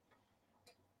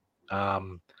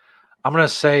 I'm going to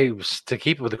say, to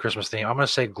keep with the Christmas theme, I'm going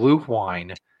to say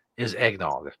Glühwein is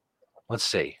eggnog. Let's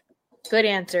see. Good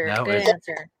answer. No, Good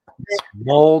answer. it's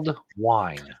mulled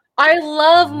wine. I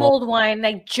love mulled wine.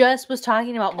 I just was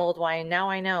talking about mulled wine. Now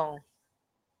I know.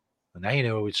 Now you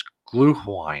know it's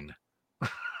Glühwein.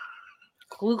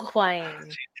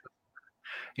 Glühwein.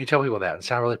 You tell people that. It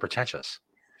sounds really pretentious.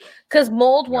 Because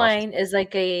mulled Something else. wine is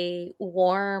like a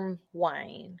warm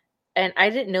wine. And I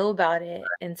didn't know about it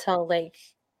until like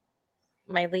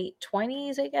my late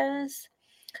 20s, I guess.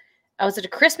 I was at a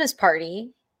Christmas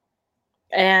party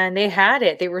and they had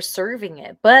it. They were serving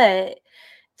it. But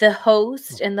the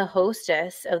host and the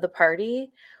hostess of the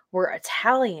party were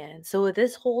Italian. So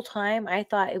this whole time I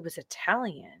thought it was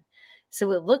Italian.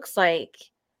 So it looks like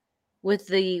with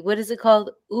the, what is it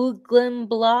called?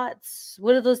 Uglenblots.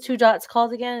 What are those two dots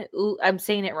called again? I'm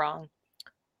saying it wrong.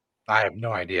 I have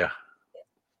no idea.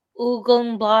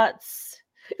 Uglenblots.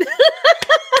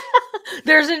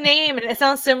 There's a name and it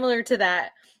sounds similar to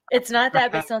that. It's not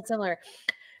that, but it sounds similar.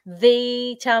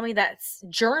 They tell me that's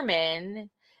German,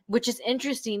 which is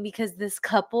interesting because this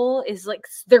couple is like,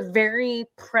 they're very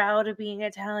proud of being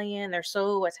Italian. They're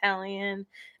so Italian.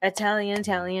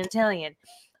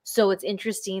 So it's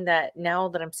interesting that now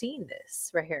that I'm seeing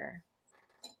this right here.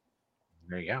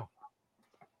 There you go.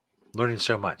 Learning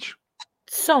so much.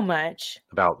 So much.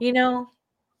 About,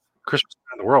 Christmas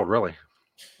around the world, really.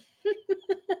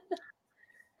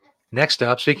 Next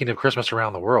up, speaking of Christmas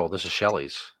around the world, this is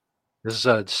Shelly's. This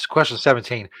is question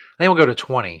 17. Then we'll go to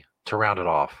 20 to round it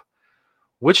off.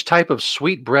 Which type of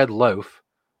sweetbread loaf,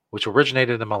 which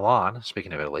originated in Milan,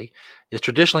 speaking of Italy, is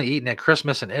traditionally eaten at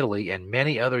Christmas in Italy and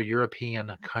many other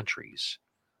European countries?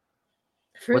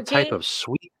 What type of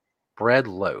sweetbread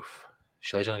loaf?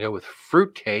 Shelly's going to go with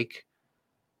fruitcake,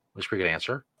 which is a pretty good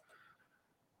answer.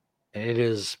 And it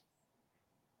is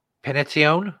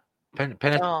panettone.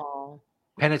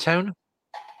 Panettone?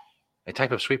 A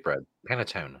type of sweetbread.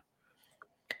 Panettone.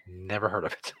 Never heard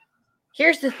of it.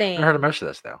 Here's the thing. Never heard of most of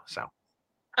this, though. So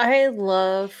I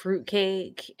love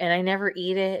fruitcake, and I never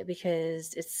eat it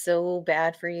because it's so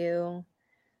bad for you.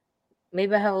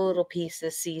 Maybe I have a little piece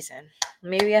this season.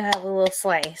 Maybe I have a little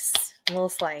slice. A little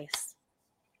slice.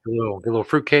 Get a little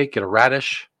fruitcake, get a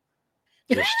radish.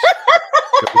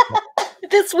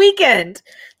 This weekend.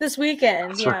 That's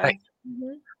yeah. Right.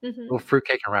 Mm-hmm. Mm-hmm. Little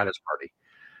fruitcake and radish party.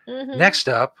 Mm-hmm. Next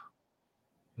up,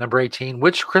 number 18.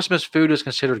 Which Christmas food is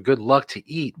considered good luck to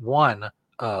eat one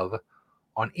of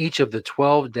on each of the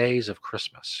 12 days of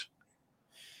Christmas?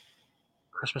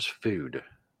 Christmas food.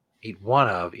 Eat one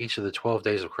of each of the 12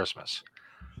 days of Christmas.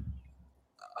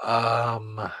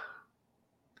 I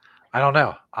don't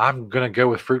know. I'm going to go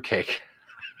with fruitcake.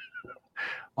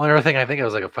 Only other thing I think of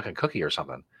is like a fucking cookie or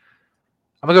something.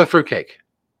 I'm going to go with fruitcake.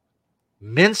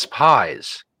 Mince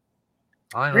pies.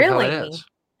 I don't know what that is.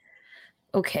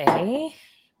 Okay.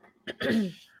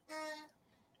 All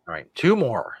right. Two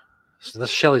more. So this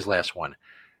is Shelly's last one.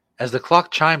 As the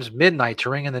clock chimes midnight to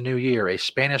ring in the new year, a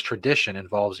Spanish tradition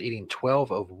involves eating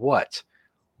 12 of what?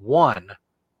 One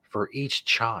for each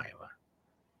chime.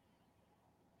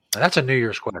 Now, that's a New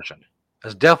Year's question.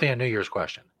 That's definitely a New Year's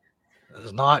question.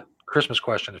 It's not a Christmas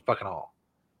question at fucking all.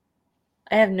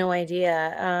 I have no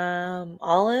idea.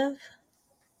 Olive?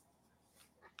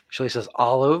 Shelly says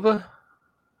olive.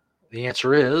 The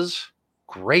answer is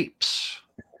grapes.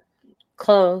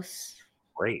 Close.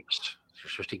 Grapes. You're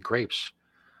supposed to eat grapes.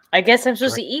 I guess I'm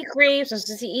supposed to eat grapes. I'm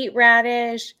supposed to eat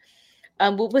radish.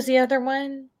 What was the other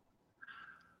one?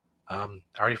 I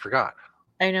already forgot.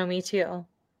 I know, me too.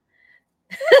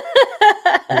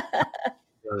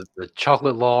 The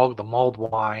chocolate log, the mulled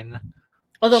wine.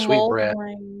 Oh, the mulled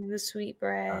wine, the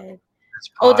sweetbread.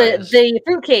 The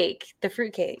fruitcake. The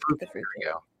fruitcake.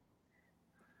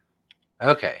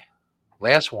 Okay.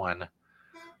 Last one.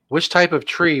 Which type of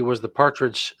tree was the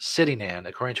partridge sitting in,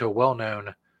 according to a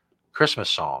well-known Christmas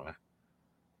song?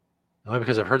 Only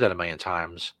because I've heard that a million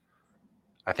times.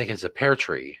 I think it's a pear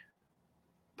tree.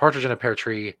 Partridge in a pear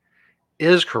tree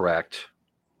is correct.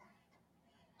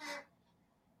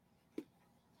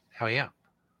 Hell yeah.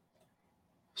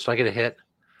 So I get a hit.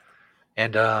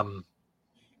 And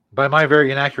by my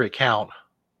very inaccurate count,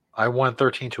 I won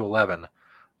 13-11.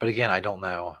 But again, I don't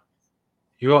know.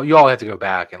 You all have to go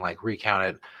back and like recount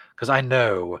it, because I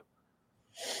know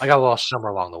I got lost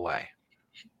somewhere along the way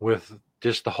with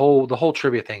just the whole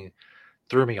trivia thing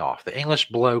threw me off. The English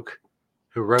bloke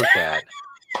who wrote that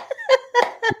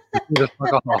just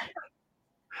fuck off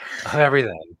of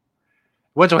everything.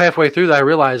 Went so halfway through that I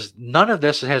realized none of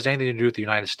this has anything to do with the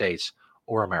United States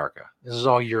or America. This is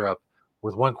all Europe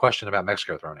with one question about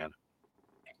Mexico thrown in.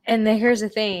 And here's the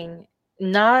thing.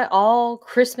 not all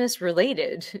Christmas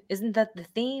related. Isn't that the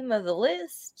theme of the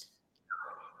list?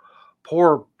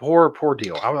 Poor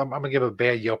deal. I'm gonna give a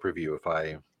bad Yelp review if I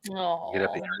get up the Oh,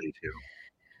 energy to.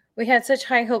 we had such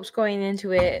high hopes going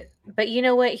into it. But you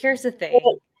know what? Here's the thing.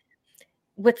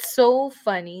 What's so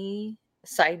funny,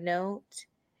 side note,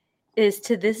 is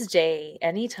to this day,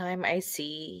 anytime I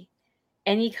see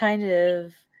any kind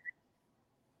of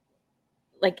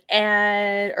like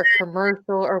ad or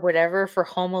commercial or whatever for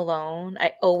Home Alone,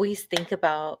 I always think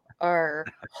about our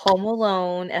Home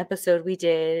Alone episode we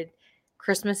did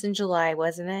Christmas in July,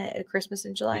 wasn't it? Christmas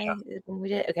in Yeah, July is when we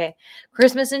did. Okay.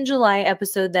 Christmas in July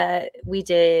episode that we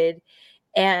did,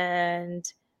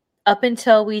 and up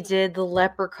until we did the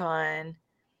Leprechaun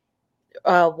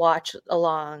watch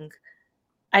along,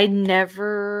 I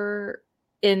never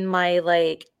in my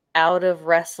like out of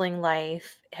wrestling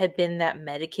life had been that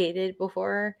medicated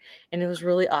before, and it was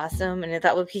really awesome, and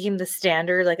that became the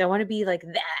standard. Like I want to be like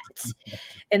that.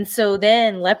 And so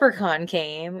then Leprechaun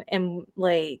came and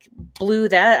like blew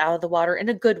that out of the water in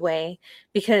a good way,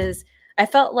 because I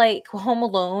felt like Home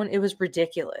Alone, it was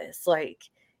ridiculous. Like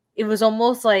it was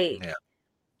almost like, yeah.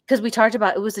 because we talked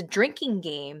about it was a drinking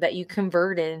game that you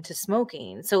converted into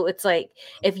smoking. So it's like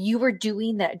if you were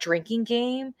doing that drinking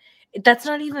game, that's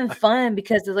not even fun,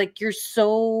 because like you're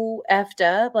so effed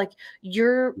up. Like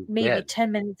you're maybe Dead.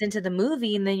 10 minutes into the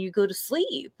movie and then you go to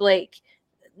sleep. Like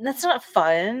that's not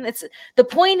fun. It's the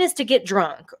point is to get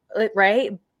drunk,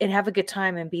 right? And have a good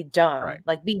time and be dumb, Right.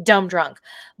 like be dumb drunk.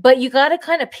 But you got to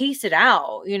kind of piece it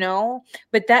out, you know?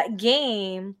 But that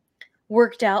game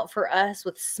worked out for us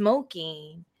with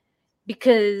smoking,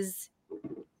 because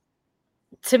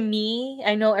to me,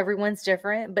 I know everyone's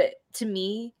different, but to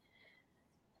me,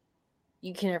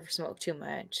 you can never smoke too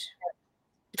much.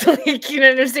 Like, you know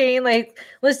what I'm saying? Like,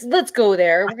 let's go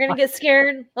there. We're gonna get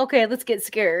scared. Okay, let's get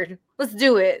scared. Let's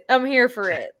do it. I'm here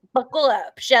for it. Buckle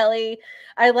up, Shelly.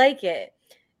 I like it.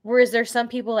 Whereas there's some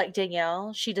people like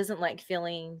Danielle, she doesn't like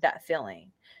feeling that feeling.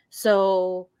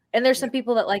 So, and there's Yeah. some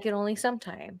people that like it only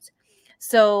sometimes.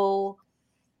 So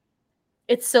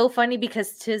it's so funny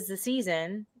because 'tis the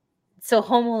season. So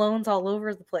Home Alone's all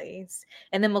over the place.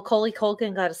 And then Macaulay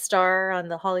Culkin got a star on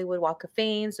the Hollywood Walk of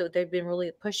Fame. So they've been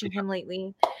really pushing him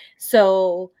lately.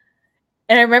 So,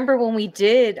 and I remember when we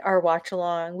did our watch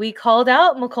along, we called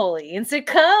out Macaulay and said,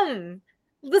 come,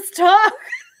 let's talk.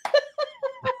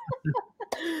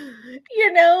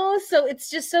 You know, so it's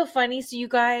just so funny. So you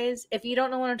guys, if you don't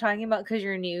know what I'm talking about because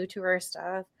you're new to our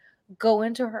stuff, go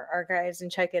into her archives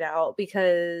and check it out,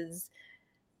 because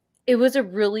it was a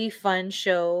really fun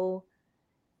show.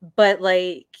 But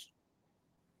like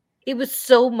it was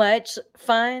so much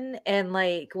fun and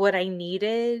like what I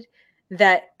needed,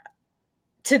 that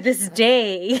to this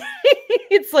day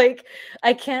it's like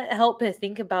I can't help but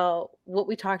think about what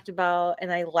we talked about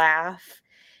and I laugh.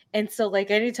 And so like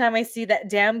anytime I see that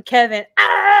damn Kevin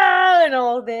and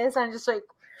all this, I'm just like,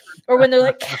 or when they're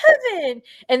like Kevin,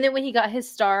 and then when he got his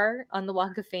star on the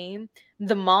Walk of Fame,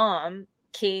 the mom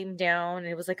came down and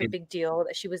it was like a big deal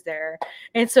that she was there.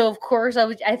 And so of course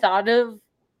I thought of,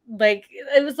 like,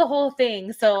 it was the whole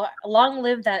thing. So long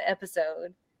live that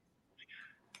episode.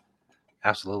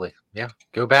 Absolutely. Yeah.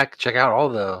 Go back, check out all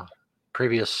the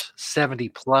previous 70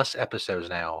 plus episodes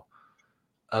now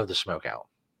of the Smokeout.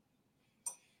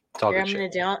 It's all Here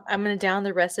good shit. I'm gonna down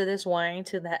the rest of this wine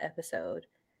to that episode.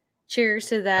 Cheers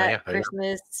to Oh yeah. that Oh, yeah.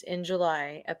 Christmas in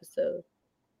July episode.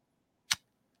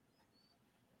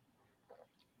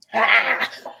 Ah!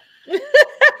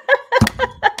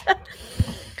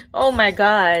 Oh my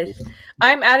god.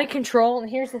 I'm out of control. And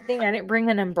here's the thing, I didn't bring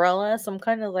an umbrella, so I'm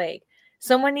kind of like,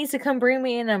 someone needs to come bring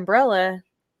me an umbrella.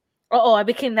 Oh, I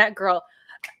became that girl.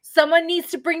 Someone needs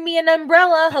to bring me an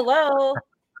umbrella. Hello.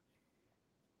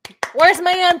 Where's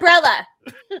my umbrella?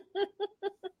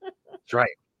 That's right.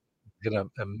 Get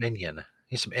a minion.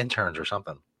 Need some interns or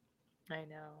something. I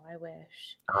know. I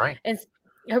wish. All right. And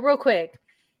real quick,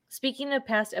 speaking of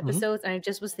past Mhm. episodes, I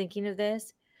just was thinking of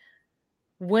this.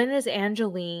 When is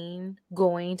Angeline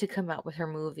going to come out with her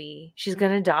movie? She's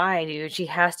gonna die, dude. She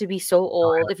has to be so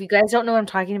old. If you guys don't know what I'm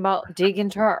talking about, dig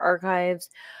into our archives.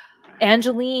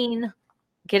 Angeline,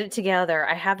 get it together.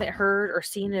 I haven't heard or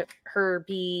seen her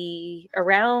be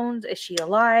around. Is she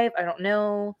alive? I don't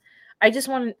know. I just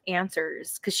want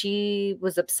answers because she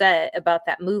was upset about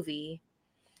that movie,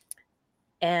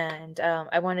 and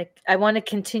I want to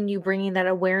continue bringing that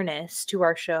awareness to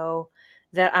our show,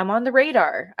 that I'm on the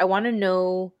radar. I want to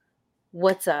know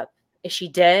what's up. Is she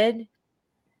dead?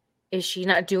 Is she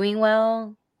not doing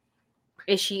well?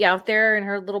 Is she out there in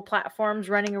her little platforms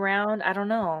running around? I don't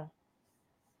know.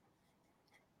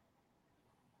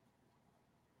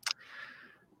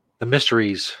 the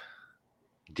mysteries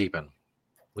deepen.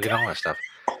 We get all that stuff.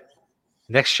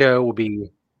 Next show will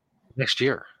be next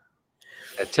year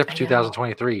at TIP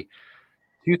 2023.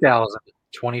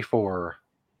 2024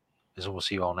 is when we'll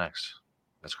see you all next.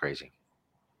 That's crazy.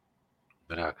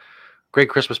 But great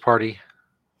Christmas party.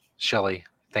 Shelly,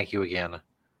 thank you again.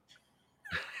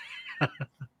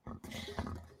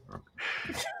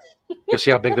 You'll see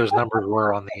how big those numbers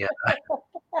were on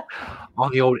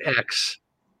the old X.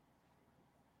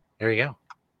 There you go.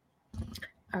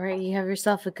 All right, you have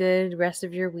yourself a good rest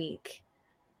of your week.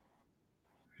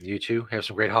 You too. Have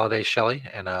some great holidays, Shelly,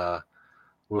 and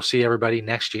we'll see everybody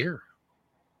next year.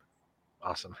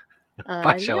 Awesome.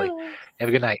 Bye, Shelly. Have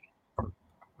a good night.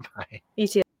 Bye. You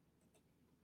too.